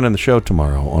I'm running the show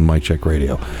tomorrow on Mic Check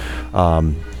Radio.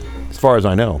 As far as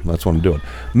I know, that's what I'm doing.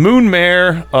 Moon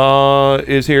Mare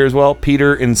is here as well.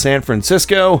 Peter in San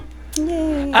Francisco.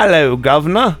 Yay. Hello,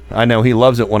 Governor. I know he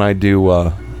loves it when I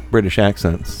do British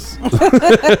accents.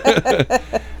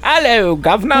 Hello,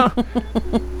 Governor.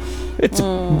 It's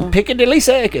Piccadilly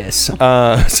Circus.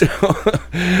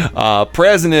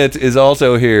 President is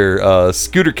also here.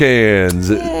 Scooter Cans.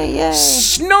 Yay.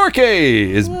 Snorky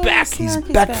is back. He's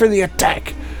back for the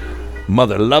attack.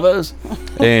 Mother lovers.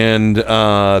 And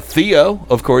Theo,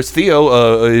 of course.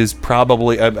 Theo is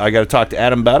probably, I got to talk to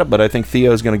Adam about it, but I think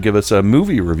Theo is going to give us a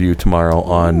movie review tomorrow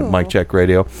on Mic Check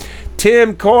Radio.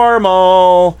 Tim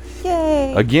Cormall.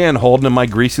 Yay. Again, holding in my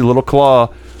greasy little claw.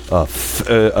 A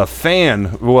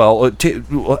fan. Well,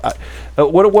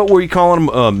 what were you calling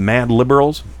them? Mad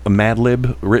liberals? A Mad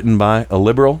Lib written by a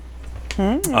liberal?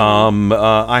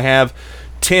 I have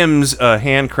Tim's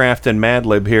handcrafted Mad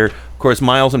Lib here. Of course,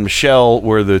 Miles and Michelle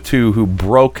were the two who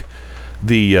broke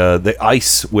the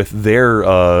ice with their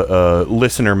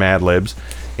listener Mad Libs.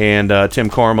 And Tim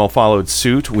Cormall followed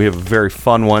suit. We have a very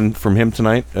fun one from him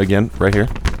tonight. Again, right here.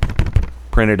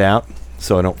 Printed out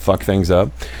so I don't fuck things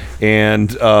up.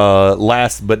 And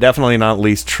last but definitely not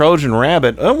least, Trojan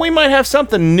Rabbit. We might have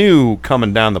something new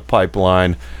coming down the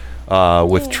pipeline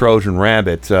with Trojan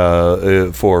Rabbit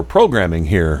for programming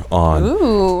here on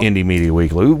Indie Media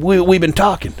Weekly. We've been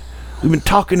talking. We've been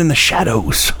talking in the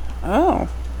shadows. Oh.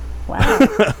 Wow.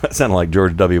 That sounded like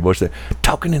George W. Bush there.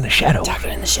 Talking in the shadows.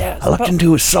 Talking in the shadows. I looked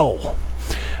into his soul.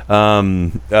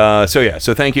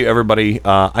 So thank you, everybody.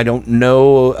 I don't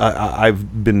know.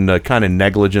 I've been kind of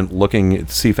negligent looking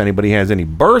to see if anybody has any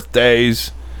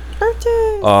birthdays.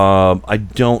 I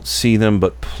don't see them,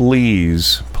 but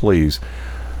please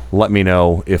let me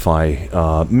know if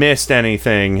I missed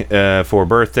anything for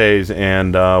birthdays,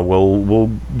 and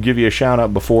we'll give you a shout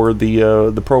out before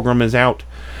the program is out.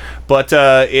 But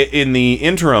in the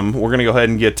interim, we're going to go ahead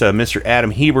and get Mr.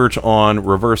 Adam Hebert on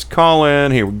Reverse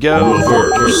Call-In. Here we go.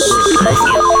 Reverse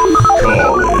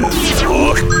Call-In.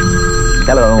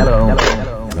 Hello.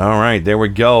 All right, there we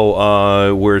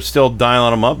go. We're still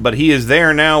dialing him up, but he is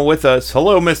there now with us.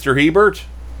 Hello, Mr. Hebert.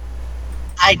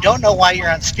 I don't know why you're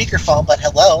on speakerphone, but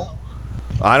hello.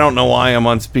 I don't know why I'm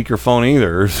on speakerphone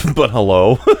either, but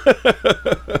hello.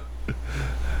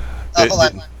 Hold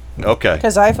on. Okay.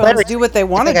 Because iPhones do what they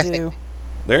want to do.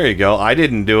 There you go. I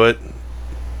didn't do it.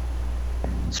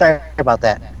 Sorry about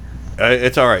that.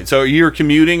 It's all right. So you're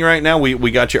commuting right now?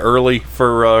 We got you early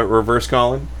for reverse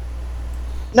calling?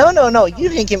 No. You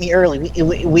didn't get me early.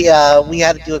 We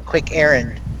had to do a quick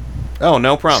errand. Oh,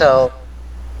 no problem.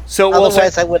 So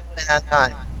otherwise I would have been on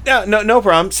time. Yeah, no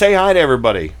problem. Say hi to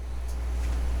everybody.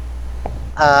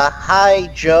 Hi,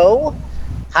 Joe.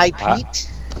 Hi,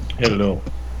 Pete. Hello.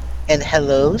 And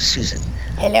hello, Susan.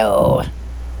 Hello.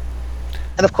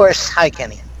 And of course, hi,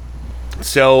 Kenny.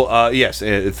 So, yes,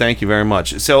 thank you very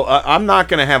much. So, I'm not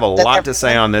going to have a lot to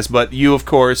say on this, but you, of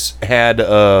course, had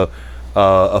a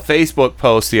Facebook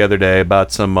post the other day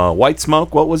about some white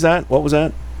smoke. What was that?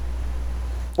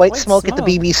 White smoke at the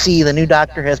BBC. The new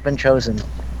doctor has been chosen.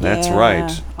 That's right.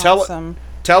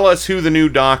 Tell us who the new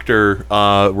doctor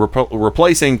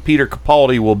replacing Peter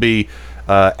Capaldi will be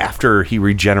after he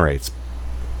regenerates.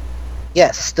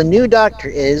 Yes, the new doctor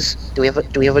is. Do we have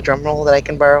a drum roll that I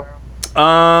can borrow?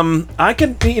 I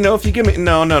can, if you give me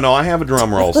no, I have a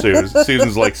drum roll.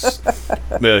 Susan's like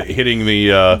hitting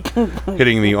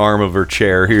the arm of her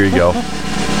chair. Here you go.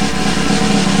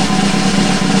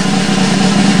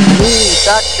 New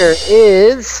doctor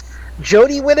is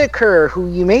Jodie Whittaker, who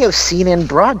you may have seen in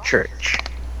Broadchurch.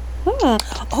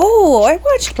 Oh, I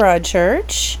watched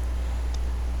Broadchurch.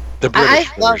 The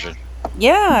British version.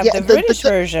 Yeah, the British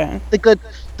version. The good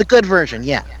version,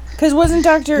 yeah. Because wasn't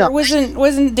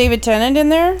David Tennant in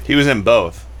there? He was in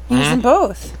both. He was in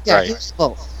both. Yeah, right. He was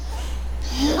both.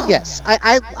 Yes,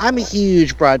 I'm a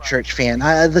huge Broadchurch fan.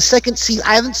 The second season,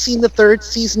 I haven't seen the third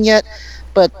season yet,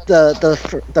 but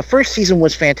the first season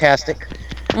was fantastic.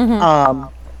 Mm-hmm.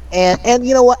 And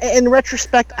you know what? In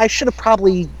retrospect, I should have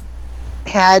probably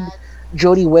had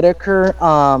Jodie Whittaker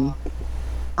on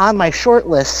my short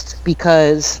list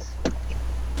because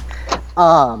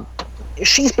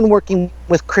she's been working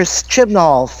with Chris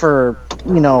Chibnall for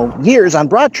years on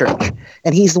Broadchurch,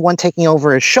 and he's the one taking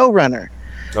over as showrunner.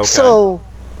 Okay. So,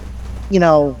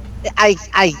 I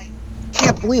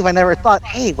can't believe I never thought,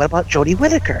 hey, what about Jodie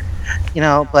Whittaker?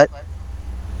 But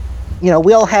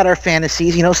we all had our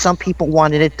fantasies. Some people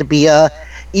wanted it to be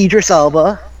Idris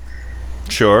Elba.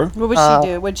 Sure. What would she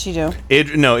do? What'd she do?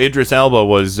 Idris Elba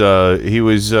was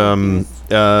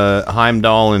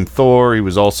Heimdall in Thor. He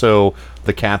was also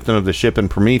the captain of the ship in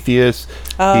Prometheus.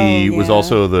 He was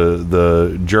also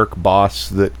the jerk boss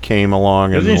that came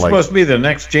along. Isn't he supposed to be the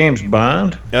next James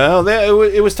Bond?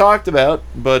 It was talked about,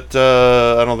 but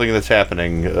I don't think that's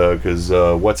happening because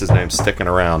what's his name sticking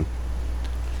around.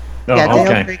 Oh,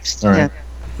 okay. All right.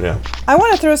 Yeah. I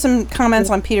want to throw some comments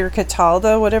on Peter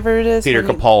Cataldo, whatever it is. Peter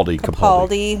Capaldi.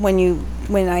 Capaldi. When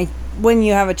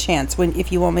you have a chance,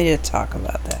 if you want me to talk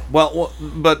about that. Well,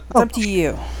 but it's up to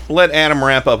you. Let Adam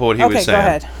wrap up what he was saying. Okay, go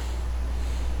ahead.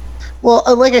 Well,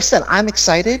 like I said, I'm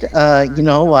excited. I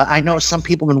know some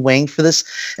people have been waiting for this,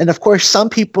 and of course, some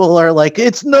people are like,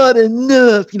 "It's not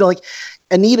enough." Like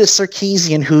Anita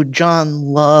Sarkeesian, who John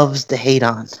loves to hate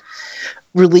on,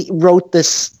 really wrote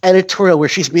this editorial where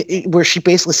she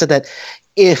basically said that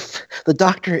if the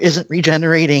Doctor isn't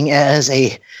regenerating as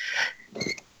a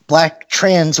black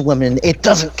trans woman, it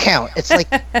doesn't count. It's like,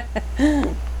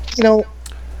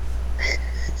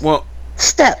 well,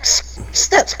 steps,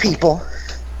 people.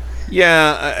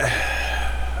 Yeah,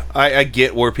 I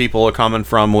get where people are coming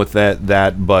from with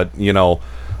that, but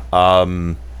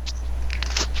I'm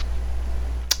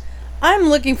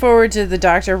looking forward to the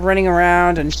Doctor running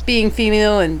around and being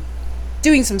female and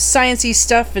doing some sciencey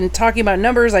stuff and talking about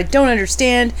numbers I don't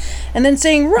understand, and then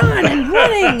saying run and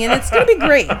running, and it's gonna be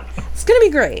great. It's gonna be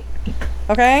great.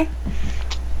 Okay.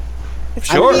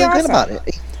 Sure. I'm really good about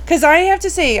it. Because I have to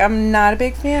say, I'm not a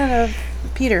big fan of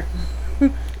Peter.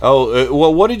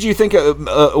 Well, what did you think of?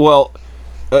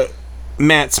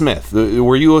 Matt Smith.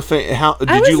 Were you a fan?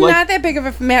 I was not that big of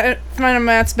a fan of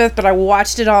Matt Smith, but I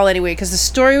watched it all anyway because the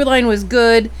storyline was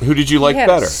good. Who did you like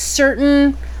better?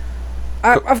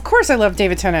 Of course, I love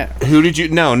David Tennant. Who did you?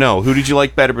 No. Who did you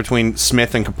like better between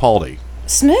Smith and Capaldi?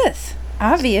 Smith,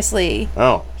 obviously.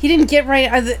 Oh. He didn't get right.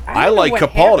 I like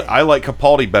Capaldi. Happened. I like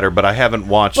Capaldi better, but I haven't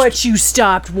watched. But you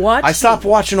stopped watching. I stopped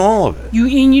watching all of it.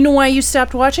 You know why you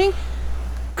stopped watching?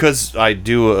 Because I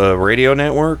do a radio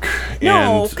network.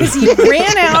 No, because he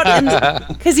ran out.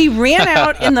 Because he ran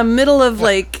out in the middle of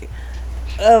like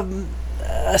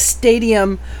a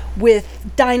stadium with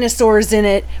dinosaurs in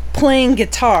it playing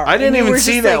guitar. I didn't And you even were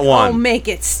see just that like, one. Oh, make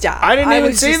it stop. I didn't even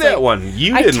was see just that like- one.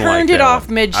 You I didn't like turned it that off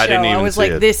one. mid-show. I didn't I even was see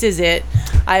like, it. this is it.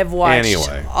 I've watched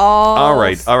Anyway. all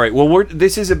right. Well,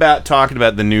 this is about talking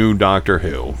about the new Doctor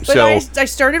Who. But So I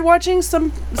started watching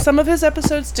some of his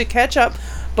episodes to catch up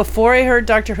before I heard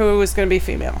Doctor Who was going to be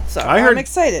female. So I'm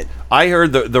excited. I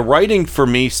heard the writing for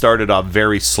me started off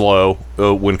very slow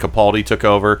when Capaldi took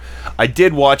over. I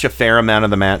did watch a fair amount of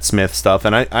the Matt Smith stuff,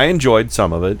 and I enjoyed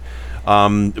some of it.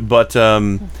 But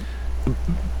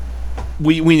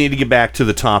we need to get back to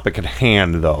the topic at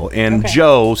hand, though. And Okay.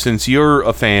 Joe, since you're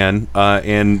a fan,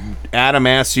 and Adam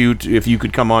asked you if you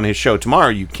could come on his show tomorrow,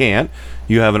 you can't.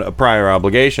 You have a prior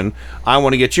obligation. I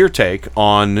want to get your take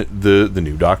on the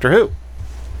new Doctor Who.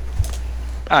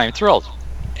 I'm thrilled,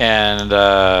 and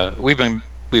we've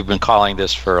been calling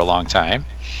this for a long time.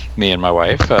 Me and my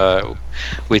wife,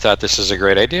 we thought this is a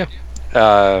great idea,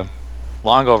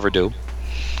 long overdue.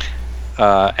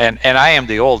 And I am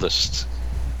the oldest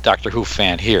Doctor Who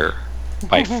fan here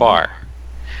by far.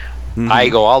 I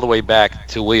go all the way back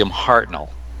to William Hartnell,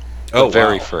 the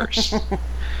very first.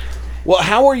 Well,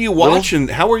 how are you watching?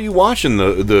 How are you watching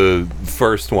the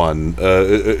first one?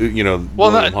 William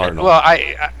Hartnell. Well,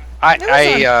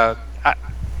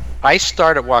 I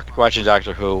started watching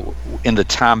Doctor Who in the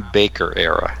Tom Baker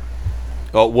era.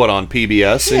 Oh, what, on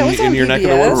PBS Yeah, it was in on your neck of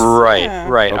the PBS. woods? Right, Yeah.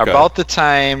 right. Okay. About the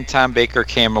time Tom Baker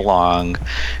came along,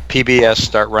 PBS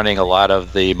start running a lot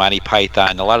of the Monty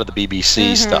Python, a lot of the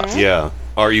BBC stuff. Yeah.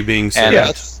 Are you being And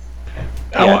serious?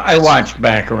 I watched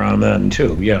back around then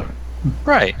too. Yeah.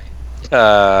 Right.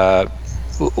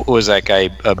 Who was that guy?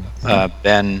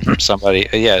 Ben somebody?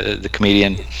 Yeah, the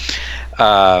comedian.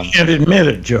 And admit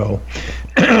it, Joe.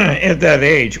 At that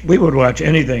age, we would watch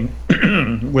anything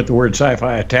with the word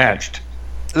sci-fi attached.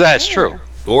 That's true.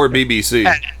 Or BBC.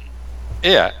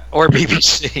 Yeah, or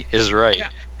BBC is right.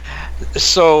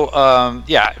 So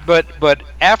but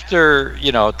after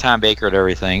Tom Baker and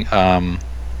everything,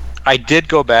 I did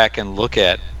go back and look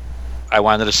at. I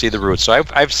wanted to see the roots, so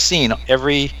I've seen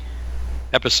every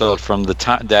episode from the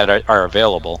time that are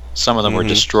available. Some of them were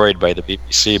destroyed by the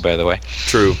BBC, by the way.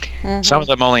 True. Some of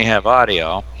them only have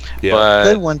audio. Yeah. But,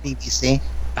 Good one, BBC.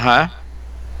 huh?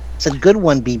 It's a good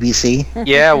one, BBC.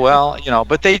 Yeah, well,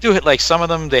 but they do it like some of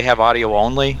them they have audio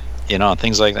only,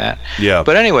 things like that. Yeah.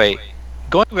 But anyway,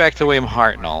 going back to William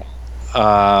Hartnell,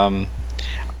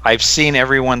 I've seen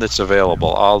everyone that's available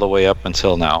all the way up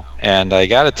until now, and I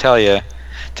got to tell you,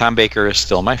 Tom Baker is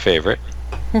still my favorite.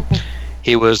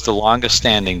 He was the longest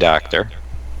standing Doctor.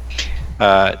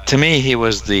 To me, he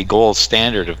was the gold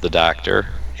standard of the Doctor,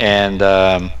 and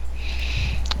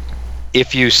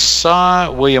if you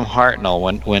saw William Hartnell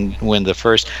when the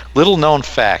first little known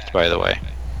fact, by the way,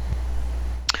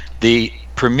 the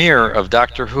premiere of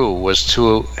Doctor Who was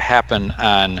to happen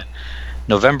on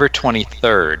November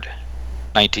 23rd,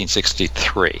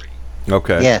 1963.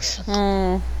 Okay. Yes.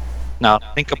 Now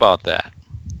think about that.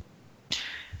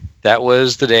 That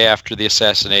was the day after the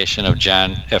assassination of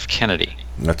John F. Kennedy.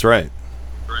 That's right.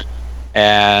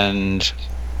 And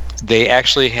they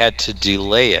actually had to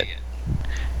delay it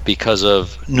because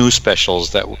of news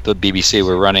specials that the BBC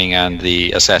were running on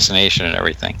the assassination and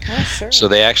everything. Oh, sure. So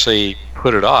they actually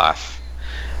put it off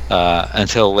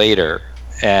until later.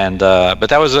 And but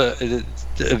that was a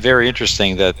very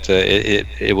interesting that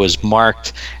it was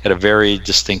marked at a very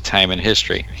distinct time in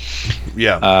history.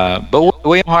 Yeah. But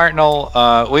William Hartnell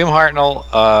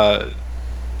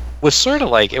was sort of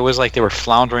like, it was like they were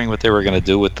floundering what they were going to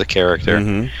do with the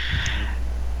character.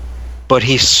 But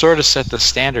he sort of set the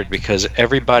standard because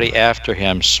everybody after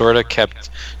him sort of kept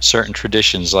certain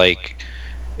traditions, like,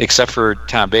 except for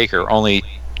Tom Baker,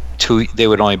 they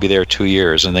would only be there 2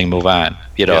 years and then move on,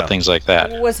 Yeah. things like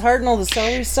that. Was Hartnell the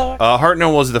celery stalk?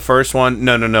 Hartnell was the first one.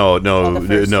 No,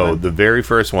 the very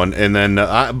first one. And then,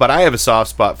 but I have a soft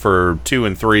spot for 2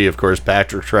 and 3, of course,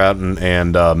 Patrick Troughton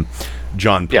and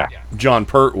John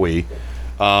Pertwee.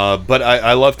 But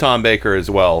I love Tom Baker as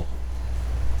well.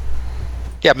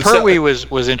 Yeah, Pertwee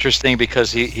was interesting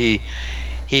because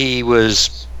he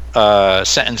was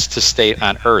sentenced to stay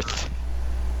on Earth.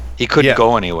 He couldn't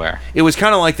go anywhere. It was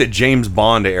kind of like the James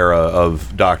Bond era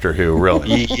of Doctor Who,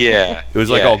 really. Yeah. It was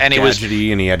like yeah. all and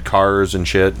gadgety, and he had cars and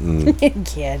shit. And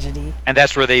Gadgety. And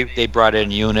that's where they brought in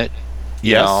Unit,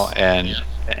 you Yes. know,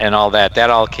 and all that. That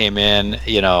all came in,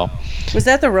 Was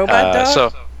that the robot dog?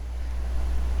 So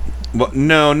well,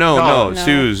 no. No.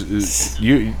 Sue's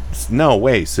no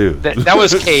way, Sue. that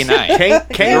was K9. K9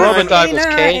 The robot dog was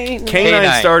K9.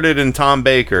 K9 started in Tom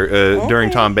Baker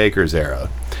during Tom Baker's era.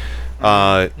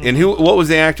 And what was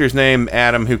the actor's name,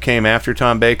 Adam, who came after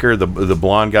Tom Baker? The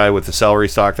blonde guy with the celery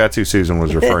stalk? That's who Susan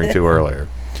was referring to earlier.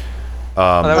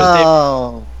 That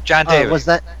was John Davis. Was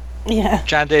that? Yeah.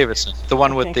 John Davison, the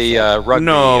one with the rugby.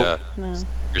 No. No.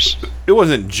 It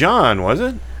wasn't John, was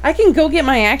it? I can go get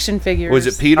my action figures. Was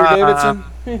it Peter Davidson?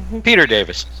 Peter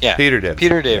Davis. Yeah. Peter Davis.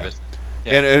 Peter Davis.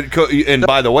 Yeah. And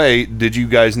by the way, did you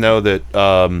guys know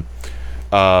that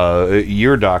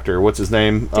your doctor, what's his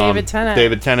name? David Tennant.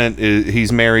 David Tennant,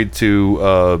 he's married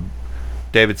to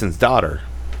Davidson's daughter.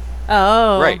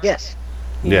 Oh. Right. Yes.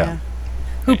 Yeah.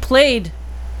 Who played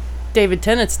David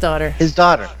Tennant's daughter? His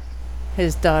daughter.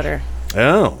 His daughter.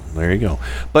 Oh, there you go.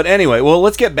 But anyway, well,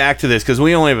 let's get back to this because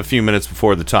we only have a few minutes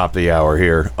before the top of the hour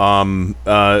here.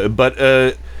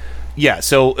 Yeah.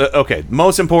 So okay,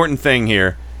 most important thing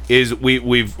here is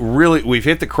we've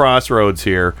hit the crossroads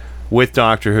here with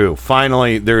Doctor Who.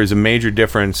 Finally, there is a major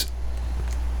difference.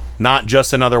 Not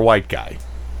just another white guy.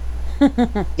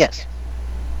 Yes.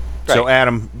 So,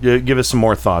 Adam, give us some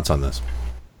more thoughts on this.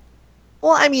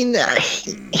 Well, I mean,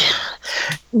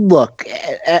 look,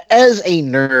 as a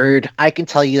nerd, I can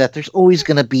tell you that there's always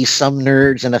going to be some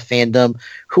nerds in a fandom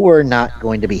who are not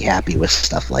going to be happy with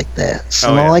stuff like this.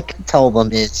 And all I can tell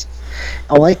them is,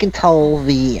 all I can tell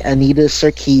the Anita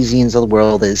Sarkeesians of the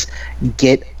world is,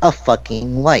 get a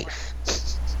fucking life.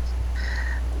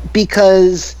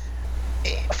 Because,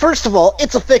 first of all,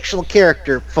 it's a fictional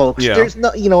character, folks. Yeah. There's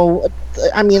no,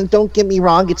 I mean, don't get me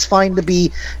wrong, it's fine to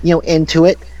be, into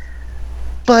it.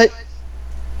 But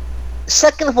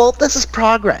second of all, this is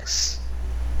progress.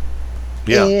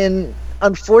 Yeah. And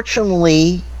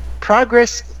unfortunately,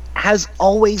 progress has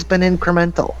always been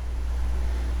incremental.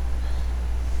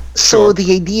 So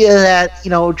the idea that,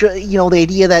 the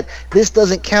idea that this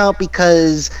doesn't count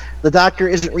because the Doctor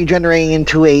isn't regenerating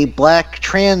into a black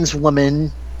trans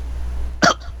woman,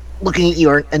 looking at you,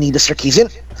 Anita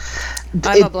Sarkeesian,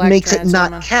 it makes it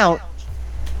not count,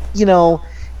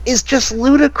 is just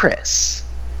ludicrous.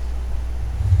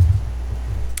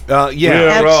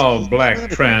 We're all black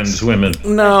trans women.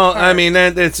 No, I mean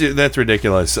that's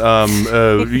ridiculous.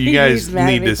 You guys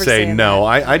need to say no.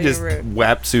 I just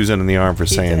whapped Susan in the arm for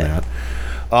saying that.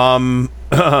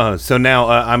 So now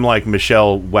I'm like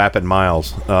Michelle whapping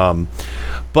Miles.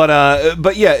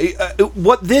 But yeah,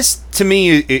 what this to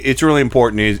me it's really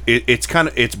important is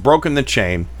it's broken the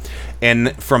chain,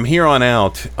 and from here on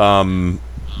out,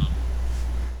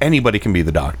 anybody can be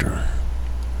the Doctor.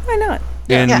 Why not?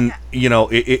 And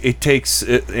it takes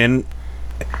and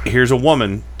here's a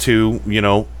woman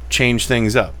to change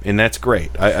things up, and that's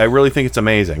great. I really think it's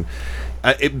amazing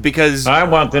because I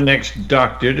want the next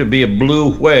Doctor to be a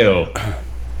blue whale.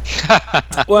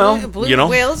 Well, blue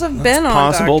whales have been on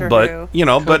possible, Doctor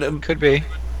Who. but could be.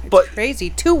 But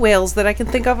crazy, 2 whales that I can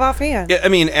think of offhand. I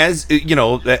mean, as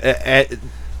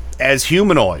as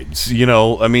humanoids,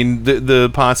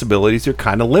 the possibilities are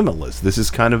kind of limitless. This is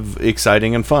kind of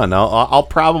exciting and fun. I'll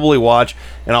probably watch,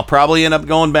 and I'll probably end up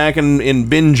going back and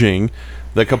binging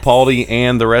the Capaldi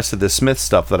and the rest of the Smith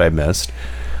stuff that I missed.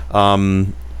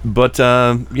 But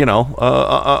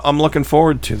I'm looking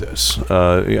forward to this.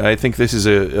 I think this is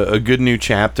a good new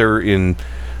chapter in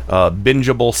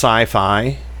bingeable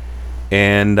sci-fi.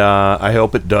 And I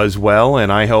hope it does well,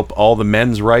 and I hope all the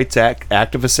men's rights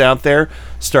activists out there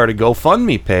start a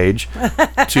GoFundMe page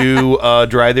to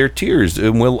dry their tears,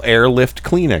 and we'll airlift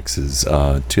Kleenexes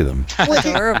to them.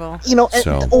 Adorable.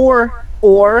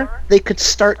 Or they could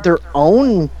start their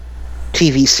own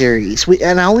TV series,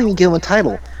 and I'll even give them a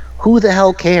title: Who the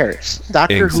Hell Cares?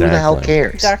 Doctor Who the Hell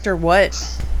Cares? Doctor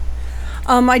what?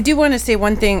 I do want to say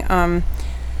one thing.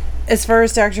 As far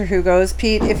as Doctor Who goes,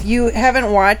 Pete, if you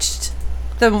haven't watched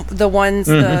the ones,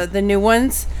 the new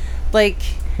ones,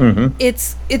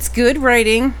 it's good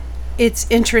writing, it's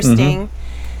interesting,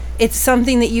 it's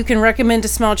something that you can recommend to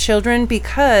small children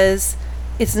because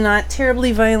it's not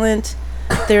terribly violent.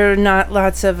 There are not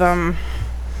lots of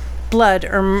blood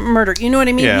or murder. You know what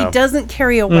I mean? Yeah. He doesn't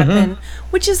carry a weapon,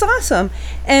 which is awesome,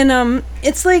 and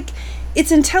it's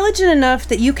intelligent enough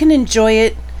that you can enjoy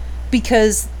it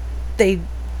because they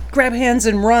grab hands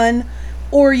and run,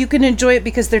 or you can enjoy it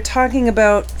because they're talking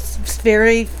about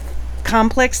very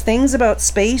complex things about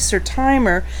space or time,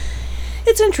 or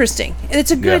it's interesting.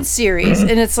 It's a good series,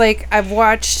 and it's I've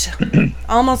watched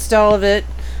almost all of it,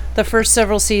 the first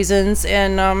several seasons,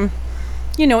 and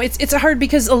it's hard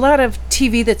because a lot of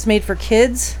TV that's made for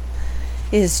kids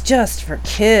is just for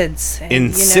kids, and,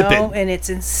 insipid, and it's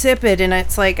insipid, and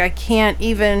it's I can't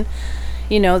even.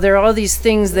 There are all these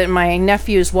things that my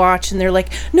nephews watch, and they're like,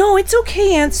 no, it's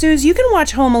okay, Aunt Suze, you can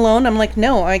watch Home Alone. I'm like,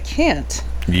 no, I can't.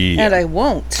 Yeah. And I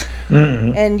won't.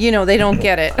 and they don't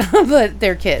get it, but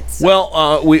they're kids. So.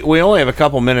 Well, we only have a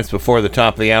couple minutes before the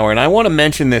top of the hour, and I want to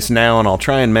mention this now, and I'll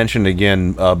try and mention it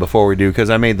again before we do, because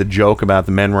I made the joke about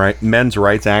the men's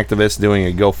rights activists doing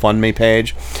a GoFundMe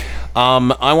page.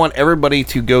 I want everybody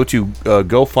to go to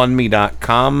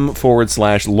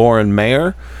GoFundMe.com/Lauren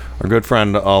Mayer. Our good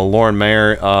friend Lauren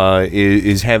Mayer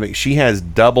she has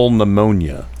double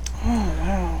pneumonia.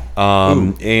 Oh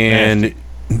wow! And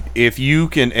if you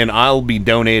can, and I'll be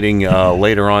donating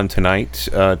later on tonight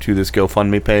to this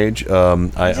GoFundMe page.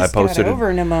 I posted got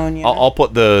over pneumonia. I'll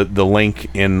put the link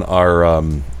in our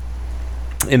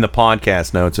in the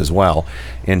podcast notes as well,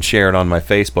 and share it on my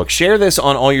Facebook. Share this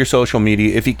on all your social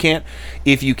media. If you can't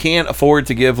afford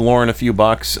to give Lauren a few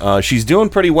bucks, she's doing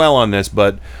pretty well on this,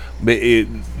 but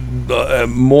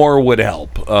more would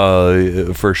help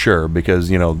for sure, because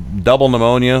double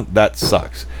pneumonia, that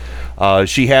sucks.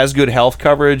 She has good health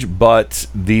coverage, but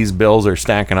these bills are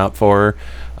stacking up for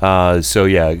her. So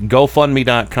yeah,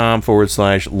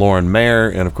 GoFundMe.com/Lauren Mayer,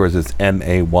 and of course it's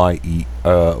MAYER.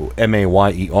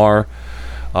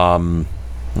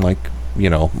 My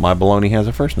baloney has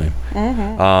a first name.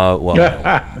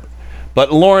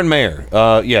 But Lauren Mayer,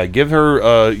 give her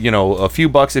a few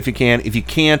bucks if you can. If you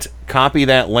can't, copy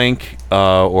that link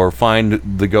or find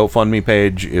the GoFundMe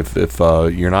page if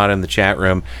you're not in the chat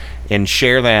room, and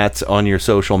share that on your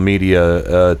social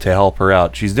media to help her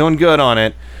out. She's doing good on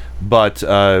it, but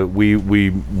we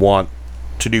want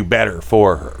to do better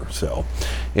for her. So,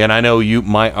 and I know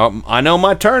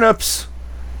my turnips.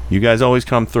 You guys always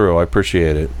come through. I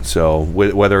appreciate it. So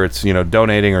whether it's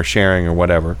donating or sharing or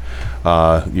whatever,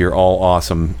 you're all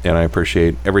awesome, and I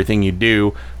appreciate everything you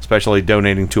do, especially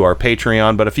donating to our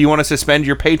Patreon. But if you want to suspend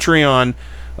your Patreon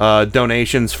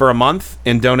donations for a month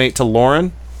and donate to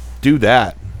Lauren, do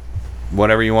that.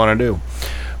 Whatever you want to do.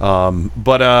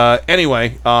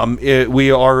 Anyway,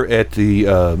 we are at the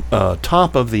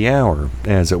top of the hour,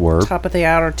 as it were. Top of the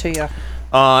hour to you.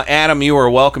 Adam, you are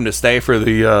welcome to stay for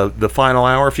the final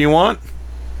hour if you want.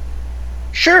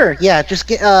 Sure. Yeah. Just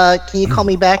can you call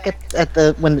me back at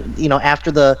the after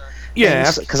the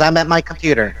because I'm at my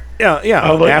computer. Yeah.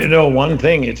 I'll let you know one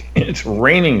thing. It's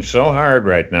raining so hard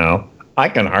right now. I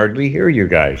can hardly hear you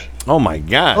guys. Oh my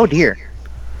God. Oh dear.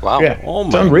 Wow. Yeah. Oh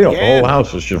It's my unreal. God. The whole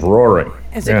house is just roaring.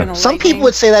 Is it gonna Some people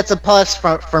would say that's a plus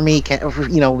for me,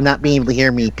 not being able to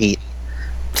hear me, Pete.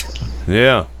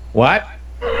 Yeah. What?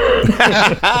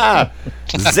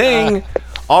 Zing.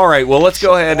 All right. Well, let's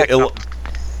go ahead.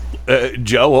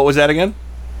 Joe, what was that again?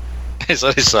 I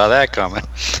saw that coming.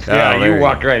 Yeah, you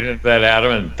walked right into that,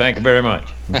 Adam, and thank you very much.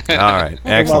 All right.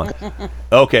 Excellent.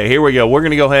 Okay, here we go. We're going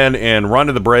to go ahead and run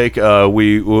to the break.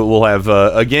 We'll have,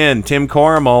 again, Tim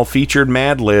Corrimal, featured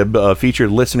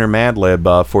listener Mad Lib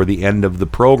for the end of the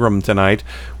program tonight.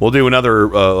 We'll do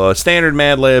another standard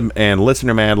Mad Lib and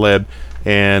listener Mad Lib,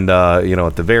 and,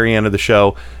 at the very end of the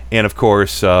show. And, of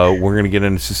course, we're going to get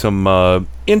into some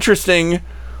interesting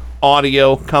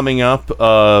audio coming up.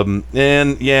 Adam,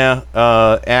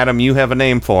 you have a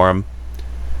name for him.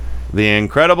 The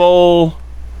Incredible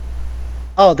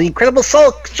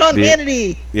Sulk, Sean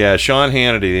Hannity. Yeah, Sean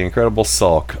Hannity, the Incredible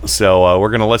Sulk. So we're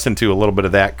going to listen to a little bit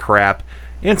of that crap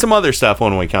and some other stuff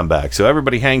when we come back. So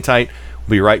everybody hang tight. We'll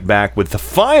be right back with the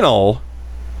final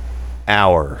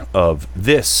hour of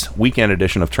this weekend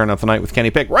edition of Turn Up the Night with Kenny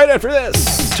Pick right after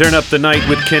this. Turn Up the Night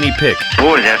with Kenny Pick.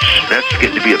 Boy, that's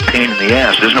getting to be a pain in the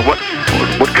ass, isn't it? What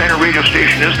kind of radio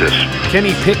station is this?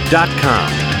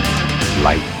 KennyPick.com.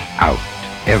 Light out,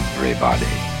 everybody.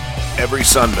 Every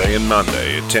Sunday and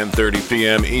Monday at 10:30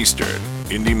 p.m. Eastern,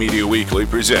 Indie Media Weekly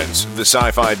presents the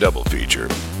Sci-Fi Double Feature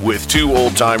with two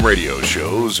old-time radio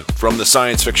shows from the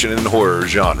science fiction and horror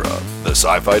genre. The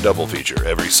Sci-Fi Double Feature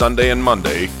every Sunday and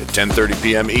Monday at 10:30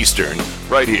 p.m. Eastern,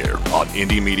 right here on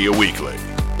Indie Media Weekly.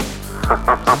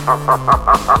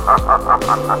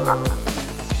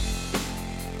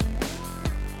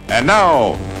 And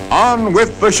now, on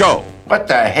with the show. What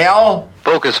the hell?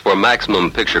 Focus for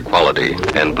maximum picture quality,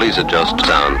 and please adjust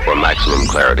sound for maximum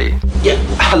clarity. Yeah,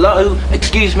 hello,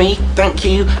 excuse me, thank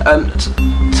you.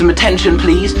 Some attention,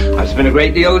 please. I've spent a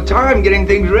great deal of time getting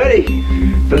things ready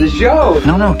for the show.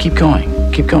 No, keep going.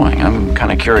 Keep going. I'm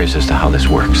kind of curious as to how this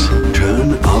works.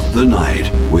 Turn Up the Night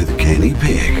with Kenny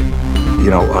Pick.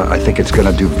 I think it's going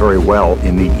to do very well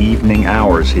in the evening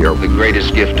hours here. The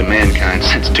greatest gift to mankind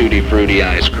since Tutti Frutti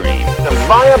ice cream. A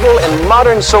viable and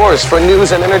modern source for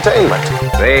news and entertainment.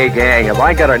 Hey, gang, have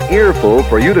I got an earful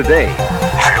for you today? If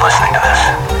you're listening to this,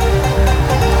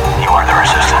 you are the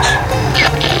resistance.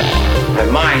 My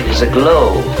mind is was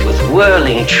aglow with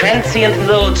whirling, transient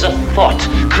loads of thought,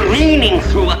 careening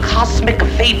through a cosmic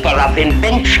vapor of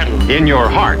invention. In your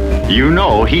heart, you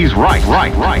know he's right.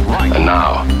 And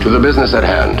now, to the business at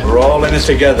hand. We're all in this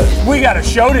together. We got a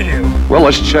show to do. Well,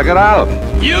 let's check it out.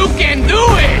 You can do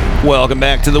it! Welcome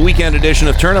back to the weekend edition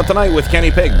of Turn Up the Night with Kenny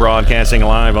Pick, broadcasting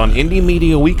live on Indie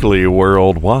Media Weekly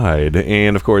worldwide.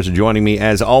 And, of course, joining me,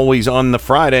 as always, on the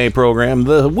Friday program,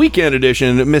 the weekend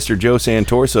edition, Mr. Joe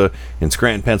Santorsa in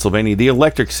Scranton, Pennsylvania. The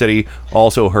Electric City,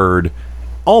 also heard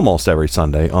almost every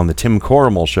Sunday on the Tim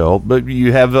Corrimal Show. But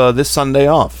you have this Sunday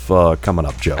off coming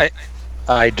up, Joe.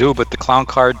 I do, but the clown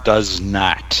car does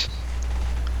not.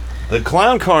 The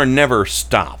clown car never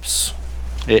stops.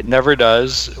 It never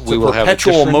does. We will have a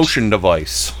perpetual motion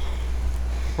device.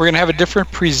 We're going to have a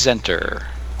different presenter.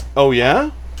 Oh, yeah?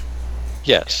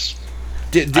 Yes.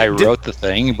 I wrote the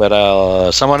thing,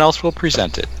 but someone else will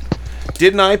present it.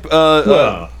 Didn't I?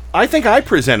 I think I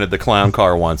presented the clown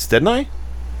car once, didn't I?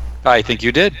 I think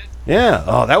you did. Yeah.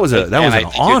 Oh, that was an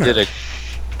honor.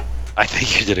 I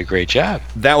think you did a great job.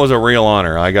 That was a real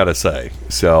honor, I gotta say.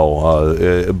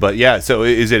 So, but yeah. So,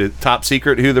 is it a top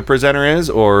secret who the presenter is,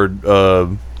 or?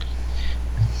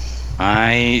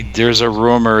 There's a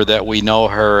rumor that we know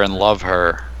her and love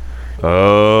her.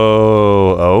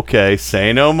 Oh, okay.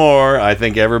 Say no more. I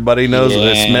think everybody knows what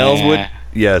it smells with.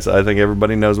 Yes, I think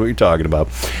everybody knows what you're talking about.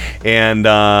 And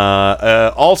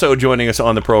also joining us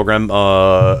on the program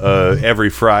every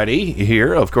Friday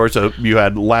here, of course, you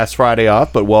had last Friday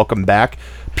off, but welcome back,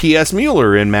 P.S.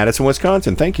 Mueller in Madison,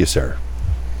 Wisconsin. Thank you, sir.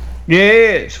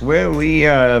 Yes, well, we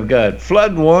have got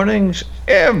flood warnings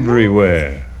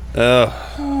everywhere.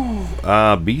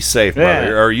 Be safe,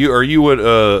 brother. Are you at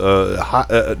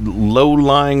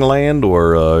low-lying land,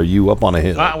 or are you up on a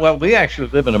hill? Well, we actually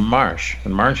live in a marsh,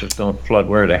 and marshes don't flood.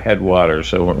 We're at a headwater,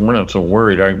 so we're not so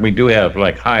worried. We do have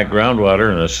like high groundwater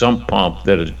and a sump pump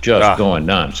that is just going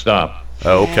nonstop.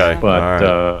 Okay,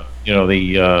 but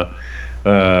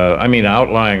I mean,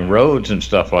 outlying roads and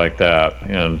stuff like that,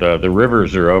 and the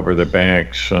rivers are over the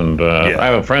banks. And I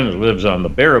have a friend that lives on the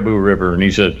Baraboo River, and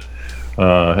he said.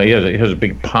 He has a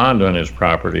big pond on his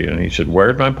property, and he said,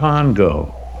 "Where'd my pond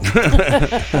go?"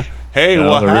 Hey,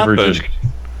 what happened?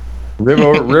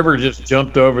 River just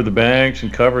jumped over the banks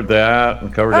and covered that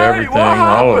and covered everything.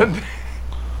 All of it.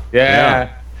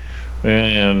 Yeah.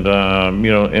 And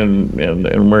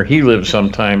and where he lives,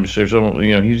 sometimes there's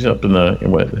only he's up in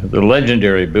the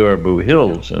legendary Baraboo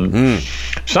Hills, and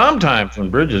sometimes when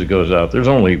Bridges goes out, there's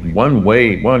only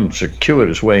one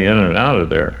circuitous way in and out of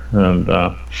there, and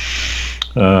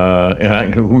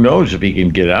who knows if he can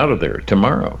get out of there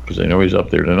tomorrow, because I know he's up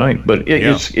there tonight. But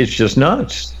it's just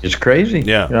nuts. It's crazy.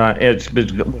 Yeah. It's been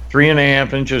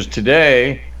 3.5 inches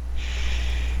today.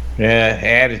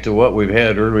 Added to what we've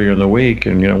had earlier in the week,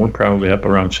 and we're probably up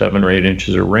around 7 or 8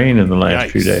 inches of rain in the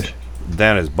last few days.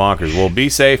 That is bonkers. Well, be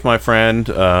safe, my friend.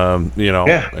 And I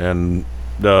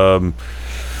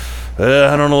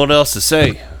don't know what else to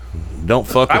say. Don't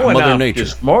fuck with Mother Nature.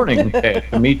 This morning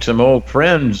to meet some old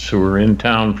friends who were in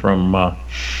town from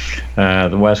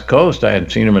the West Coast. I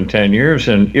hadn't seen them in 10 years,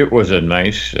 and it was a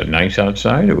nice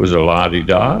outside. It was a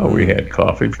la-di-da. We had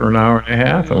coffee for an hour and a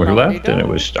half, and we left, and it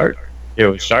was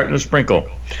starting to sprinkle.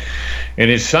 And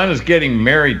his son is getting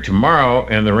married tomorrow,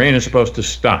 and the rain is supposed to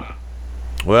stop.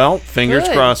 Well, fingers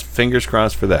crossed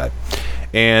for that.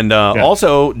 And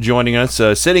also joining us,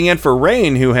 sitting in for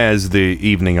Rain, who has the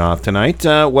evening off tonight.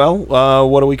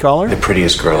 What do we call her? The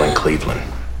prettiest girl in Cleveland.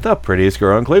 The prettiest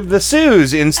girl in Cleveland. The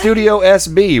Sue's in Studio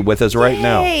SB with us right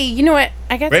now. Hey, you know what?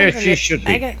 I got something. She should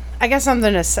be. I got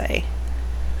something to say.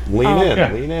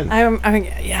 Lean in.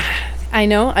 I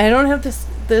know. I don't have this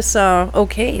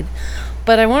okayed,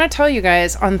 but I want to tell you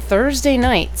guys, on Thursday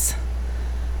nights,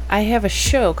 I have a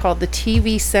show called The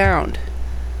TV Sound,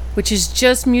 which is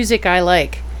just music I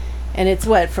like, and it's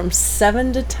from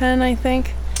 7 to 10, I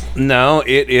think. No,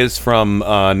 it is from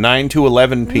 9 to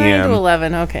 11 p.m. 9 to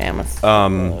 11. Okay, I'm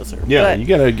closer. Yeah, you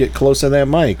gotta get close to that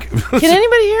mic. Can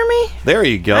anybody hear me? There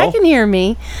you go. I can hear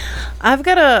me. I've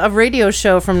got a radio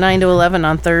show from 9 to 11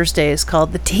 on Thursdays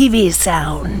called The TV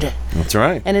Sound. That's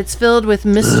right. And it's filled with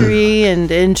mystery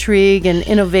and intrigue and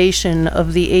innovation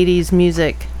of the 80s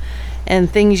music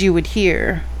and things you would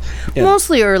hear. Yeah.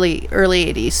 Mostly early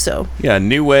 80s, so. Yeah,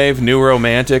 new wave, new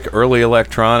romantic, early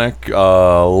electronic,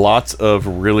 lots of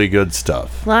really good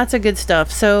stuff. Lots of good stuff.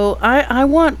 So I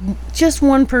want just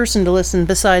one person to listen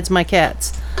besides my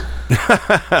cats.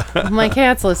 My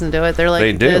cats listen to it. They're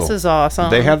like, this is awesome.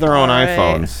 They have their own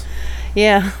iPhones.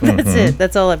 Yeah, that's it.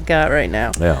 That's all I've got right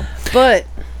now. Yeah. But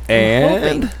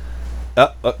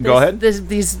go ahead.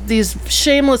 These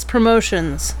shameless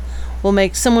promotions will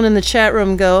make someone in the chat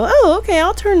room go, oh, okay,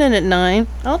 I'll turn in at 9.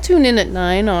 I'll tune in at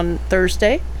 9 on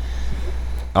Thursday.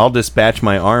 I'll dispatch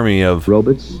my army of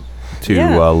robots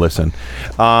to listen.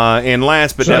 And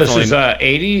last but definitely... This is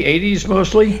 80s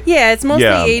mostly? Yeah, it's mostly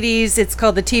 80s. It's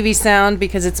called the TV Sound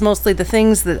because it's mostly the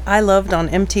things that I loved on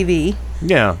MTV.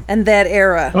 Yeah. And that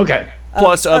era. Okay.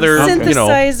 Plus other,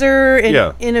 synthesizer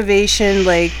and innovation,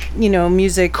 like,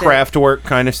 music. Kraftwerk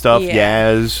kind of stuff,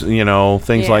 jazz,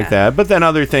 things like that. But then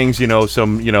other things,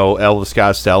 some, Elvis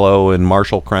Costello and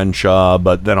Marshall Crenshaw,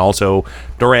 but then also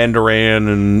Duran Duran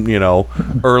and,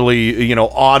 early,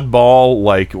 oddball,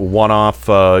 like one-off,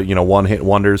 one-hit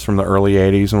wonders from the early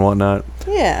 80s and whatnot.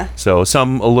 Yeah. So a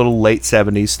little late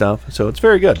 70s stuff. So it's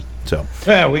very good. So.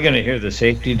 Yeah, we're going to hear the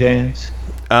safety dance.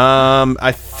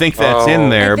 I think that's in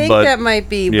there, I think but that might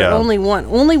be, but only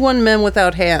one Man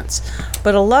Without Hands.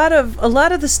 But a lot of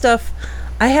the stuff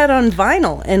I had on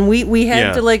vinyl, and we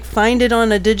had to like find it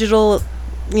on a digital,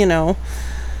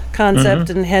 concept,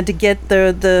 and had to get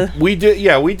the. We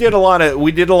did a lot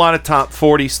of top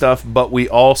 40 stuff, but we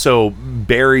also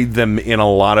buried them in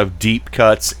a lot of deep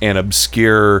cuts and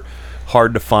obscure,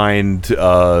 hard to find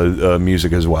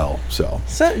music as well. So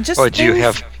just do you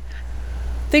have?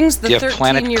 Things the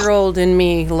 13-year-old in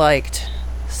me liked.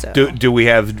 So. Do we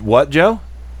have what, Joe?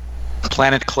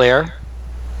 Planet Claire?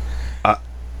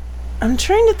 I'm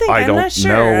trying to think. I'm not sure.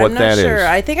 know what that is.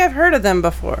 I think I've heard of them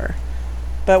before.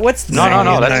 But what's the song?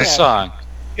 No, that's a song.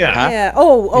 Yeah. Huh? Yeah.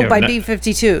 Oh, by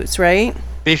B-52s, right?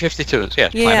 B-52s, yeah.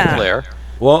 Planet Claire.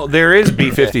 Well, there is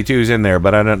B-52s in there,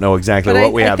 but I don't know exactly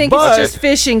what we have. I think it's just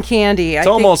Fish and Candy. It's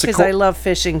almost because I love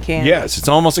Fish and Candy. Yes, it's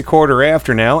almost a quarter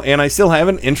after now, and I still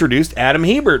haven't introduced Adam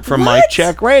Hebert from Mike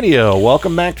Check Radio.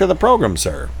 Welcome back to the program,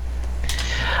 sir.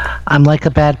 I'm like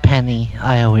a bad penny.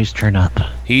 I always turn up.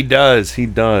 He does.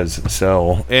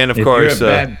 So, and of course, you're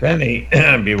a bad penny,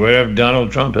 beware of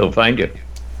Donald Trump. He'll find you.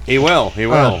 He will.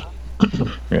 Yeah,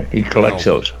 he collects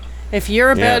those. If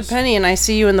you're a bad penny and I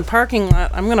see you in the parking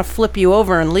lot, I'm going to flip you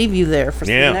over and leave you there for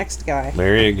the next guy.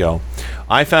 There you go.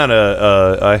 I found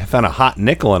a hot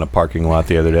nickel in a parking lot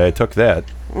the other day. I took that.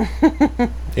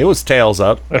 It was tails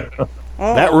up.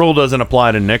 That rule doesn't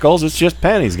apply to nickels. It's just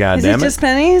pennies, goddammit. Is it just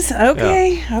pennies?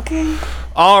 Okay, okay.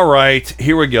 All right,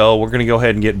 here we go. We're going to go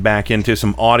ahead and get back into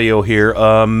some audio here.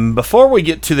 Before we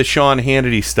get to the Sean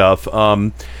Hannity stuff,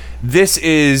 this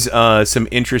is some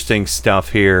interesting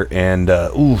stuff here, and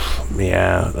okay,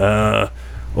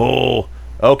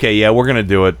 yeah, we're gonna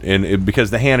do it, because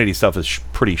the Hannity stuff is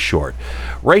pretty short.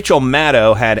 Rachel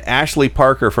Maddow had Ashley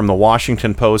Parker from the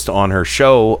Washington Post on her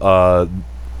show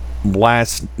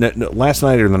last night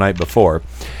or the night before.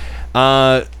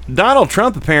 Donald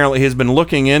Trump apparently has been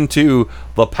looking into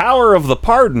the power of the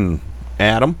pardon.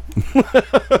 Adam.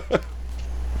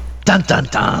 Dun dun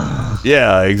dun.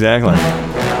 Yeah, exactly.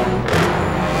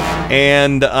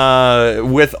 And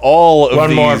with all of one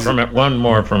these... One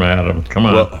more from Adam. Come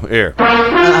on. Well, here. I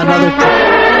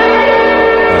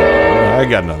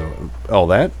got another one. Oh,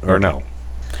 that? Or no?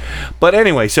 But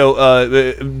anyway, so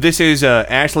this is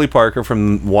Ashley Parker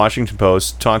from Washington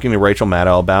Post talking to Rachel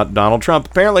Maddow about Donald Trump.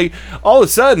 Apparently, all of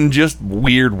a sudden, just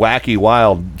weird, wacky,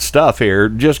 wild stuff here.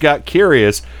 Just got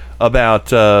curious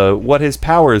about what his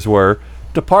powers were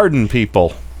to pardon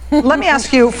people. Let me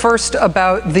ask you first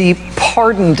about the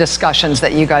pardon discussions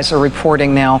that you guys are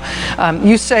reporting now.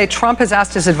 You say Trump has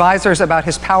asked his advisors about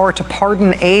his power to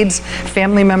pardon aides,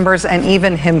 family members, and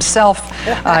even himself.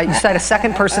 You cite a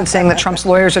second person saying that Trump's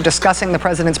lawyers are discussing the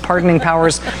president's pardoning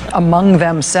powers among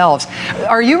themselves.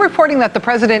 Are you reporting that the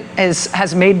president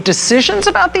has made decisions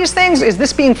about these things? Is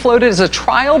this being floated as a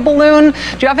trial balloon?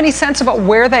 Do you have any sense about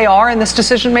where they are in this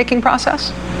decision-making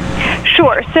process?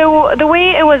 Sure. So the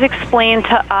way it was explained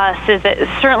to us is that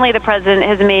certainly the president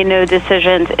has made no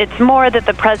decisions. It's more that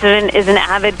the president is an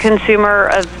avid consumer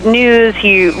of news.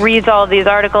 He reads all of these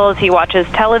articles. He watches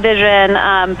television.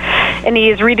 And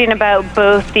he's reading about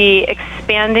both the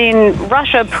expanding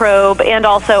Russia probe and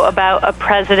also about a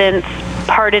president's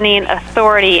pardoning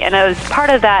authority. And as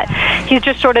part of that, he's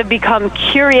just sort of become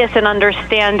curious in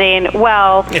understanding,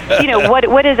 well,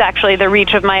 what is actually the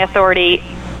reach of my authority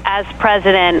as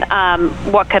president?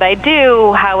 What could I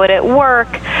do? How would it work?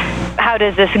 How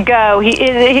does this go? He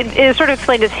is sort of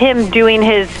explained as him doing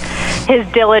his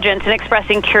diligence and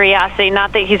expressing curiosity,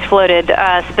 not that he's floated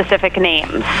specific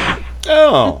names.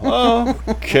 Oh,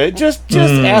 okay. Just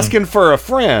asking for a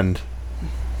friend.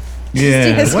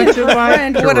 Yeah. Just asking for a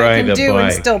friend what I can do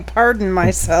and still pardon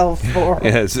myself for.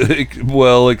 Yes.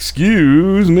 Well,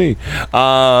 excuse me.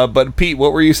 But Pete,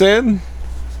 what were you saying?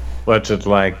 What's it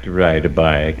like to ride a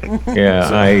bike?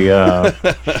 Yeah,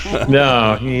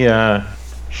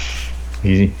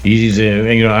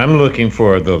 I'm looking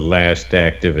for the last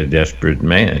act of a desperate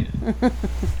man.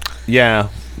 Yeah.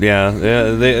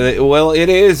 Well, it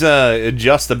is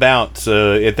just about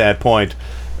at that point,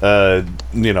 that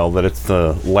it's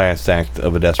the last act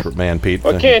of a desperate man, Pete.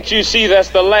 Well, can't you see that's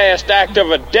the last act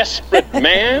of a desperate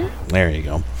man? There you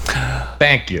go.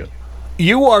 Thank you.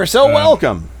 You are so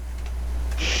welcome.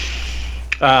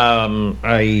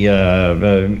 These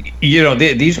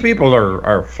people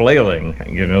are flailing.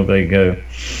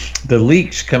 The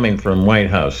leaks coming from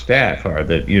White House staff are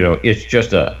that it's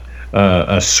just a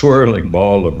swirling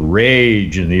ball of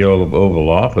rage in the Oval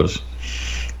Office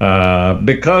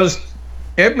because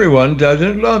everyone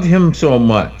doesn't love him so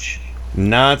much.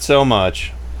 Not so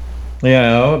much.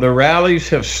 The rallies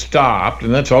have stopped,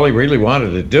 and that's all he really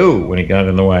wanted to do when he got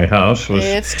in the White House was,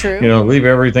 it's true. Leave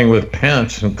everything with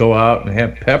Pence and go out and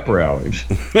have pep rallies.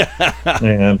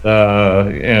 and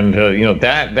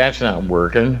that's not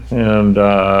working. And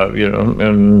I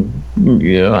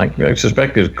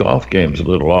suspect his golf game's a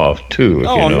little off too.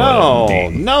 No,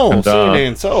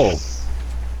 and so.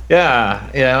 Yeah,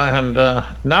 and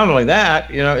not only that,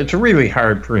 it's really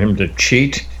hard for him to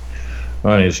cheat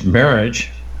on his marriage.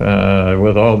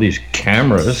 With all these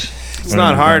cameras. It's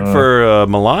not hard for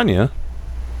Melania.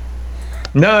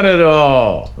 Not at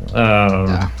all.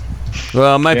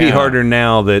 Well, it might be harder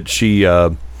now that she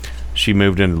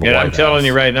moved into the White House. I'm telling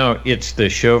you right now, it's the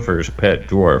chauffeur's pet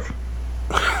dwarf.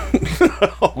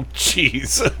 Oh,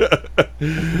 jeez.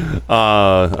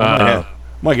 I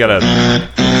gotta...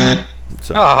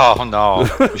 Oh, no.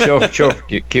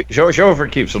 Chauffeur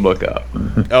keeps a lookout.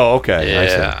 Oh, okay. Yeah. I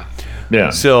see.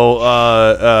 Yeah. So,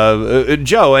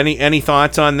 Joe, any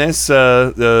thoughts on this?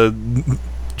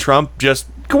 Trump just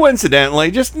coincidentally,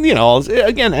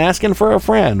 again asking for a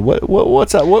friend.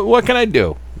 What's up? What can I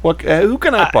do? Who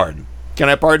can I pardon? Can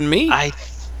I pardon me? I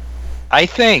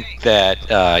think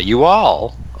that you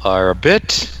all are a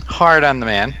bit hard on the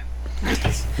man.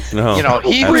 No,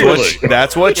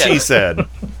 that's what she said.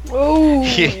 Ooh.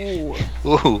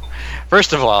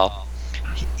 First of all,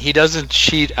 he doesn't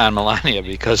cheat on Melania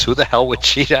because who the hell would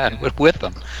cheat on with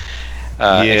them,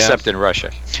 except in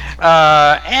Russia?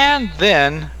 And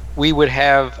then we would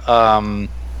have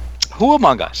who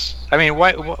among us? I mean,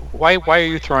 why are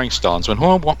you throwing stones when who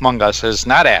among us has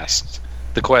not asked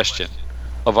the question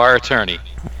of our attorney?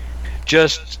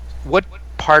 Just what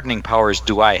pardoning powers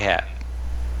do I have?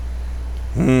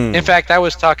 In fact, I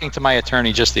was talking to my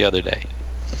attorney just the other day,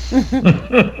 and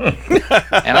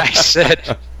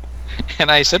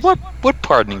I said, what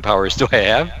pardoning powers do I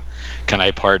have? Can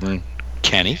I pardon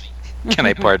Kenny? Can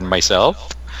I pardon myself?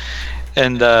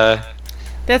 And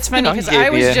that's funny because I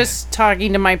was just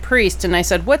talking to my priest, and I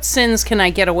said, what sins can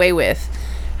I get away with?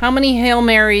 How many Hail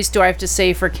Marys do I have to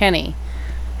say for Kenny?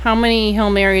 How many Hail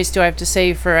Marys do I have to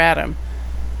say for Adam?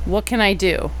 What can I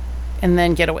do? And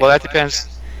then get away with that depends.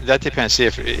 That depends.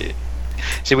 See,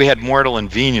 we had mortal and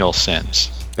venial sins.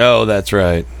 Oh, that's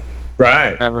right.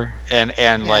 Right. Remember?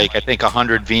 And like I think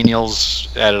 100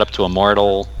 venials added up to a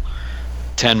mortal.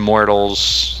 10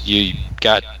 mortals, you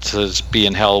got to be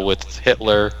in hell with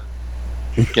Hitler.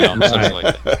 Something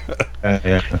like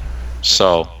that.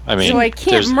 So I mean, so I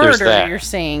can't murder. You're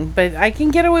saying, but I can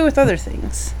get away with other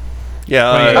things.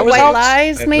 Yeah. White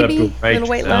lies, maybe. Little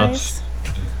white lies.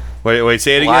 Wait.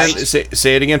 Say it again.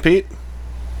 Say it again, Pete.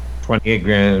 28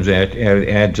 grams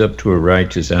adds up to a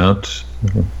righteous ounce.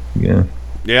 Yeah.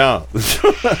 Yeah.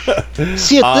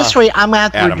 See it this way. I'm gonna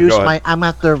have to Adam, I'm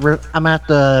gonna have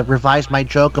to revise my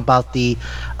joke about the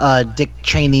Dick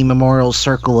Cheney Memorial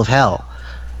Circle of Hell.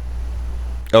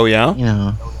 Oh yeah.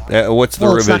 What's the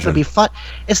revision? It's not gonna be fun.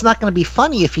 It's not gonna be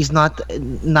funny if he's not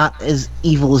as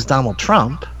evil as Donald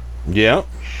Trump. Yeah.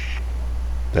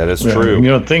 That is true.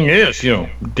 The thing is,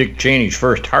 Dick Cheney's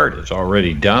first heart is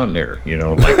already down there,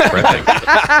 like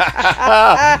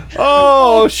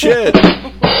oh, shit. We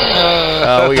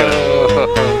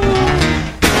got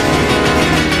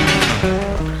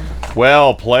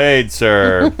Well played,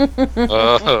 sir.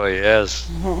 Oh, yes.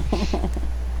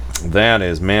 That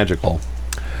is magical.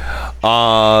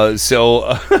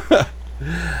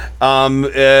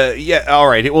 Yeah, all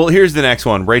right. Well, here's the next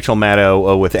one. Rachel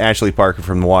Maddow with Ashley Parker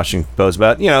from the Washington Post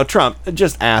about, Trump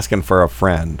just asking for a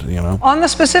friend, On the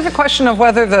specific question of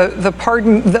whether the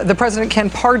president can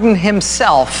pardon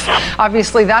himself,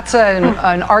 obviously that's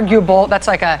an arguable, that's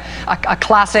like a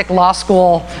classic law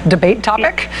school debate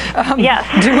topic.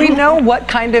 Yes. Do we know what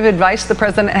kind of advice the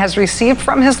president has received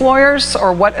from his lawyers,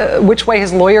 or which way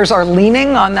his lawyers are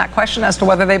leaning on that question as to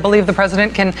whether they believe the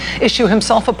president can issue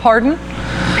himself a pardon?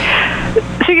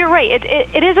 So you're right.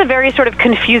 It is a very sort of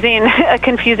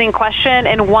confusing question,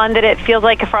 and one that it feels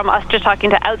like from us just talking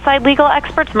to outside legal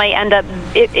experts might end up,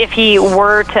 if he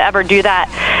were to ever do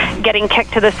that, getting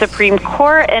kicked to the Supreme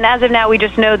Court. And as of now, we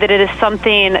just know that it is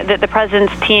something that the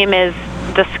president's team is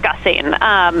discussing,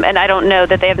 and I don't know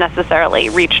that they have necessarily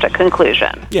reached a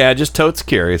conclusion. Yeah, just totes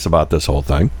curious about this whole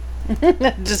thing.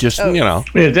 just you know.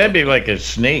 Yeah, that'd be like a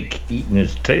snake eating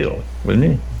his tail, wouldn't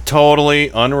it?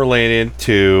 Totally unrelated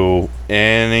to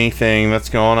anything that's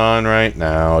going on right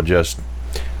now. Just,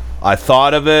 I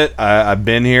thought of it. I've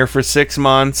been here for 6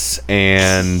 months,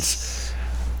 and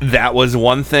that was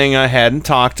one thing I hadn't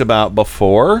talked about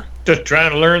before. Just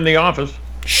trying to learn the office.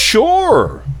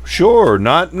 Sure.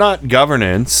 Not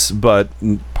governance, but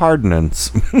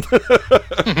pardonance.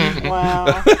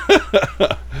 Wow.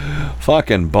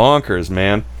 Fucking bonkers,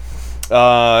 man.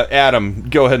 Adam,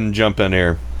 go ahead and jump in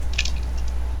here.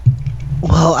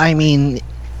 Well, I mean,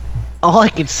 all I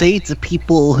can say to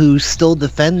people who still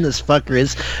defend this fucker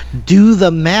is do the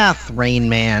math, Rain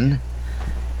Man.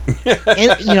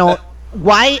 And, you know,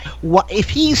 why if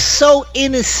he's so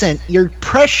innocent, your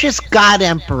precious God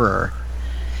Emperor,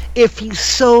 if he's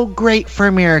so great for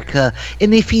America,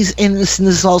 and if he's innocent,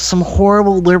 this is all some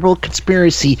horrible liberal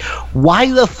conspiracy,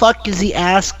 why the fuck is he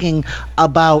asking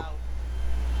about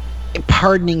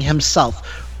pardoning himself?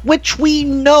 Which we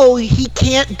know he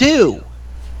can't do.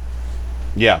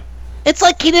 Yeah. It's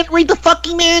like he didn't read the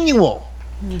fucking manual.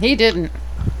 He didn't.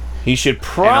 He should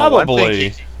probably...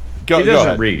 he go doesn't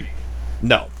ahead. read.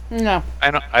 No. No.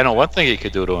 I know one thing he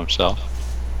could do to himself.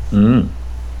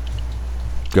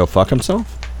 Go fuck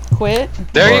himself? Quit.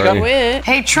 There you go. Quit.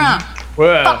 Hey, Trump.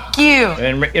 Well, Fuck you.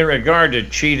 in regard to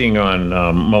cheating on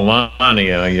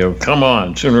Melania, you know, come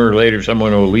on. Sooner or later,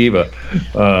 someone will leave a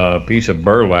piece of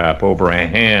burlap over a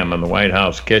ham in the White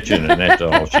House kitchen, and that's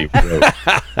all she wrote.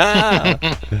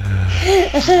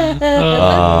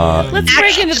 Let's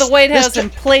break into the White House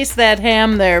and place that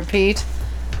ham there, Pete.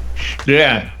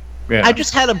 Yeah. I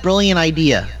just had a brilliant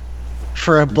idea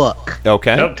for a book.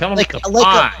 Okay. Tell them the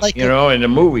pie, you know, in the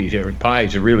movies.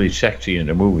 Pies are really sexy in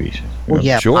the movies. Well,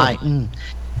 yeah, Sure. pie.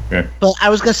 Yeah. But I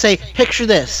was going to say, picture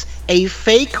this. A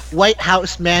fake White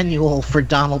House manual for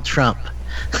Donald Trump.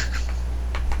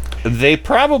 They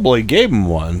probably gave him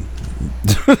one.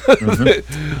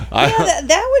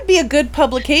 That would be a good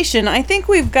publication. I think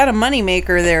we've got a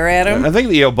moneymaker there, Adam. I think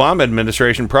the Obama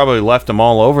administration probably left them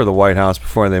all over the White House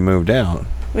before they moved out.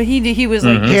 Well, he was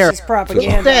like, this is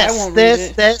propaganda. I won't read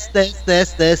it. This.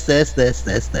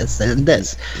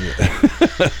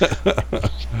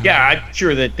 Yeah, I'm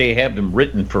sure that they have them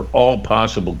written for all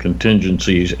possible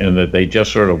contingencies, and that they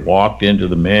just sort of walked into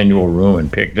the manual room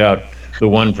and picked out the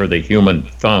one for the human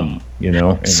thumb, you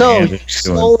know. And So, handed you it to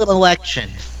stole an election.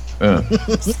 him.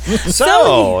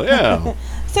 So, yeah.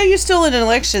 So you stole an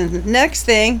election. Next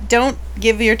thing, don't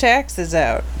give your taxes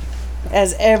out.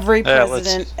 As every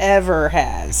president ever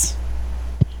has.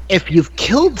 If you've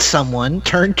killed someone,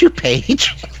 turn to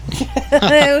page.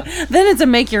 Then it's a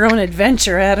make your own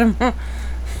adventure, Adam.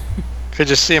 Could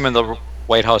you see him in the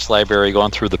White House library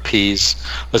going through the P's?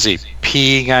 Was he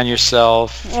peeing on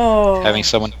yourself? Oh. Having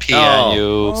someone pee on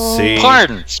you? See.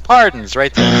 Pardons,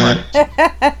 right there.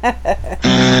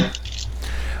 Pardons.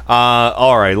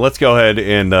 All right, let's go ahead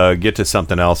and get to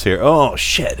something else here. Oh,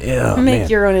 shit. Yeah, Make man.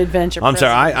 your own adventure. I'm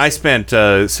sorry. I spent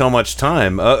so much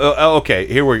time. Okay,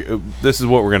 here this is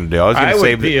what we're going to do. I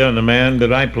would be on the man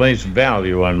that I place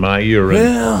value on my urine.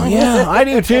 Well, yeah, I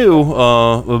do too.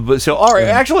 But so, all right.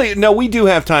 Actually, no, we do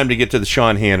have time to get to the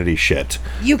Sean Hannity shit.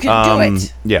 You can do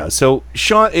it. Yeah. So,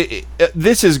 Sean,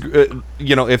 this is,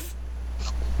 you know, if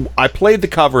I played the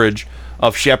coverage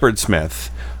of Shepard Smith,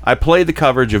 I played the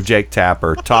coverage of Jake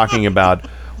Tapper talking about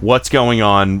what's going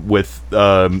on with,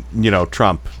 you know,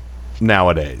 Trump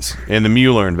nowadays in the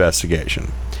Mueller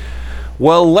investigation.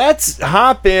 Well, let's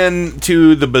hop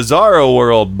into the Bizarro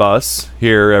World bus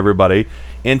here, everybody,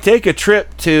 and take a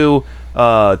trip to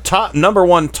number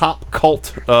one top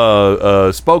cult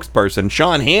spokesperson,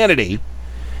 Sean Hannity,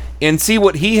 and see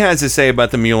what he has to say about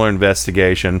the Mueller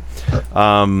investigation.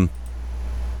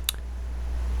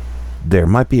 There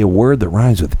might be a word that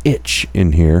rhymes with itch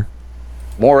in here.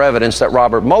 More evidence that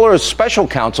Robert Mueller's special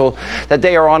counsel that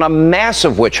they are on a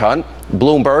massive witch hunt.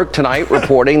 Bloomberg tonight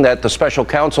reporting that the special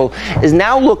counsel is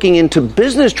now looking into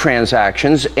business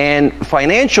transactions and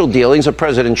financial dealings of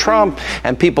President Trump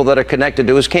and people that are connected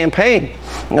to his campaign.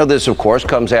 Now, this, of course,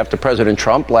 comes after President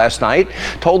Trump last night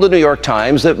told the New York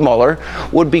Times that Mueller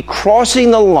would be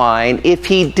crossing the line if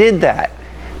he did that.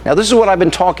 Now, this is what I've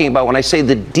been talking about when I say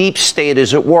the deep state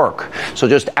is at work. So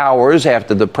just hours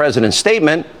after the president's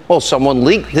statement, well, someone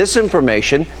leaked this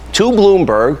information to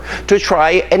Bloomberg to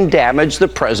try and damage the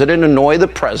president, annoy the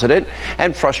president,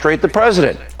 and frustrate the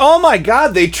president. Oh, my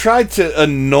God. They tried to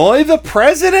annoy the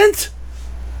president?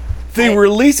 They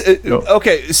released...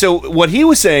 okay, so what he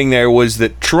was saying there was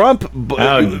that Trump...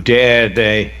 How dare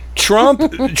they?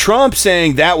 Trump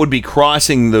saying that would be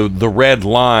crossing the red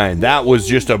line. That was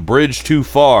just a bridge too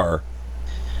far.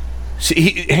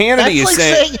 See, Hannity is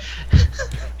saying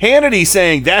Hannity's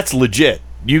saying that's legit.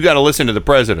 You got to listen to the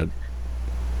president.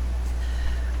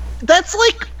 That's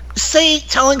like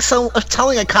telling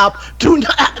a cop, do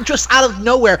not, just out of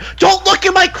nowhere, don't look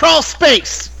in my crawl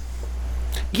space.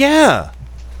 Yeah.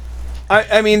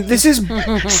 I mean, this is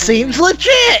seems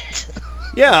legit.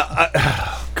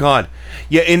 Yeah. God.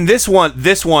 Yeah, in this one,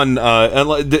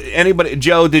 anybody,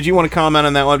 Joe, did you want to comment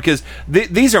on that one? Because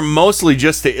these are mostly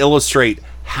just to illustrate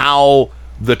how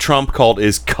the Trump cult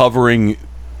is covering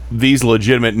these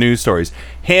legitimate news stories.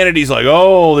 Hannity's like,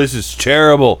 oh, this is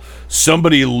terrible.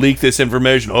 Somebody leaked this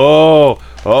information. Oh,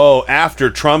 after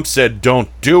Trump said don't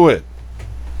do it.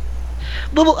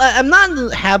 Well, I'm not in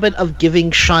the habit of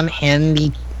giving Sean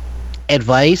Hannity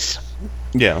advice.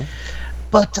 Yeah.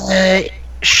 But,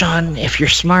 Sean, if you're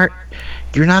smart,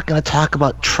 you're not going to talk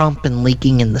about Trump and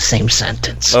leaking in the same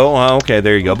sentence. Oh, okay,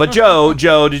 there you go. But Joe,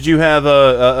 did you have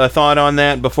a thought on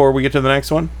that before we get to the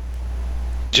next one?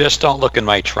 Just don't look in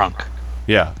my trunk.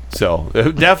 Yeah, so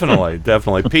definitely.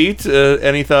 Pete,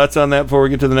 any thoughts on that before we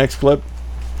get to the next clip?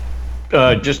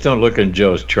 Just don't look in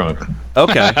Joe's trunk.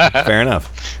 Okay, fair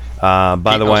enough.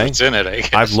 By the way, what's in it, I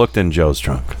guess. I've looked in Joe's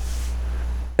trunk.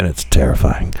 And it's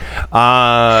terrifying.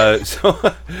 All right.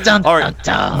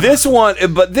 This one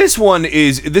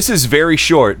is very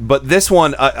short, but this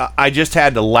one I just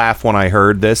had to laugh when I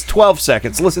heard this. 12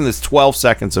 seconds. Listen to this 12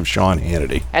 seconds of Sean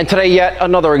Hannity. And today, yet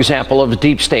another example of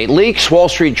deep state leaks. Wall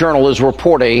Street Journal is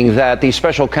reporting that the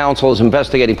special counsel is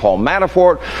investigating Paul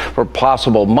Manafort for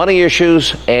possible money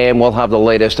issues, and we'll have the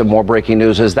latest and more breaking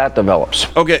news as that develops.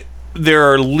 Okay,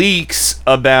 there are leaks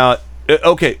about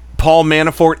Paul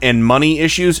Manafort and money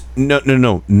issues.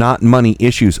 No, not money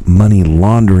issues. Money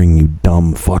laundering, you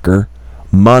dumb fucker.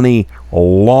 Money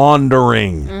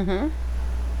laundering. Mm-hmm.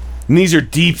 And these are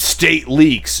deep state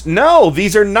leaks. No,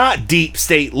 these are not deep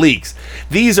state leaks.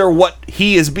 These are what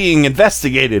he is being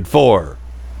investigated for.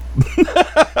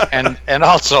 and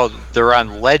also, they're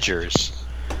on ledgers.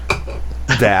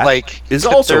 That is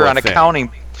also they're a on thing.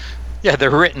 Accounting. Yeah,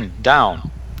 they're written down.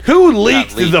 Who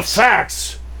leaked the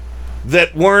facts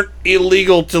that weren't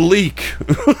illegal to leak?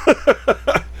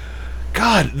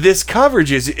 God, this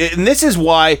coverage is, and this is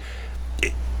why,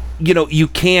 you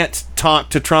can't talk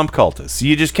to Trump cultists.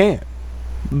 You just can't.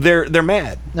 They're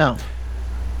mad. No.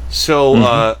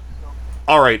 So,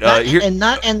 all right. And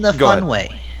not in the fun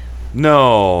way.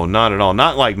 No, not at all.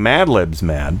 Not like Mad Lib's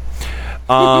mad.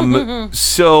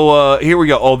 So here we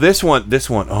go. Oh, this one.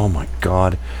 Oh my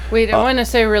God. Wait, I want to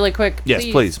say really quick. Yes,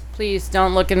 please. Please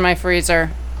don't look in my freezer.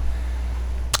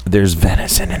 There's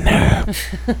venison in there.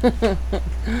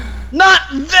 Not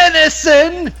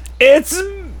venison. It's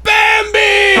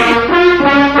Bambi.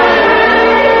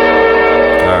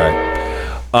 All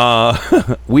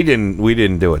right. We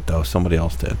didn't do it though. Somebody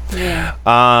else did. Yeah.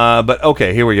 But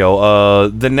okay, here we go.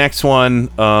 The next one.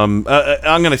 I'm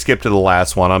gonna skip to the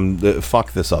last one.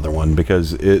 Fuck this other one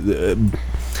because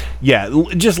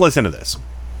just listen to this.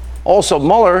 Also,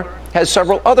 Mueller has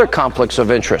several other conflicts of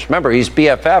interest. Remember, he's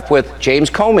BFF with James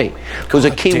Comey, who's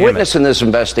a key witness in this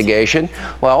investigation.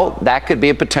 Well, that could be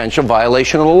a potential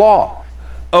violation of the law.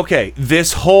 Okay,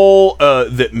 this whole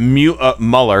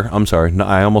Mueller. I'm sorry, no,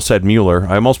 I almost said Mueller.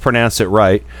 I almost pronounced it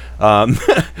right. Mueller,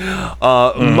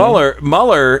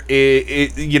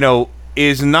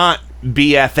 is not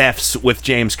BFFs with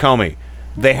James Comey.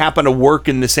 They happen to work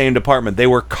in the same department. They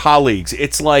were colleagues.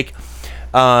 It's like.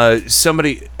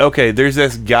 There's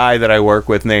this guy that I work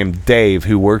with named Dave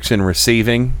who works in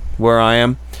receiving where I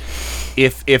am.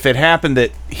 If it happened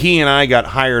that he and I got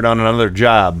hired on another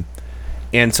job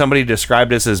and somebody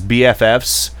described us as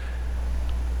BFFs,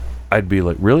 I'd be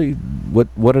like, really?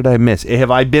 What did I miss? Have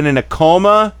I been in a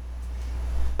coma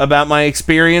about my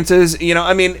experiences?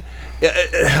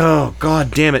 Oh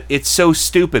God damn it. It's so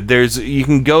stupid. You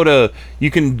can go to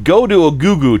a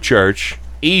Google church.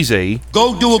 Easy.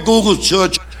 Go do a Google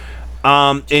search.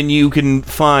 And you can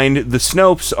find the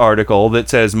Snopes article that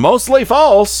says mostly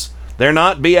false. They're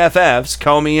not BFFs.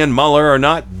 Comey and Mueller are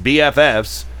not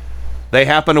BFFs. They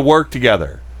happen to work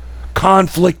together.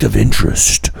 conflict of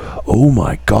interest. Oh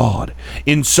my God.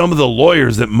 In some of the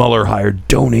lawyers that Mueller hired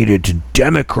donated to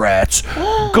Democrats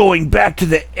going back to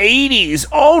the 80s.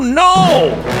 Oh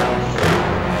no!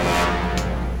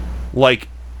 Like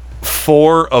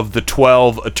 4 of the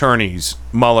 12 attorneys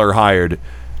Mueller hired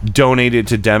donated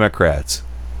to Democrats.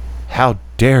 How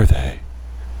dare they?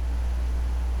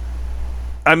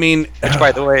 I mean, which,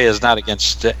 by the way, is not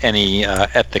against any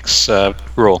ethics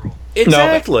rule.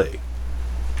 Exactly. No.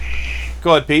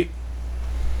 Go ahead, Pete.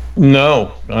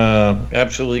 No,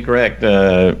 absolutely correct,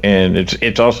 and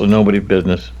it's also nobody's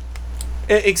business.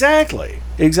 Exactly.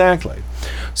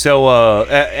 So,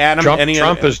 Adam,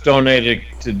 Trump has donated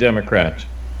to Democrats.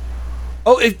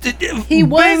 Oh, he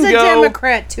was bingo. a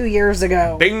Democrat 2 years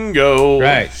ago. Bingo.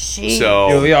 Right.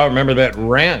 So we all remember that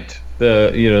rant,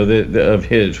 of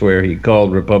his where he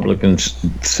called Republicans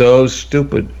so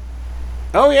stupid.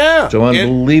 Oh yeah. So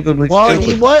unbelievably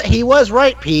stupid. Well, he was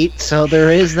right, Pete. So there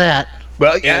is that.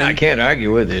 Well, yeah, I can't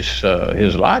argue with his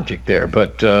logic there,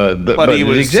 but he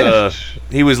was it exists.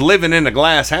 He was living in a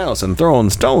glass house and throwing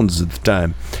stones at the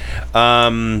time.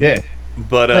 Yeah.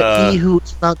 But he who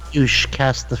is not douche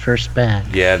cast the first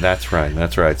bag. Yeah, that's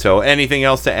right. So anything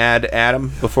else to add,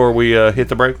 Adam, before we hit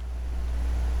the break?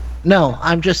 No,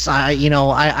 I'm just,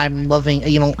 I'm loving,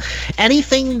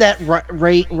 anything that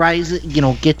rises,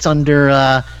 gets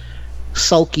under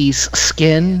Sulky's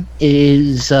skin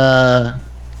is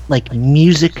like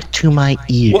music to my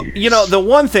ears. Well, the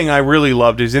one thing I really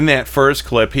loved is in that first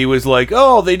clip, he was like,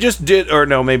 oh, they just did, or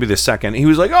no, maybe the second. He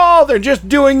was like, oh, they're just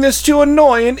doing this to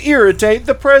annoy and irritate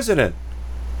the president.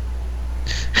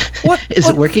 What? Is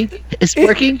it working? Is it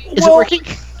working? Is it working?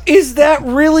 Is that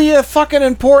really a fucking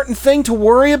important thing to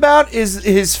worry about? Is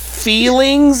his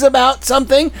feelings about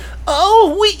something?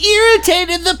 Oh, we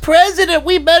irritated the president.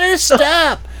 We better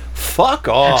stop. Fuck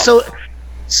off.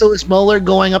 So is Mueller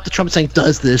going up to Trump saying,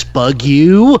 does this bug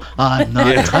you? I'm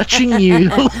not touching you.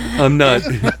 I'm not.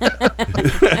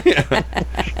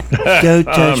 Don't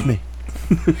touch me.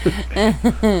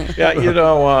 Yeah, Pete,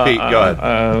 go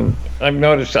ahead. I've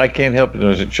noticed, I can't help but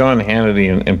notice that Sean Hannity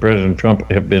and President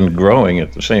Trump have been growing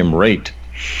at the same rate.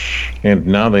 And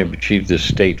now they've achieved this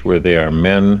state where they are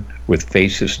men with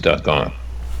faces stuck on.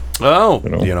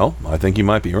 Oh, I think you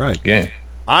might be right. Yeah.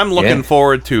 I'm looking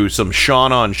forward to some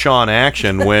Sean on Sean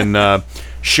action when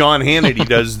Sean Hannity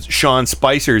does Sean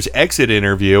Spicer's exit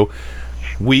interview.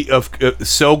 We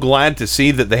so glad to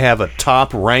see that they have a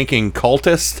top-ranking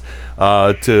cultist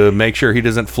to make sure he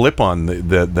doesn't flip on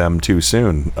them too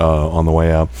soon on the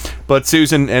way out. But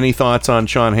Susan, any thoughts on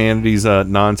Sean Hannity's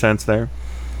nonsense there?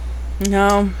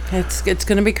 No, it's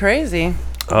going to be crazy.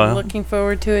 I'm looking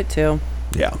forward to it too.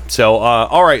 Yeah. So,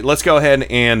 all right, let's go ahead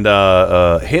and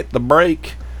hit the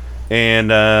break.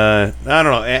 And I don't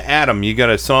know, Adam, you got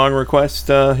a song request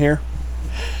here?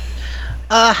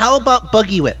 How about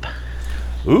Buggy Whip?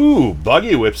 Ooh,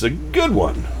 Buggy Whip's a good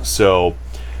one. So,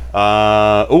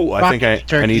 I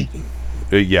think I need.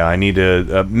 I need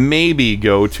to maybe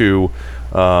go to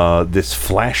this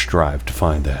flash drive to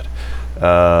find that.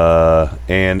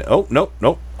 And nope,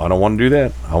 I don't want to do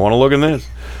that. I want to look in this.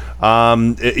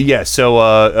 When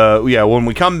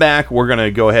we come back, we're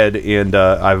gonna go ahead and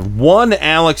I have one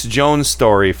Alex Jones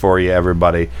story for you,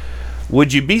 everybody.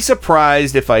 Would you be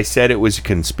surprised if I said it was a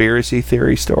conspiracy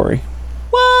theory story?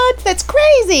 What? That's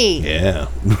crazy. Yeah.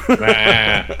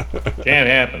 Can't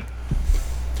happen.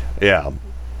 Yeah.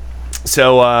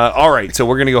 So, all right. So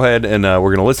we're going to go ahead and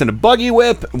we're going to listen to Buggy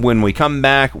Whip. When we come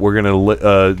back, we're going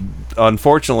to,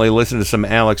 unfortunately, listen to some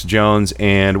Alex Jones.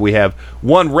 And we have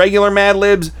one regular Mad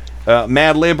Lib,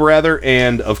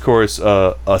 and, of course,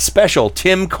 a special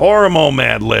Tim Corrimal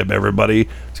Mad Lib, everybody.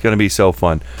 It's going to be so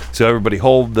fun. So, everybody,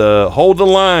 hold the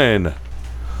line.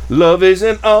 Love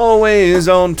isn't always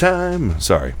on time.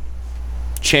 Sorry.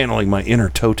 Channeling my inner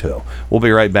Toto. We'll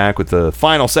be right back with the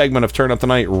final segment of Turn Up the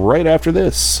Night right after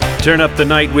this. Turn Up the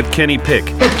Night with Kenny Pick.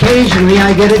 Occasionally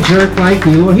I get a jerk like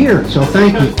you are here, so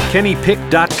thank you.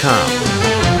 KennyPick.com.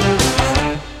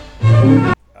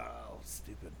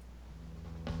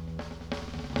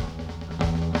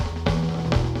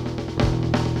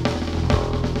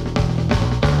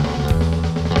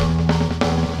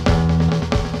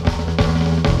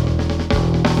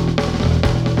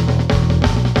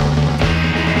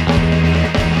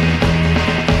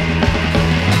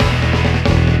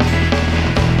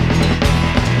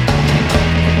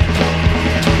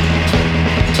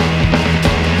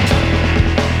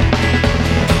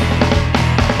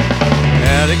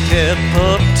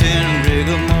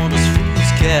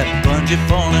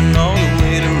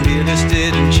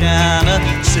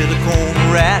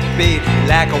 beat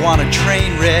like I want a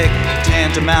train wreck,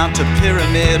 tantamount to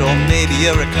pyramid or maybe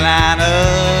a recliner.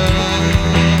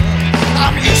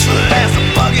 I'm useful as a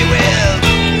buggy whip.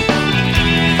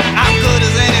 I'm good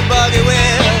as any buggy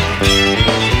whip.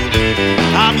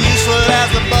 I'm useful as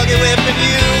a buggy whip, and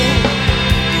you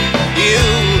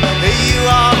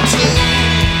are too.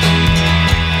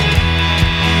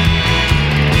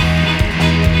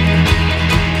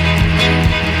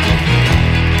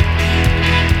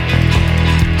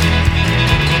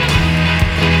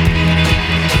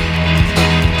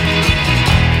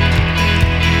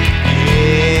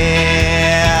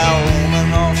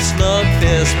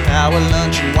 Power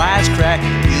lunch and wisecrack,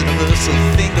 universal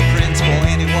fingerprints for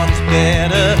anyone who's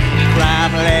better.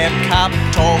 Crime lab, cop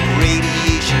talk,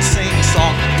 radiation, sing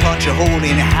song, punch a hole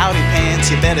in howdy pants,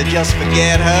 you better just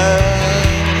forget her.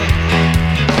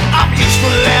 I'm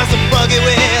useful as a buggy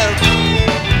whip.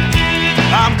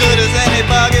 I'm good as any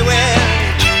buggy whip.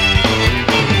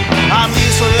 I'm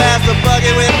useful as a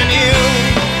buggy whip, and you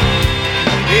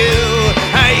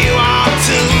are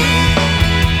too.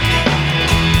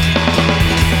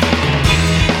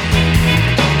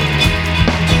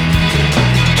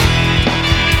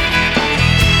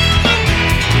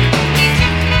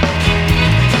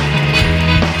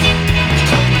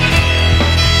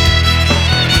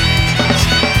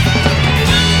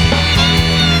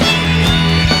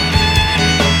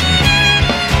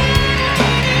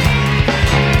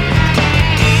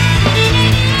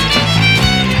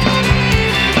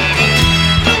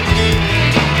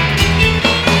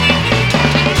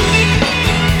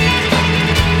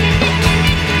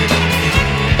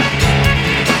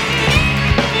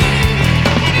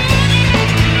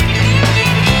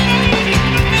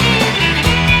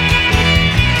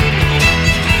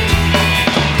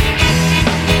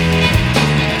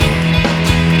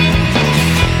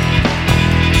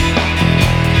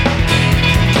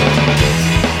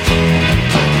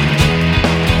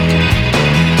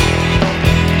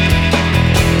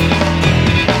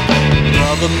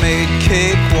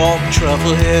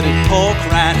 Truffle-headed pork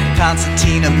rind,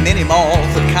 concertina mini mall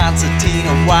for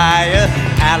concertina wire,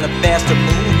 alabaster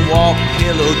moonwalk,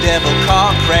 pillow devil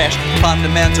car crash,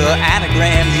 fundamental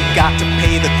anagram, you got to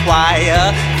pay the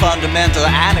choir, fundamental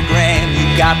anagram, you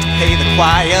got to pay the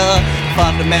choir,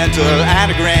 fundamental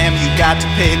anagram, you got to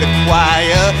pay the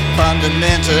choir,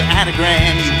 fundamental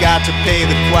anagram, you got to pay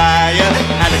the choir.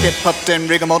 Alligator pupped and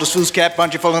rigor mortis foolscap,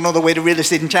 bungee falling all the way to real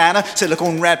estate in China,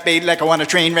 silicone rat bait like I want a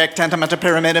train wreck, tantamount to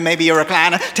pyramid and maybe a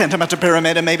recliner, tantamount to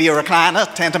pyramid and maybe a recliner,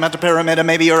 tantamount to pyramid and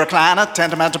maybe a recliner,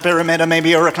 tantamount to pyramid and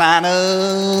maybe a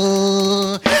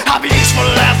recliner. I'll be useful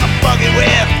as a buggy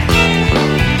whip.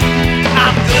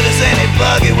 I'm good as any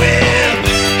buggy whip.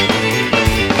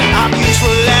 I'm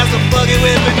useful as a buggy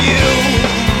whip, and you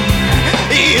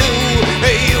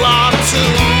are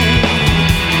too.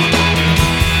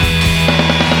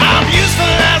 I'm useful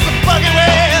as a buggy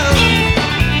whip.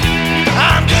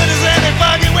 I'm good as any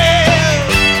buggy whip.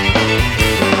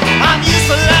 I'm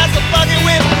useful as a buggy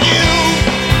whip, and you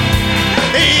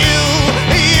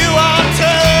are too.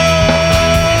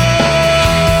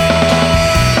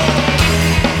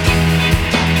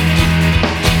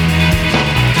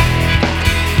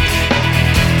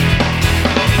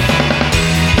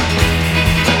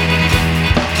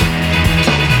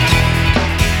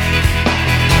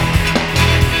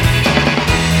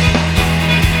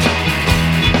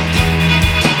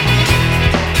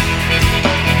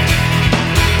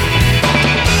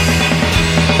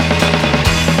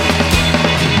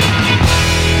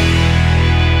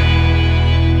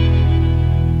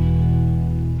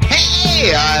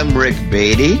 I'm Rick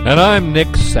Beatty. And I'm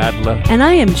Nick Sadler. And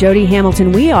I am Jody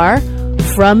Hamilton. We are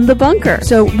From the Bunker.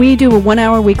 So we do a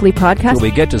 1-hour weekly podcast. Where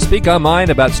we get to speak our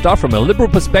mind about stuff from a liberal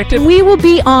perspective. We will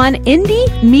be on Indie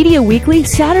Media Weekly,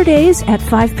 Saturdays at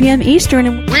 5 p.m. Eastern.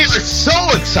 And we are so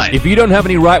excited. If you don't have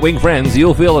any right-wing friends,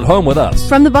 you'll feel at home with us.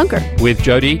 From the Bunker. With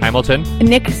Jody Hamilton.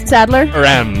 Nick Sadler.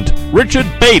 And Richard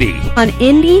Beatty. On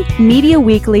Indie Media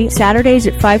Weekly, Saturdays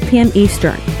at 5 p.m.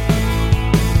 Eastern.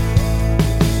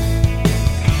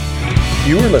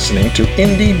 You are listening to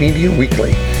Indie Media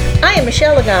Weekly. I am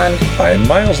Michelle Lagon. I am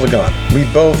Miles Lagon. We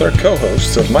both are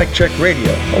co-hosts of Mic Check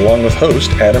Radio, along with host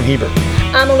Adam Hebert.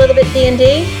 I'm a little bit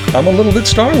D&D. I'm a little bit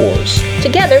Star Wars.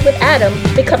 Together with Adam,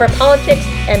 we cover politics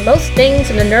and most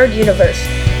things in the nerd universe.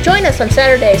 Join us on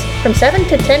Saturdays from 7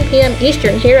 to 10 p.m.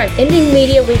 Eastern here on Indie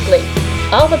Media Weekly.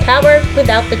 All the power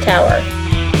without the tower.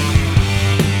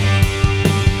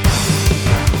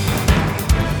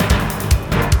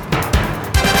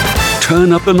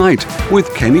 Turn Up the Night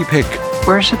with Kenny Pick.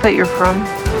 Where is it that you're from?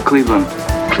 Cleveland.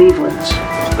 Cleveland.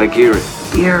 Lake Erie.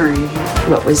 eerie.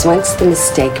 What was once the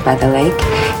mistake by the lake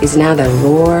is now the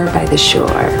roar by the shore.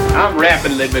 I'm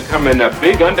rapidly becoming a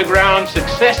big underground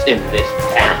success in this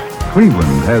town.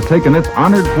 Cleveland has taken its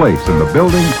honored place in the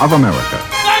building of America.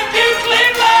 Thank you,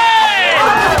 Cleveland!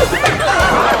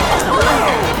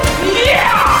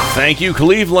 Yeah! Thank you,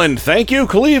 Cleveland. Thank you,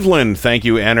 Cleveland. Thank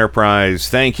you, Enterprise.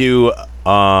 Thank you,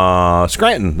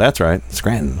 Scranton. That's right.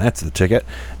 Scranton. That's the ticket.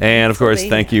 And, of course,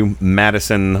 thank you,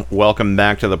 Madison. Welcome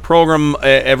back to the program,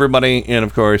 everybody. And,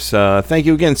 of course, thank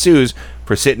you again, Suze,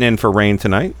 for sitting in for Rain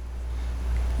tonight.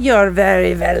 You're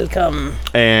very welcome.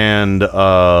 And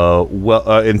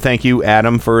and thank you,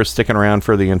 Adam, for sticking around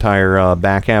for the entire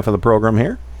back half of the program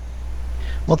here.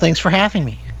 Well, thanks for having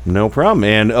me. No problem.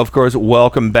 And, of course,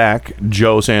 welcome back,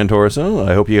 Joe Santorso.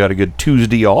 I hope you had a good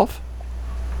Tuesday off.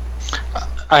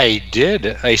 I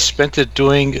did. I spent it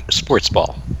doing sports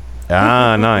ball.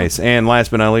 Ah, nice. And last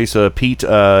but not least, Pete,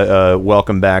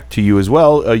 welcome back to you as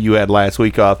well. You had last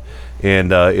week off,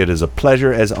 and it is a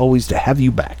pleasure, as always, to have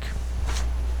you back.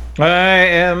 I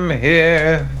am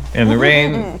here, and the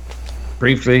rain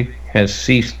briefly has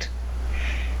ceased.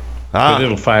 But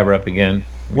it'll fire up again.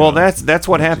 Well, that's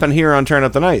what happened here on Turn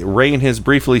Up the Night. Rain has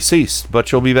briefly ceased,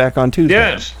 but you'll be back on Tuesday.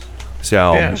 Yes.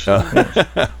 So, yes.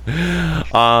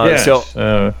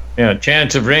 Yes.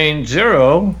 Chance of rain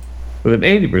 0 with an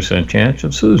 80% chance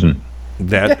of Susan.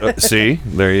 That see,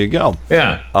 there you go.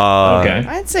 Yeah. Okay.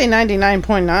 I'd say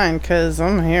 99.9 because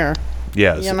I'm here.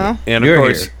 Yes. You know? And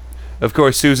of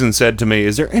course, Susan said to me,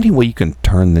 "Is there any way you can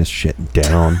turn this shit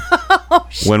down?"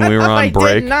 When we were on break.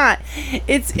 I did not.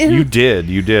 It's in. You did.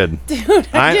 Dude,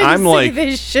 I'm like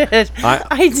this shit.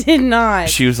 I did not.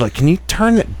 She was like, "Can you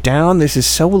turn it down? This is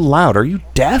so loud. Are you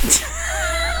deaf?"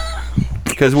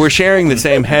 Because we're sharing the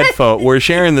same headphone. We're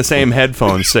sharing the same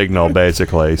headphone signal,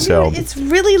 basically. So it's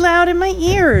really loud in my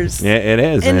ears. Yeah, it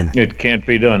is. And it can't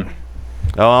be done.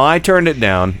 Oh, I turned it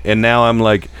down, and now I'm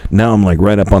like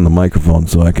right up on the microphone,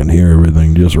 so I can hear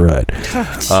everything just right.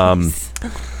 Oh,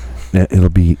 it'll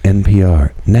be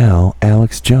NPR now.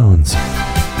 Alex Jones.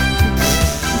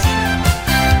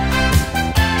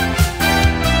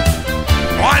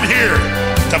 I'm here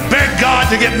to beg God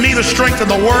to give me the strength and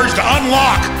the words to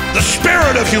unlock the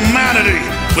spirit of humanity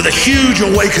with a huge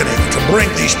awakening to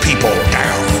bring these people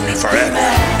down forever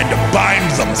and to bind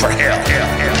them for hell.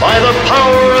 By the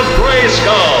power of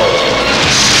Grayskull.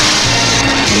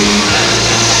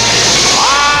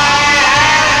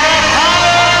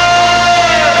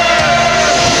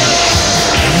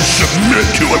 Submit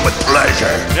to it with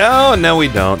pleasure. No, we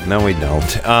don't.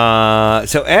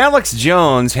 So Alex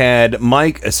Jones had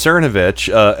Mike Cernovich,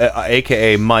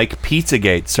 a.k.a. Mike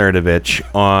Pizzagate Cernovich,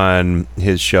 on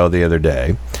his show the other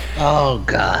day. Oh,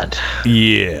 God.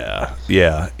 Yeah.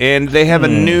 And they have a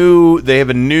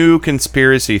new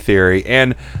conspiracy theory,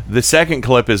 and the second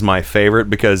clip is my favorite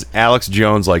because Alex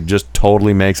Jones just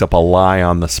totally makes up a lie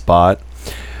on the spot.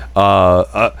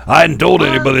 I hadn't told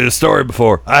anybody this story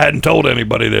before. I hadn't told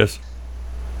anybody this.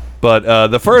 But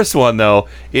the first one, though,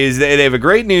 is they have a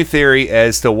great new theory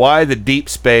as to why the deep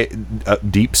state,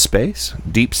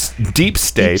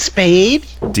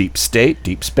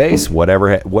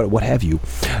 whatever, what have you.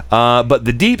 But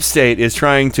the deep state is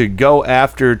trying to go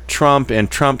after Trump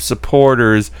and Trump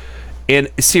supporters. And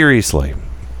seriously,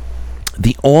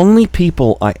 the only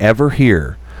people I ever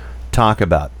hear talk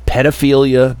about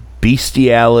pedophilia,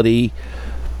 bestiality,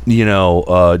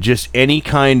 just any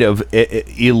kind of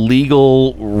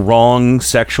illegal, wrong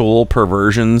sexual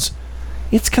perversions,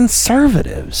 it's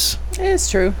conservatives.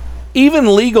 It's true.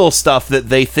 Even legal stuff that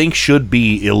they think should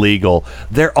be illegal,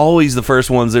 they're always the first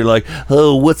ones. They're like,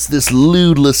 "Oh, what's this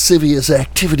lewd, lascivious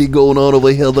activity going on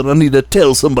over here that I need to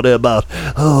tell somebody about?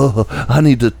 Oh, I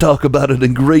need to talk about it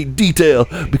in great detail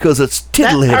because it's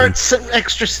titillating."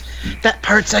 That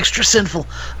part's extra sinful.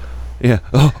 Yeah.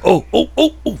 Oh.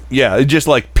 Yeah, just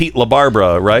like Pete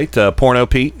LaBarbera, right? Porno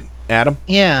Pete, Adam?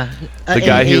 Yeah. The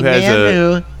guy who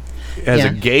has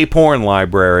a gay porn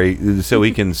library so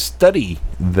he can study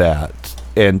that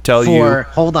and tell you...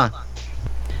 Hold on.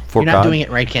 You're not doing it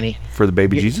right, Kenny. For the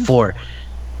baby Jesus? For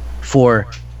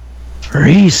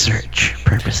research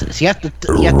purposes. You have to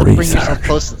bring yourself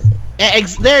close.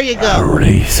 There you go.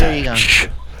 Research. There you go.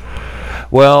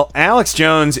 Well, Alex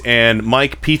Jones and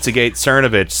Mike Pizzagate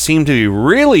Cernovich seem to be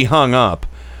really hung up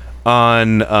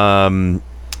on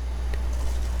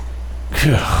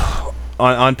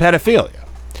pedophilia.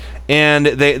 And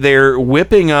they're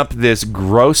whipping up this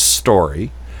gross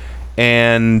story.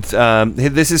 And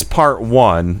this is part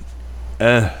one.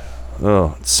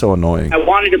 It's so annoying. I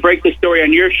wanted to break the story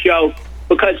on your show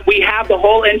because we have the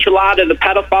whole enchilada, the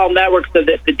pedophile networks,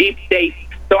 the deep state.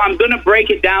 So I'm going to break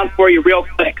it down for you real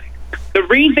quick. The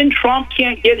reason Trump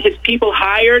can't get his people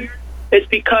hired is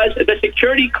because the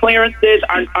security clearances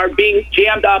are being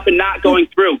jammed up and not going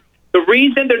through. The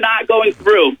reason they're not going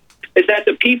through is that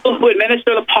the people who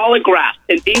administer the polygraph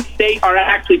in Deep State are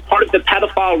actually part of the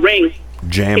pedophile ring.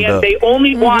 Jammed And up. they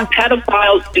only want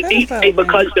pedophiles in Deep State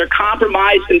because they're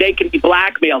compromised and they can be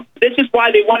blackmailed. This is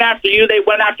why they went after you. They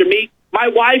went after me. My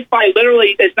Wi-Fi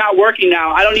literally is not working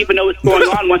now. I don't even know what's going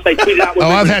on once I tweeted out. Oh,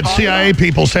 I've had CIA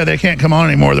people say they can't come on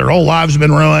anymore. Their whole lives have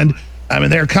been ruined. I mean,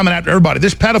 they're coming after everybody.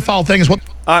 This pedophile thing is what...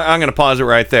 I'm going to pause it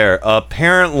right there.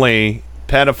 Apparently,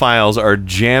 pedophiles are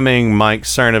jamming Mike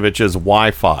Cernovich's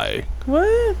Wi-Fi.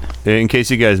 What? In case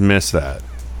you guys missed that.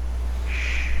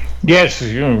 Yes,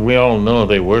 we all know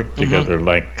they work together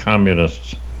like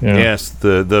communists. Yeah. Yes,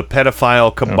 the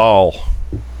pedophile cabal.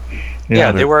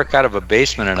 Yeah, they work out of a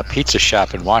basement in a pizza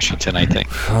shop in Washington, I think.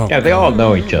 Yeah, they all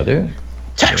know each other.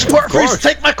 Text Morpheus,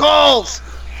 take my calls.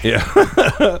 Yeah.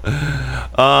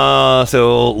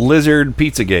 So Lizard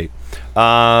Pizzagate.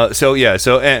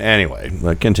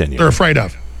 Anyway, continue. They're afraid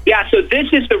of. Yeah, so this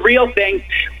is the real thing.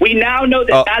 We now know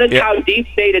that that is how Deep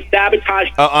State is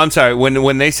sabotaged. I'm sorry.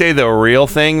 When they say the real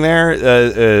thing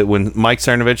there, when Mike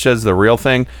Cernovich says the real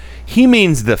thing, he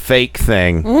means the fake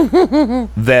thing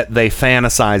that they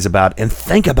fantasize about and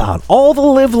think about all the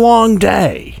livelong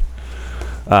day.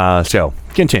 So,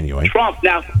 continuing. Trump.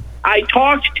 Now, I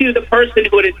talked to the person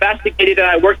who had investigated it.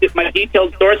 I worked at my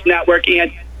detailed source network,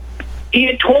 and he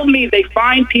had told me they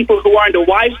find people who are into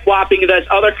wife swapping and does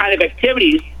other kind of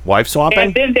activities. Wife swapping?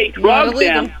 And then they drug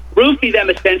them, roofie them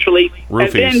essentially. Roofies.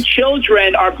 And then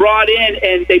children are brought in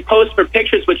and they pose for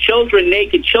pictures with children,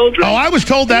 naked children. Oh, I was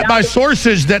told that by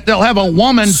sources that they'll have a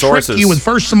woman trick you with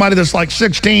first somebody that's like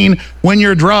 16 when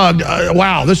you're drugged.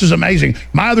 Wow, this is amazing.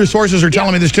 My other sources are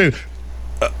telling me this too.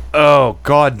 Oh,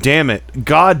 God damn it.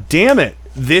 God damn it.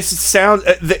 This sounds...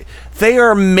 they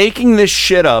are making this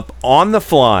shit up on the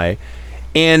fly,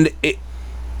 and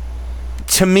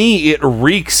to me, it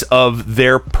reeks of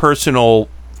their personal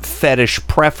fetish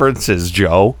preferences,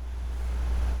 Joe.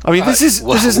 I mean, this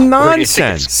is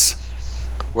nonsense.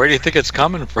 Where do you think it's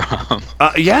coming from?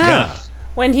 Yeah.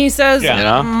 When he says Yeah. You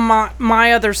know?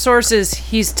 my other sources,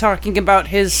 he's talking about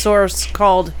his source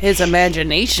called his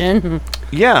imagination.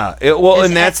 Yeah,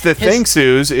 and that's the thing,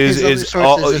 Suze, is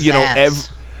all, you know,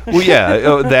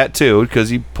 that too, because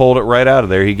he pulled it right out of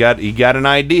there. He got an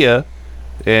idea,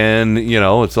 and you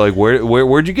know, it's like,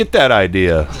 where'd you get that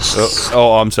idea?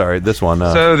 I'm sorry, this one.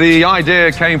 So the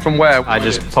idea came from where? I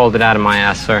just pulled it out of my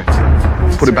ass, sir.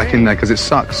 Put it back in there because it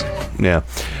sucks. Yeah.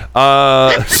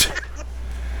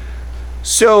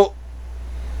 So,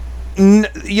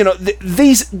 you know,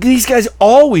 these guys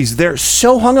always, they're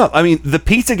so hung up. I mean, the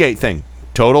Pizzagate thing,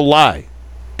 total lie,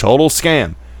 total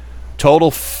scam, total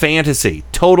fantasy,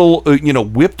 total,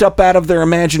 whipped up out of their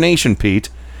imagination, Pete.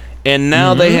 And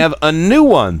now they have a new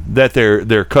one that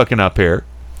they're cooking up here.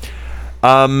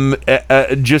 Cutting it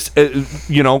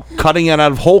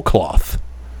out of whole cloth.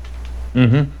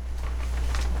 Mm-hmm.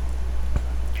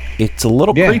 It's a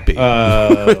little creepy.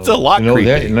 It's a lot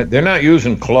creepy. They're not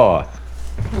using cloth.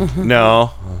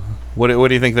 No. What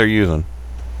do you think they're using?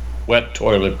 Wet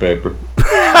toilet paper.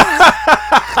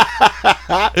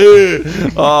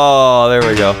 Oh, there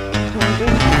we go.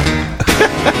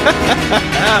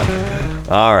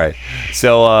 All right.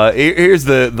 So here's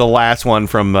the last one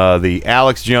from the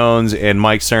Alex Jones and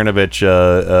Mike Cernovich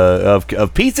of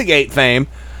Pizzagate fame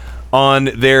on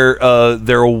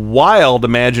their wild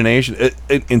imagination.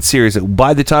 And seriously,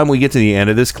 by the time we get to the end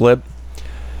of this clip,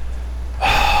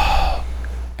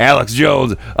 Alex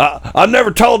Jones, I've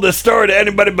never told this story to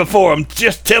anybody before. I'm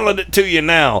just telling it to you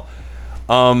now.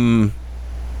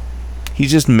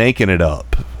 He's just making it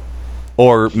up.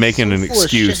 Or making an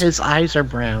excuse. His eyes are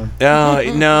brown.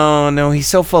 No, he's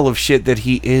so full of shit that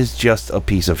he is just a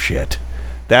piece of shit.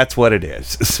 That's what it is.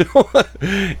 So,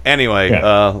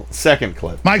 anyway, second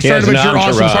clip. Mike Cernovich, you're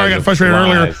awesome. Sorry I got frustrated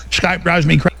earlier. Skype drives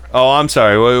me crazy. Oh, I'm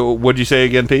sorry. What'd you say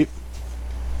again, Pete?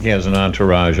 He has an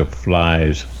entourage of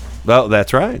flies. Oh,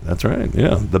 that's right.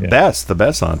 Yeah, the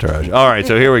best entourage. All right,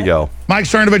 so here we go. Mike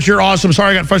Cernovich, you're awesome.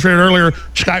 Sorry I got frustrated earlier.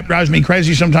 Skype drives me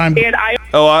crazy sometimes. And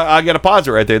I got to pause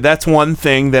it right there. That's one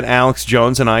thing that Alex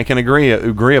Jones and I can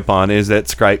agree upon is that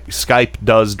Skype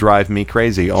does drive me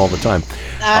crazy all the time.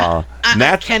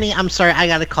 Kenny, I'm sorry, I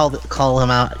got to call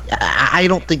him out. I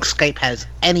don't think Skype has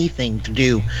anything to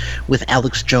do with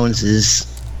Alex Jones's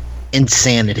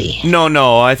insanity.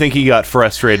 No, I think he got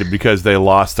frustrated because they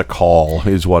lost a call,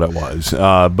 is what it was.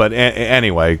 But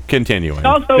anyway, continuing.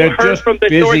 I also heard from the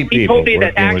source, he told me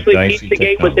that actually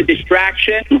Pizzagate was a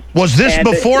distraction. Was this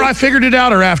before I figured it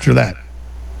out or after that?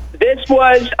 This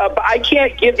was, I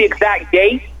can't give the exact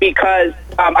date because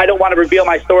I don't want to reveal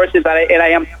my sources, and I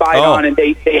am spied on, and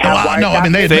they have. No, I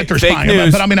mean they admit they're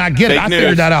spying, but I mean I get it. I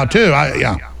figured that out too.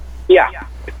 Yeah.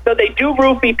 So they do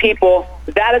roofie people.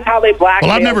 That is how they blackmail.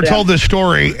 Well, I've never them. told this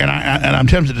story, and I'm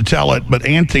tempted to tell it. But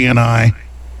Anthony and I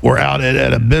were out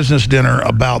at a business dinner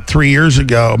about 3 years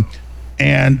ago,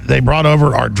 and they brought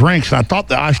over our drinks, and I thought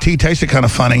the iced tea tasted kind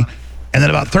of funny. And then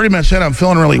about 30 minutes in, I'm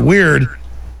feeling really weird,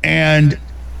 and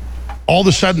all of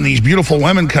a sudden, these beautiful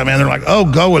women come in. They're like, "Oh,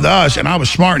 go with us." And I was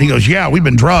smart. And he goes, "Yeah, we've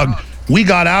been drugged." We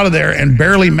got out of there and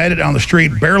barely made it down the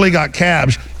street, barely got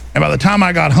cabs. And by the time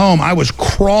I got home, I was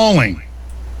crawling.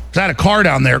 'Cause I had a car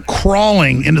down there,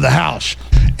 crawling into the house.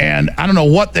 And I don't know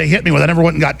what they hit me with. I never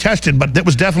went and got tested, but it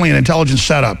was definitely an intelligence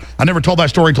setup. I never told that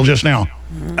story till just now.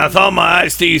 I thought my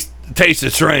iced tea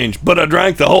tasted strange, but I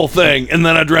drank the whole thing, and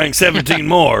then I drank 17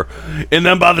 more. And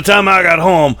then by the time I got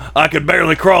home, I could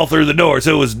barely crawl through the door.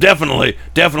 So it was definitely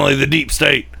the deep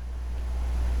state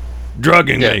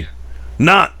drugging me,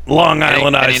 not Long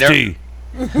Island iced tea.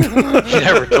 He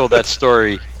never told that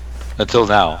story until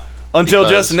now. Until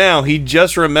just now, he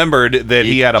just remembered that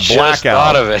he had a blackout. Just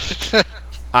thought of it.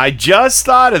 I just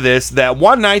thought of this, that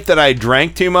one night that I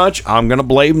drank too much, I'm going to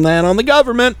blame that on the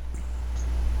government.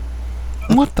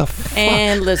 What the fuck?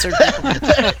 And lizard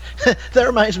people. That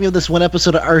reminds me of this one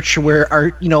episode of Archer where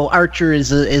Archer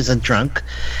is a drunk,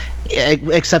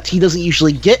 except he doesn't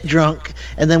usually get drunk.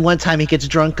 And then one time he gets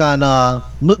drunk on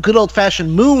good old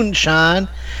fashioned moonshine, and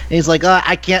he's like,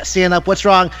 "I can't stand up. What's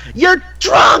wrong? You're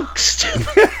drunk."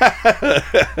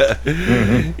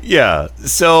 Yeah.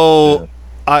 So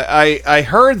I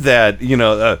heard that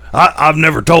I've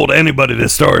never told anybody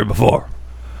this story before.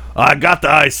 I got the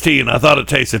iced tea and I thought it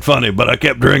tasted funny, but I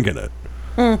kept drinking it.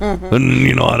 And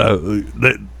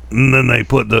and then they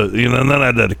put and then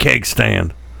I did a keg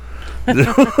stand. And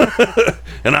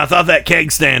I thought that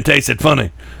keg stand tasted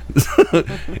funny.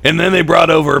 And then they brought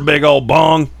over a big old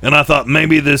bong, and I thought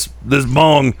maybe this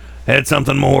bong had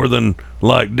something more than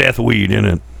like death weed in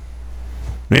it.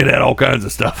 It had all kinds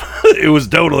of stuff. It was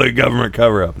totally a government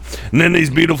cover-up. And then these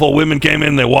beautiful women came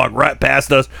in, they walked right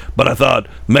past us, but I thought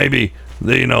maybe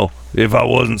if I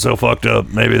wasn't so fucked up,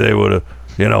 maybe they would have,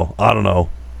 I don't know,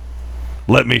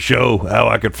 let me show how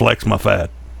I could flex my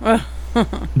fat. I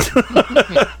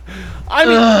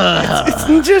mean,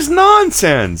 it's just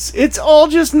nonsense. It's all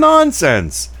just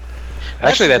nonsense.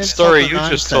 Actually, that story you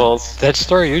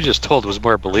just told was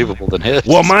more believable than his.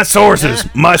 Well, my sources,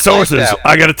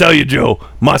 I got to tell you, Joe,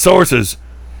 my sources,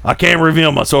 I can't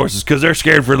reveal my sources because they're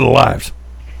scared for their lives.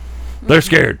 They're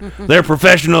scared. They're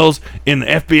professionals in the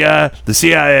FBI, the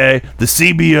CIA, the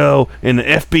CBO, and the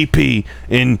FPP,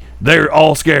 and they're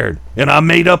all scared. And I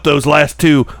made up those last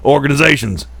two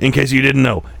organizations, in case you didn't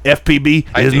know. FPB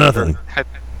is nothing.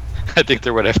 I think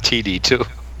they're what FTD, too.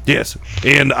 Yes,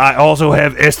 and I also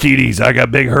have STDs. I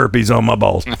got big herpes on my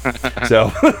balls.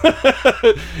 So,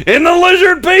 and the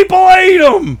lizard people ate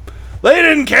them. They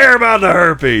didn't care about the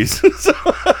herpes.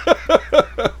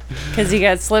 Because you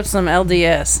got slipped some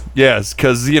LDS. Yes,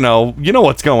 because you know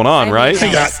what's going on, right?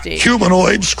 They got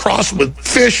humanoids crossed with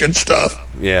fish and stuff.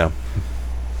 Yeah.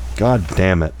 God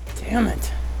damn it. Damn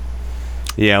it.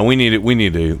 Yeah, we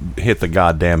need to hit the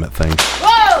god damn it thing.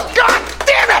 Whoa! God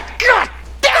damn it! God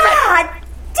damn it! God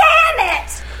damn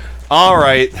it! All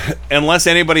right. Unless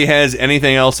anybody has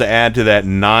anything else to add to that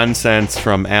nonsense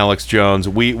from Alex Jones,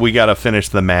 we got to finish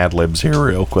the Mad Libs here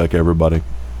real quick, everybody.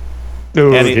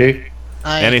 Okay.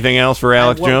 Anything else for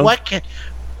Alex Jones?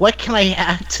 What can I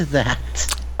add to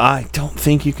that? I don't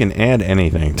think you can add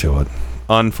anything to it,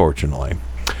 unfortunately.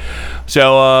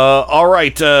 So, all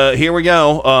right, here we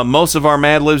go. Most of our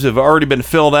Mad Libs have already been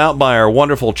filled out by our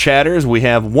wonderful chatters. We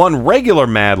have one regular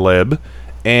Mad Lib,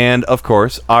 and, of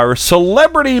course, our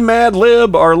celebrity Mad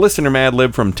Lib, our listener Mad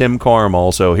Lib from Tim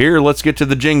Carmel. So here, let's get to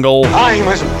the jingle. I'm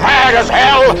as mad as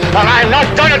hell, and I'm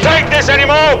not gonna take this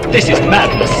anymore! This is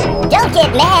madness. Don't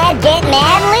get mad, get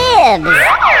Mad Libs.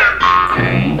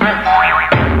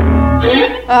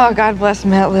 Oh, God bless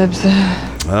Mad Libs.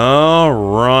 All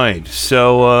right.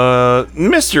 So,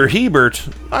 Mr. Hebert,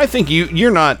 I think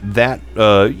you're not that,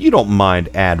 you don't mind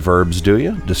adverbs, do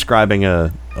you? Describing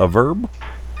a verb?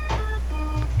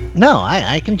 No,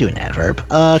 I can do an adverb.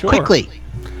 Sure. Quickly.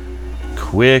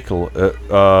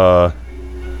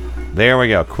 There we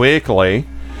go. Quickly.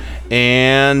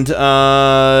 And,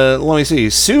 let me see.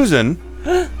 Susan,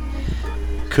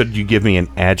 could you give me an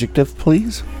adjective,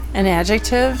 please? An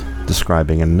adjective?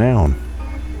 Describing a noun.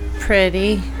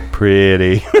 Pretty.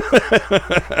 Pretty.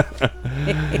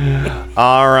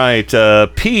 All right.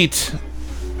 Pete,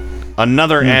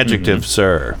 another adjective,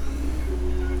 sir.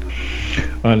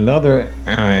 Another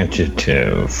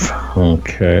adjective.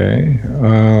 Okay.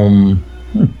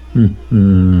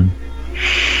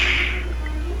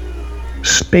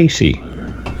 Spacey.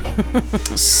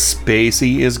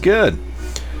 Spacey is good.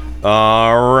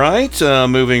 All right,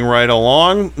 moving right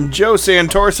along. Joe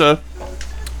Santorsa,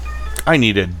 I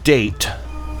need a date.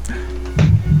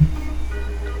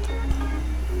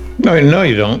 No,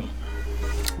 you don't.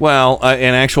 Well,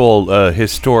 an actual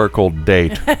historical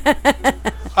date.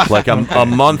 Like a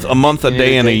month, a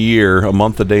day, and a year. A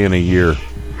month, a day, and a year.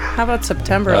 How about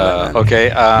September 11th? Okay.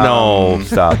 No,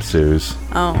 stop, Suze.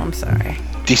 Oh, I'm sorry.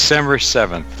 December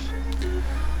 7th.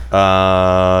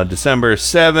 December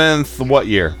 7th. What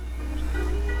year?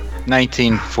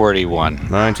 1941.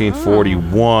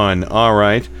 1941. All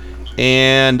right.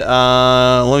 And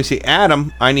let me see.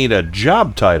 Adam, I need a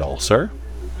job title, sir.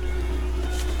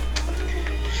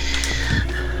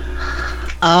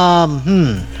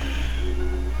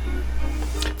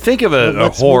 Think of a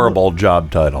horrible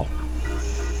job title.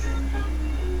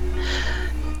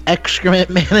 Excrement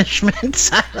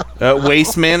management.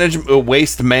 Waste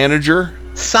manager.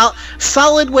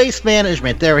 Solid waste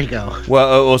management. There we go.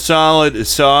 Well, solid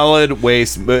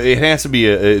waste. But it has to be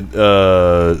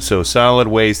so solid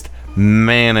waste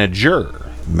manager.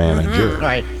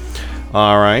 Right.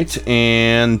 All right,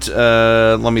 and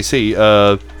let me see.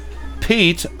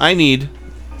 Pete, I need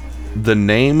the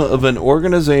name of an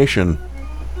organization.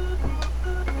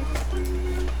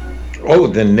 Oh,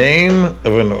 the name of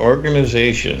an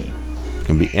organization.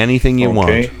 Can be anything you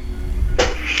want.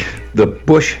 The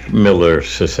Bushmiller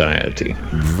Society.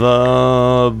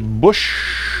 The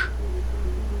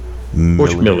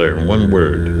Bushmiller, one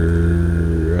word.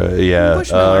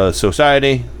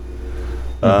 Society.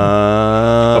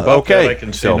 About okay. that I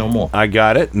can say no more. I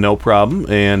got it. No problem.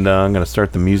 And I'm going to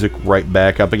start the music right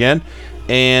back up again.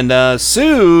 And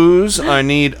Suze, I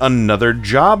need another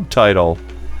job title.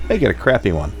 Hey, get a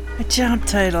crappy one. A job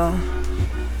title.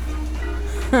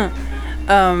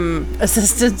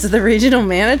 Assistant to the regional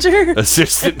manager?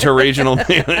 Assistant to regional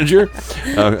manager?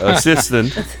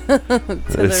 Assistant.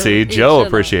 See, Joe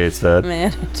appreciates that.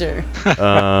 Manager.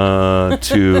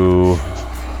 To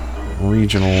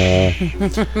regional.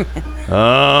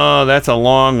 Oh, that's a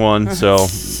long one. So,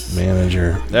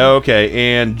 manager.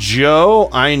 Okay, and Joe,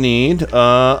 I need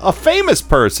a famous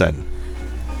person.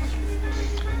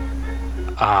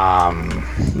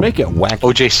 Make it wacky.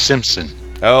 O.J. Simpson.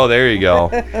 Oh, there you go.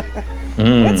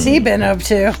 What's he been up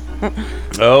to?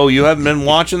 Oh, you haven't been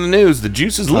watching the news. The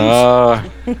juice is loose.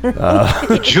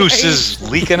 The juice is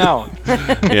leaking out.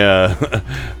 Yeah.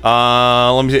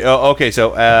 Let me see. Oh, okay,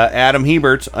 so Adam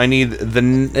Hebert, I need the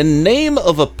name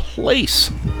of a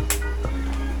place.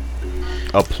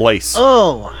 A place.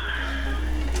 Oh.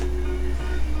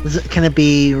 Can it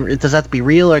be? Does that have to be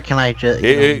real, or can I just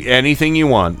anything you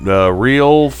want?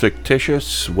 Real,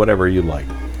 fictitious, whatever you like.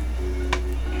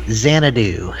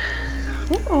 Xanadu.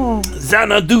 Oh.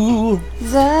 Xanadu.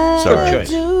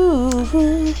 Xanadu.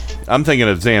 I'm thinking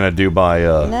of Xanadu by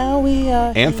Now we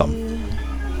are Anthem. Here.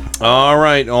 All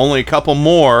right, only a couple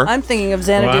more. I'm thinking of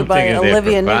Xanadu by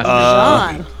Olivia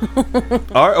Newton-John.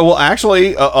 All right, well,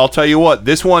 actually, I'll tell you what.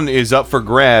 This one is up for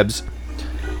grabs.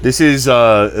 This is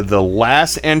the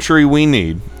last entry we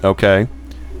need, okay?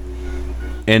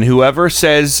 And whoever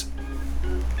gives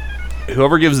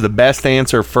the best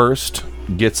answer first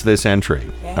gets this entry.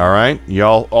 Yeah. All right?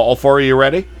 Y'all, all four of you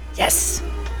ready? Yes.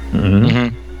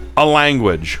 Mm-hmm. A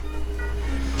language.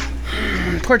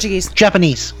 Portuguese.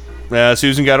 Japanese.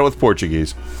 Susan got it with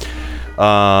Portuguese.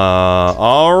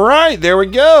 All right, there we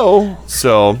go.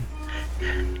 So...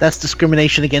 That's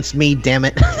discrimination against me, damn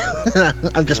it.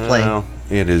 I'm just playing. Well,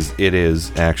 it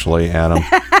is actually, Adam.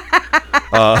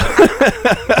 Oh,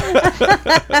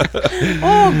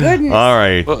 goodness. All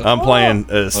right, I'm playing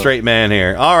straight man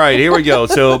here. All right, here we go.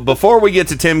 So before we get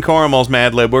to Tim Cormel's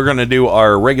Mad Lib, we're going to do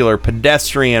our regular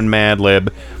pedestrian Mad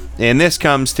Lib. And this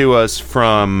comes to us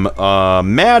from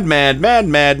Mad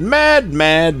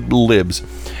Libs.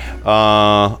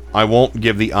 I won't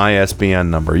give the ISBN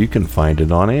number. You can find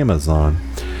it on Amazon.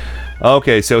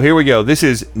 Okay, so here we go. This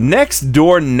is Next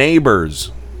Door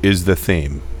Neighbors is the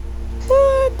theme.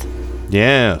 What?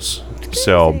 Yes.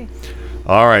 So,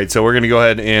 all right. So we're going to go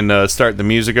ahead and start the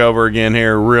music over again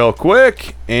here real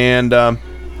quick. And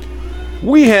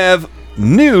we have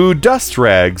new Dust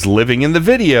Rags living in the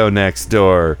video next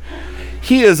door.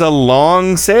 He is a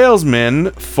long salesman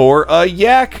for a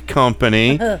yak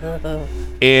company.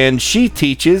 And she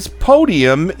teaches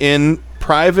podium in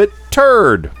private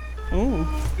turd.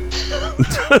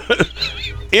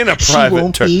 In a She private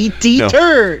won't turd. be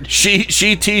deterred. No.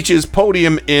 She teaches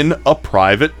podium in a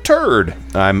private turd.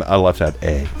 I left out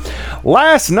A.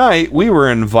 Last night, we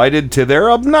were invited to their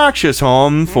obnoxious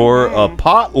home for a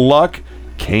potluck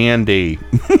candy.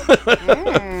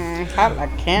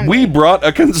 Potluck candy. We brought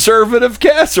a conservative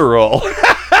casserole.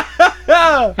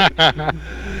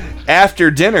 After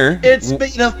dinner... It's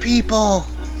made of people.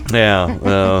 Yeah,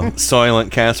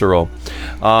 Soylent casserole.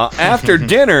 After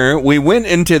dinner, we went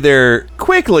into their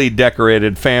quickly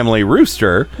decorated family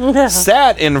rooster,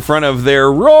 sat in front of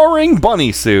their roaring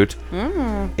bunny suit,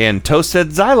 and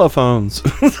toasted xylophones.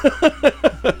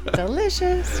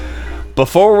 Delicious.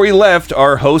 Before we left,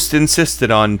 our host insisted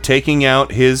on taking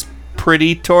out his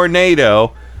pretty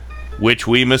tornado, which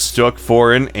we mistook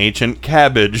for an ancient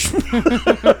cabbage,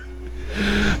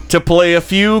 to play a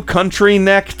few country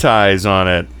neckties on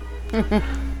it.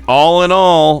 All in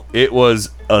all, it was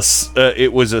a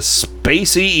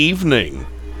spacey evening.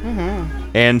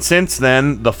 And since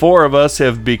then, the four of us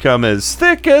have become as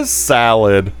thick as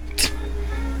salad.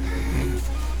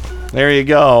 There you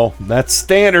go. That's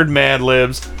standard Mad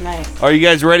Libs. Nice. Are you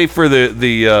guys ready for the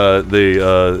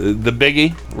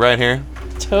biggie right here?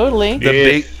 Totally.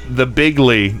 The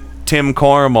bigly Tim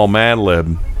Cormel Mad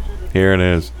Lib. Here it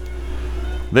is.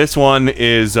 This one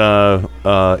is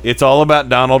it's all about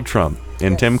Donald Trump,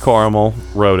 and Tim Cormel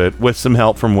wrote it with some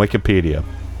help from Wikipedia.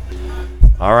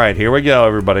 All right, here we go,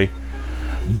 everybody.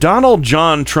 Donald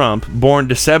John Trump, born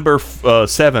December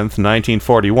 7th,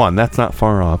 1941. That's not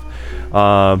far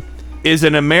off. Is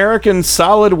an American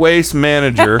solid waste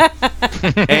manager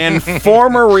and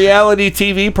former reality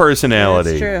TV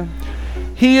personality. That's true.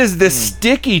 He is the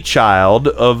sticky child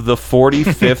of the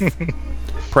 45th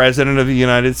President of the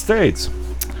United States.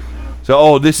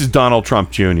 So, this is Donald Trump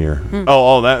Jr.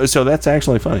 So that's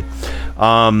actually funny.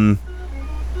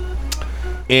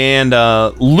 And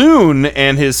Loon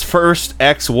and his first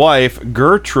ex-wife,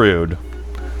 Gertrude.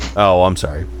 Oh, I'm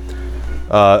sorry.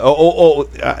 Child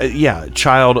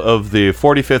of the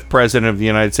 45th President of the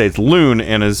United States, Loon,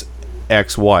 and his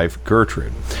ex-wife,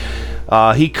 Gertrude.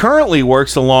 He currently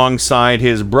works alongside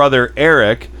his brother,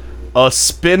 Eric, as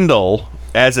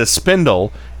a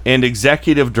spindle, and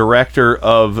executive director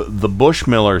of the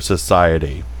Bushmiller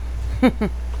Society.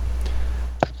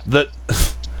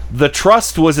 The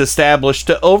trust was established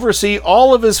to oversee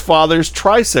all of his father's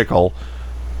tricycle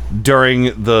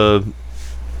during the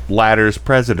latter's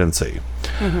presidency.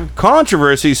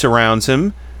 Controversy surrounds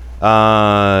him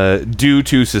due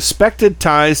to suspected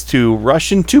ties to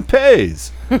Russian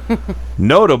toupees.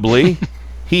 Notably,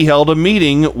 he held a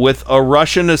meeting with a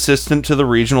Russian assistant to the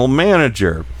regional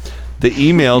manager. The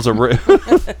emails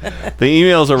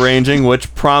arranging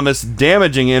which promised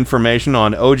damaging information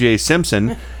on O.J.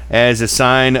 Simpson as a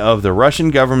sign of the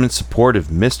Russian government's support of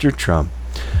Mr. Trump.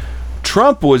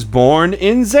 Trump was born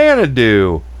in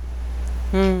Xanadu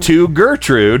to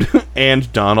Gertrude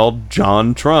and Donald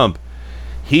John Trump.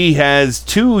 He has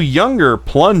two younger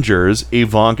plungers,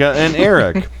 Ivanka and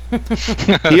Eric.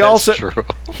 He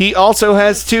also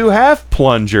has two half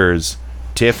plungers,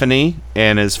 Tiffany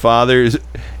and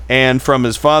from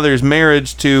his father's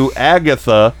marriage to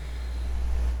Agatha,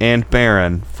 and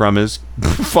Barron from his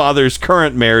father's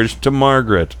current marriage to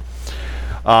Margaret.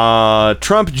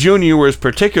 Trump Jr. was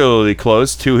particularly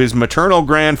close to his maternal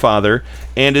grandfather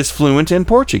and is fluent in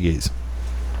Portuguese.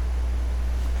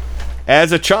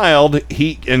 As a child,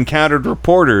 he encountered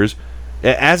reporters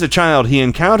asking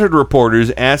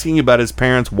about his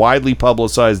parents' widely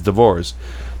publicized divorce.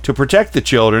 To protect the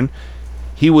children,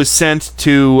 he was sent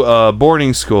to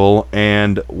boarding school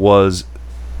and was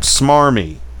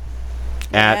smarmy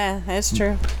that's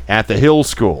true. at the Hill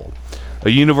School, a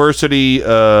university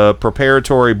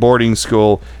preparatory boarding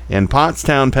school in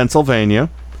Pottstown,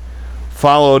 Pennsylvania,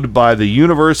 followed by the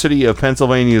University of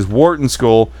Pennsylvania's Wharton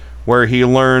School, where he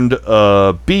learned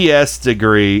a BS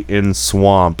degree in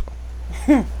swamp.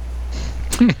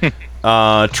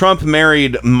 Trump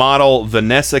married model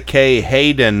Vanessa K.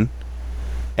 Hayden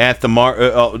at the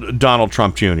Donald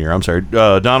Trump Jr. I'm sorry.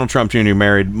 Donald Trump Jr.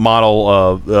 married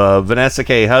model Vanessa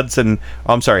K. Hayden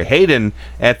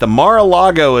at the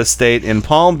Mar-a-Lago estate in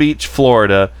Palm Beach,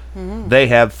 Florida. They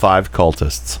have 5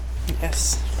 cultists.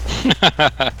 Yes.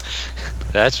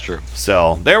 That's true.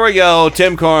 So there we go.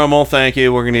 Tim Cormel, thank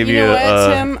you. We're going to give you. You know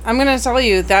what, Tim? I'm going to tell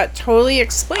you that totally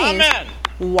explains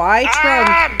why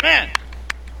Trump.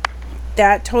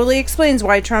 That totally explains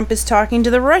why Trump is talking to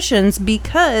the Russians,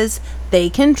 because they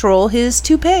control his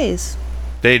toupees.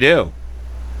 They do.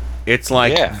 It's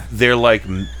like they're like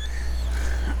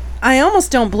I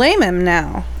almost don't blame him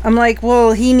now. I'm like,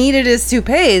 well, he needed his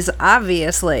toupees,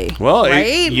 obviously. Well,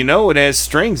 right? it has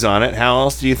strings on it. How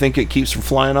else do you think it keeps from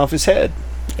flying off his head?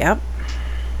 Yep.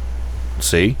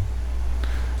 See?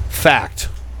 Fact.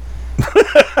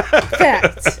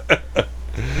 Fact.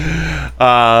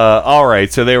 All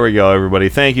right, so there we go, everybody.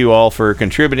 Thank you all for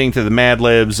contributing to the Mad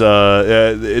Libs.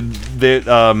 I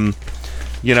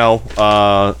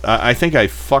think I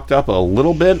fucked up a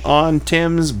little bit on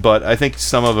Tim's, but I think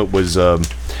some of it was.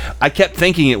 I kept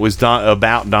thinking it was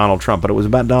about Donald Trump, but it was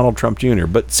about Donald Trump Jr.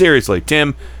 But seriously,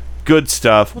 Tim, good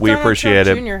stuff. We appreciate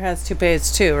it. Donald Trump Jr. has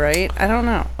toupees too, right? I don't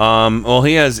know. Well,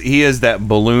 he has that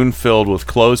balloon filled with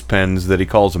clothespins that he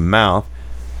calls a mouth.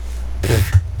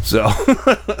 So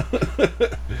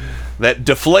that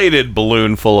deflated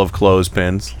balloon full of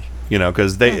clothespins,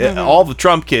 because all the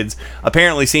Trump kids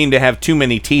apparently seem to have too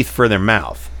many teeth for their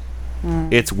mouth.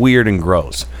 It's weird and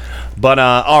gross. But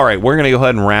all right, we're gonna go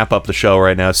ahead and wrap up the show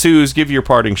right now. Suze, give your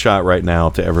parting shot right now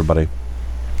to everybody.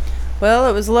 Well,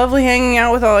 it was lovely hanging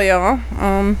out with all y'all.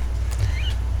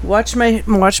 Watch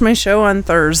my show on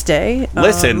Thursday.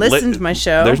 Listen to my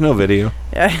show. There's no video.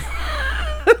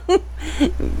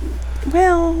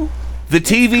 Well, the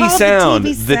TV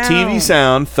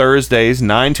sound Thursdays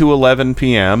 9 to 11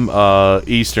 p.m.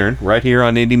 Eastern, right here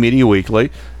on Indie Media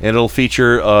Weekly. It'll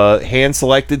feature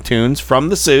hand-selected tunes from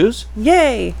the Sues.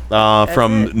 Yay!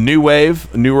 From New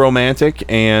Wave, New Romantic,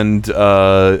 and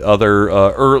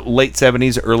other late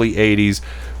 70s, early 80s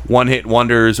one-hit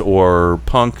wonders or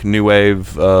punk, new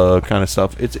wave kind of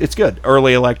stuff. It's good.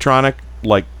 Early electronic,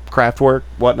 like Kraftwerk,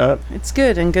 whatnot. It's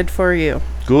good and good for you.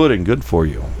 Good and good for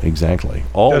you. Exactly.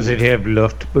 Does it have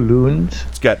Luft balloons?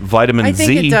 It's got vitamin Z. I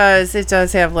think it does. It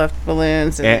does have Luft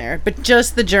balloons in there, but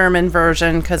just the German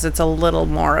version because it's a little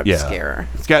more obscure.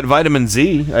 It's got vitamin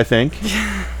Z, I think.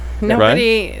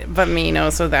 Nobody but me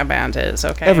knows what that band is.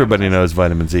 Okay. Everybody knows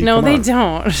vitamin Z. No, they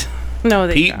don't. No,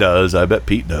 they Pete don't. does. I bet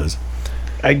Pete does.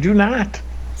 I do not.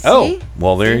 See? Oh,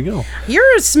 well, there you go.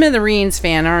 You're a Smithereens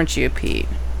fan, aren't you, Pete?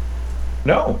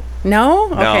 No. No?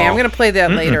 Okay, No. I'm going to play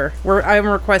that later. I'm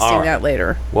requesting that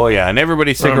later. Well, yeah, and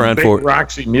everybody stick I'm around a for big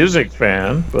Roxy Music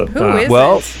fan, but Who is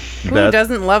well, it? Who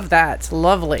doesn't love that? It's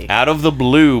lovely. Out of the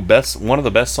Blue, one of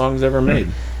the best songs ever made.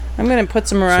 I'm going to put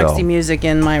some Roxy music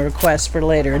in my request for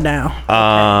later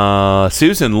now.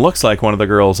 Susan looks like one of the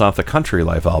girls off the Country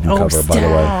Life album cover, by the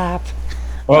way.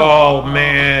 Oh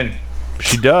man,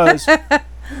 she does.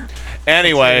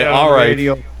 Anyway, all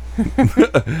right.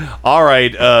 All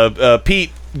right,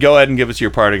 Pete, go ahead and give us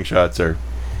your parting shot, sir.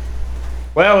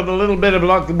 Well, with a little bit of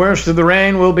luck, the worst of the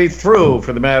rain will be through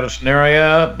for the Madison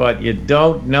area, but you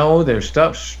don't know. There's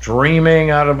stuff streaming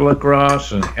out of La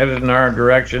Crosse and headed in our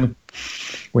direction.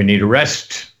 We need a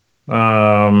rest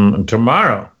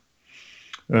tomorrow.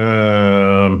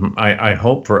 I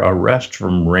hope for a rest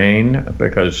from rain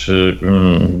because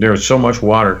there's so much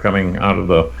water coming out of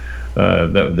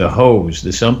the hose,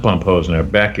 the sump pump hose in our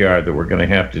backyard that we're going to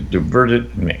have to divert it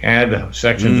and add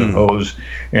sections of hose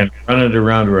and run it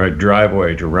around to our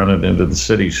driveway to run it into the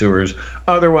city sewers.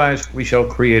 Otherwise, we shall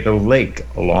create a lake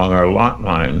along our lot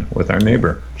line with our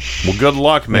neighbor. Well, good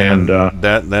luck, man. And,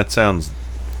 that sounds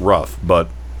rough, but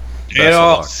it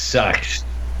all sucks.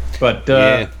 But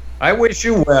I wish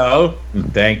you well,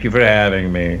 and thank you for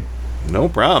having me. No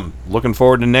problem. Looking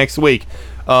forward to next week.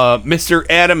 Mr.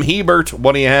 Adam Hebert,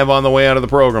 what do you have on the way out of the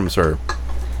program, sir?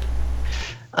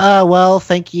 Well,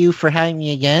 thank you for having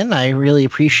me again. I really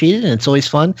appreciate it, and it's always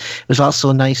fun. It was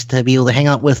also nice to be able to hang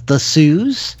out with the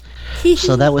Sues,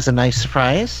 so that was a nice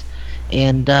surprise.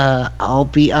 And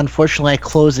unfortunately, I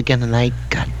close again tonight.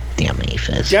 God damn it,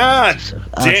 Fizz. God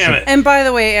damn it. And by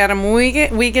the way, Adam, we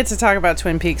get to talk about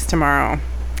Twin Peaks tomorrow.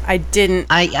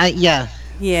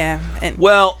 Yeah. And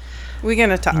well, we're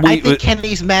gonna talk. I think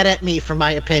Kenny's mad at me for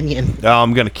my opinion.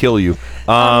 I'm gonna kill you.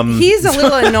 He's a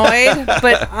little annoyed,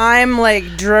 but I'm like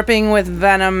dripping with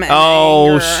venom and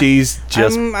anger. She's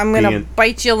just I'm gonna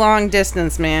bite you long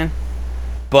distance, man.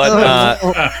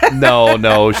 But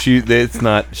no, it's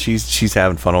not. She's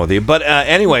having fun with you. But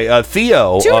anyway,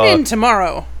 Theo. Tune in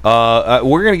tomorrow.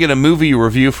 We're gonna get a movie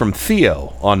review from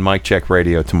Theo on Mike Check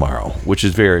Radio tomorrow, which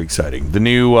is very exciting. The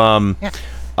new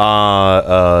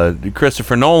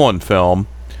Christopher Nolan film.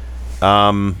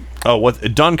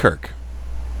 Dunkirk.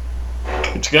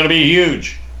 It's gonna be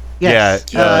huge. Yes.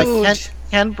 Yeah.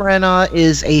 Ken Branagh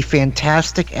is a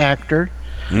fantastic actor.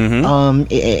 Mm-hmm.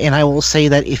 And I will say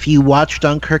that if you watch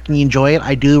Dunkirk and you enjoy it,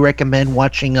 I do recommend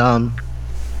watching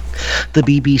the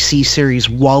BBC series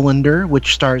Wallander,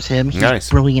 which stars him. He's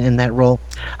brilliant in that role.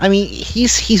 I mean,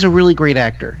 he's a really great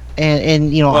actor,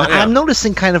 and you know, I'm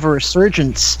noticing kind of a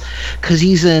resurgence because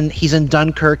he's in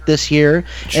Dunkirk this year,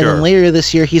 and then later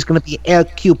this year he's going to be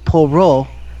Hercule Poirot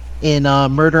in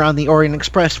Murder on the Orient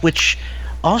Express, which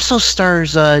also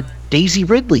stars Daisy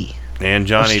Ridley and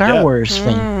Johnny Star Depp. Wars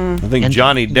fame. I think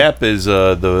Johnny Depp is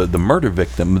the murder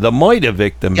victim, the murder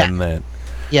victim in that.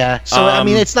 Yeah, so I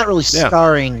mean, it's not really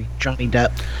starring Johnny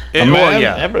Depp.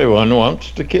 Everyone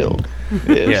wants to kill.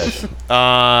 Yes.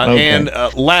 And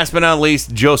last but not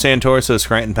least, Joe Santorsa,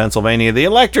 Scranton, Pennsylvania, the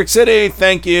Electric City.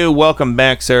 Thank you. Welcome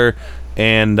back, sir.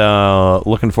 And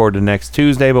looking forward to next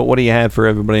Tuesday. But what do you have for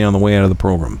everybody on the way out of the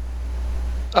program?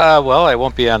 Well, I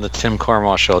won't be on the Tim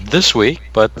Cornwall show this week,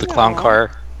 but the Clown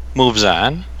Car moves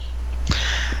on.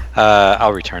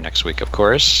 I'll return next week, of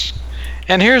course.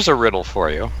 And here's a riddle for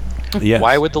you. Yes.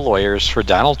 Why would the lawyers for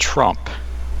Donald Trump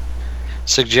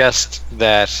suggest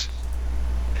that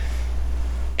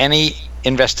any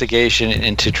investigation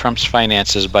into Trump's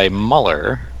finances by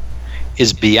Mueller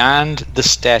is beyond the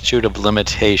statute of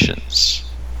limitations?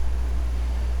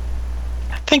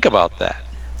 Think about that.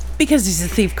 Because he's a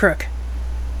thief crook.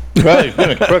 Well, he's been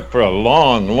a crook for a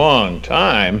long, long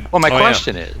time. Well, my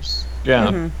question is... Yeah.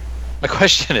 Mm-hmm. My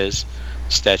question is,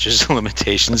 statutes of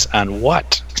limitations on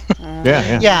what?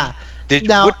 Yeah.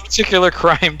 What particular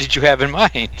crime did you have in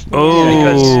mind?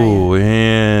 Oh,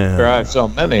 yeah. There are so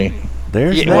many.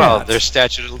 There's that. Well,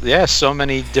 there's so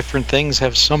many different things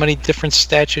have so many different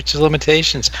statutes of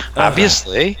limitations.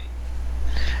 Obviously,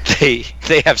 they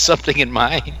have something in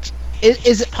mind.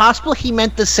 Is it possible he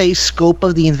meant to say scope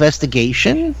of the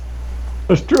investigation?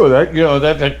 It's true that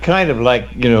that kind of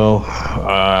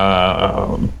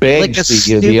begs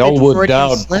the Elwood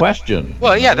Dowd question.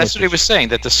 Well, yeah, that's what he was saying,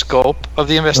 that the scope of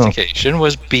the investigation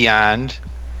was beyond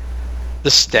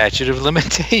the statute of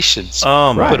limitations.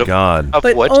 Oh my God!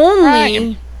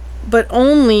 But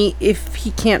only if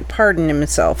he can't pardon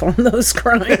himself on those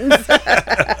crimes.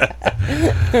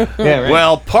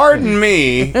 Well, pardon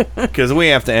me, because we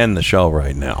have to end the show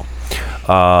right now.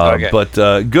 But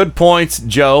good points,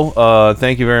 Joe.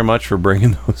 Thank you very much for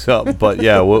bringing those up. But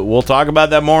yeah, we'll talk about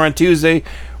that more on Tuesday.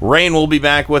 Rain will be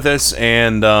back with us,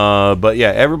 and but yeah,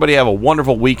 everybody have a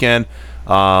wonderful weekend.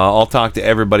 I'll talk to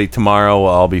everybody tomorrow.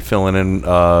 I'll be filling in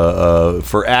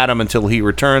for Adam until he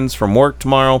returns from work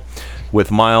tomorrow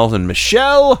with Miles and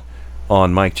Michelle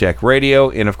on Mike Check Radio.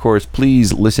 And of course,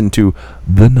 please listen to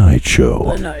The Night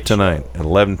Show tonight at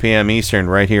 11 p.m. Eastern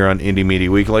right here on Indie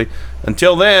Media Weekly.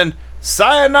 Until then,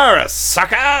 sayonara,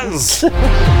 suckers! Good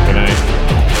night.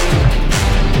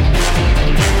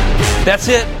 That's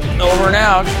it. Over and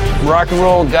out. Rock and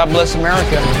roll. God bless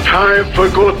America. Time for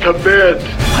go to bed.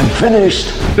 I'm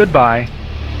finished. Goodbye.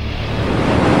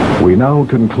 We now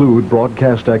conclude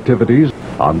broadcast activities.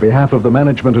 On behalf of the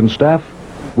management and staff,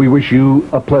 we wish you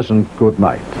a pleasant good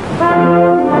night.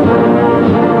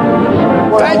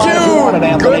 Thank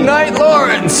you. Good night,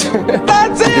 Lawrence.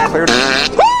 That's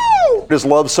it. His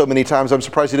love so many times, I'm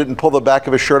surprised he didn't pull the back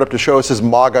of his shirt up to show us his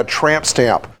MAGA tramp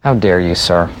stamp. How dare you,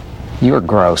 sir? You are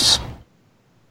gross.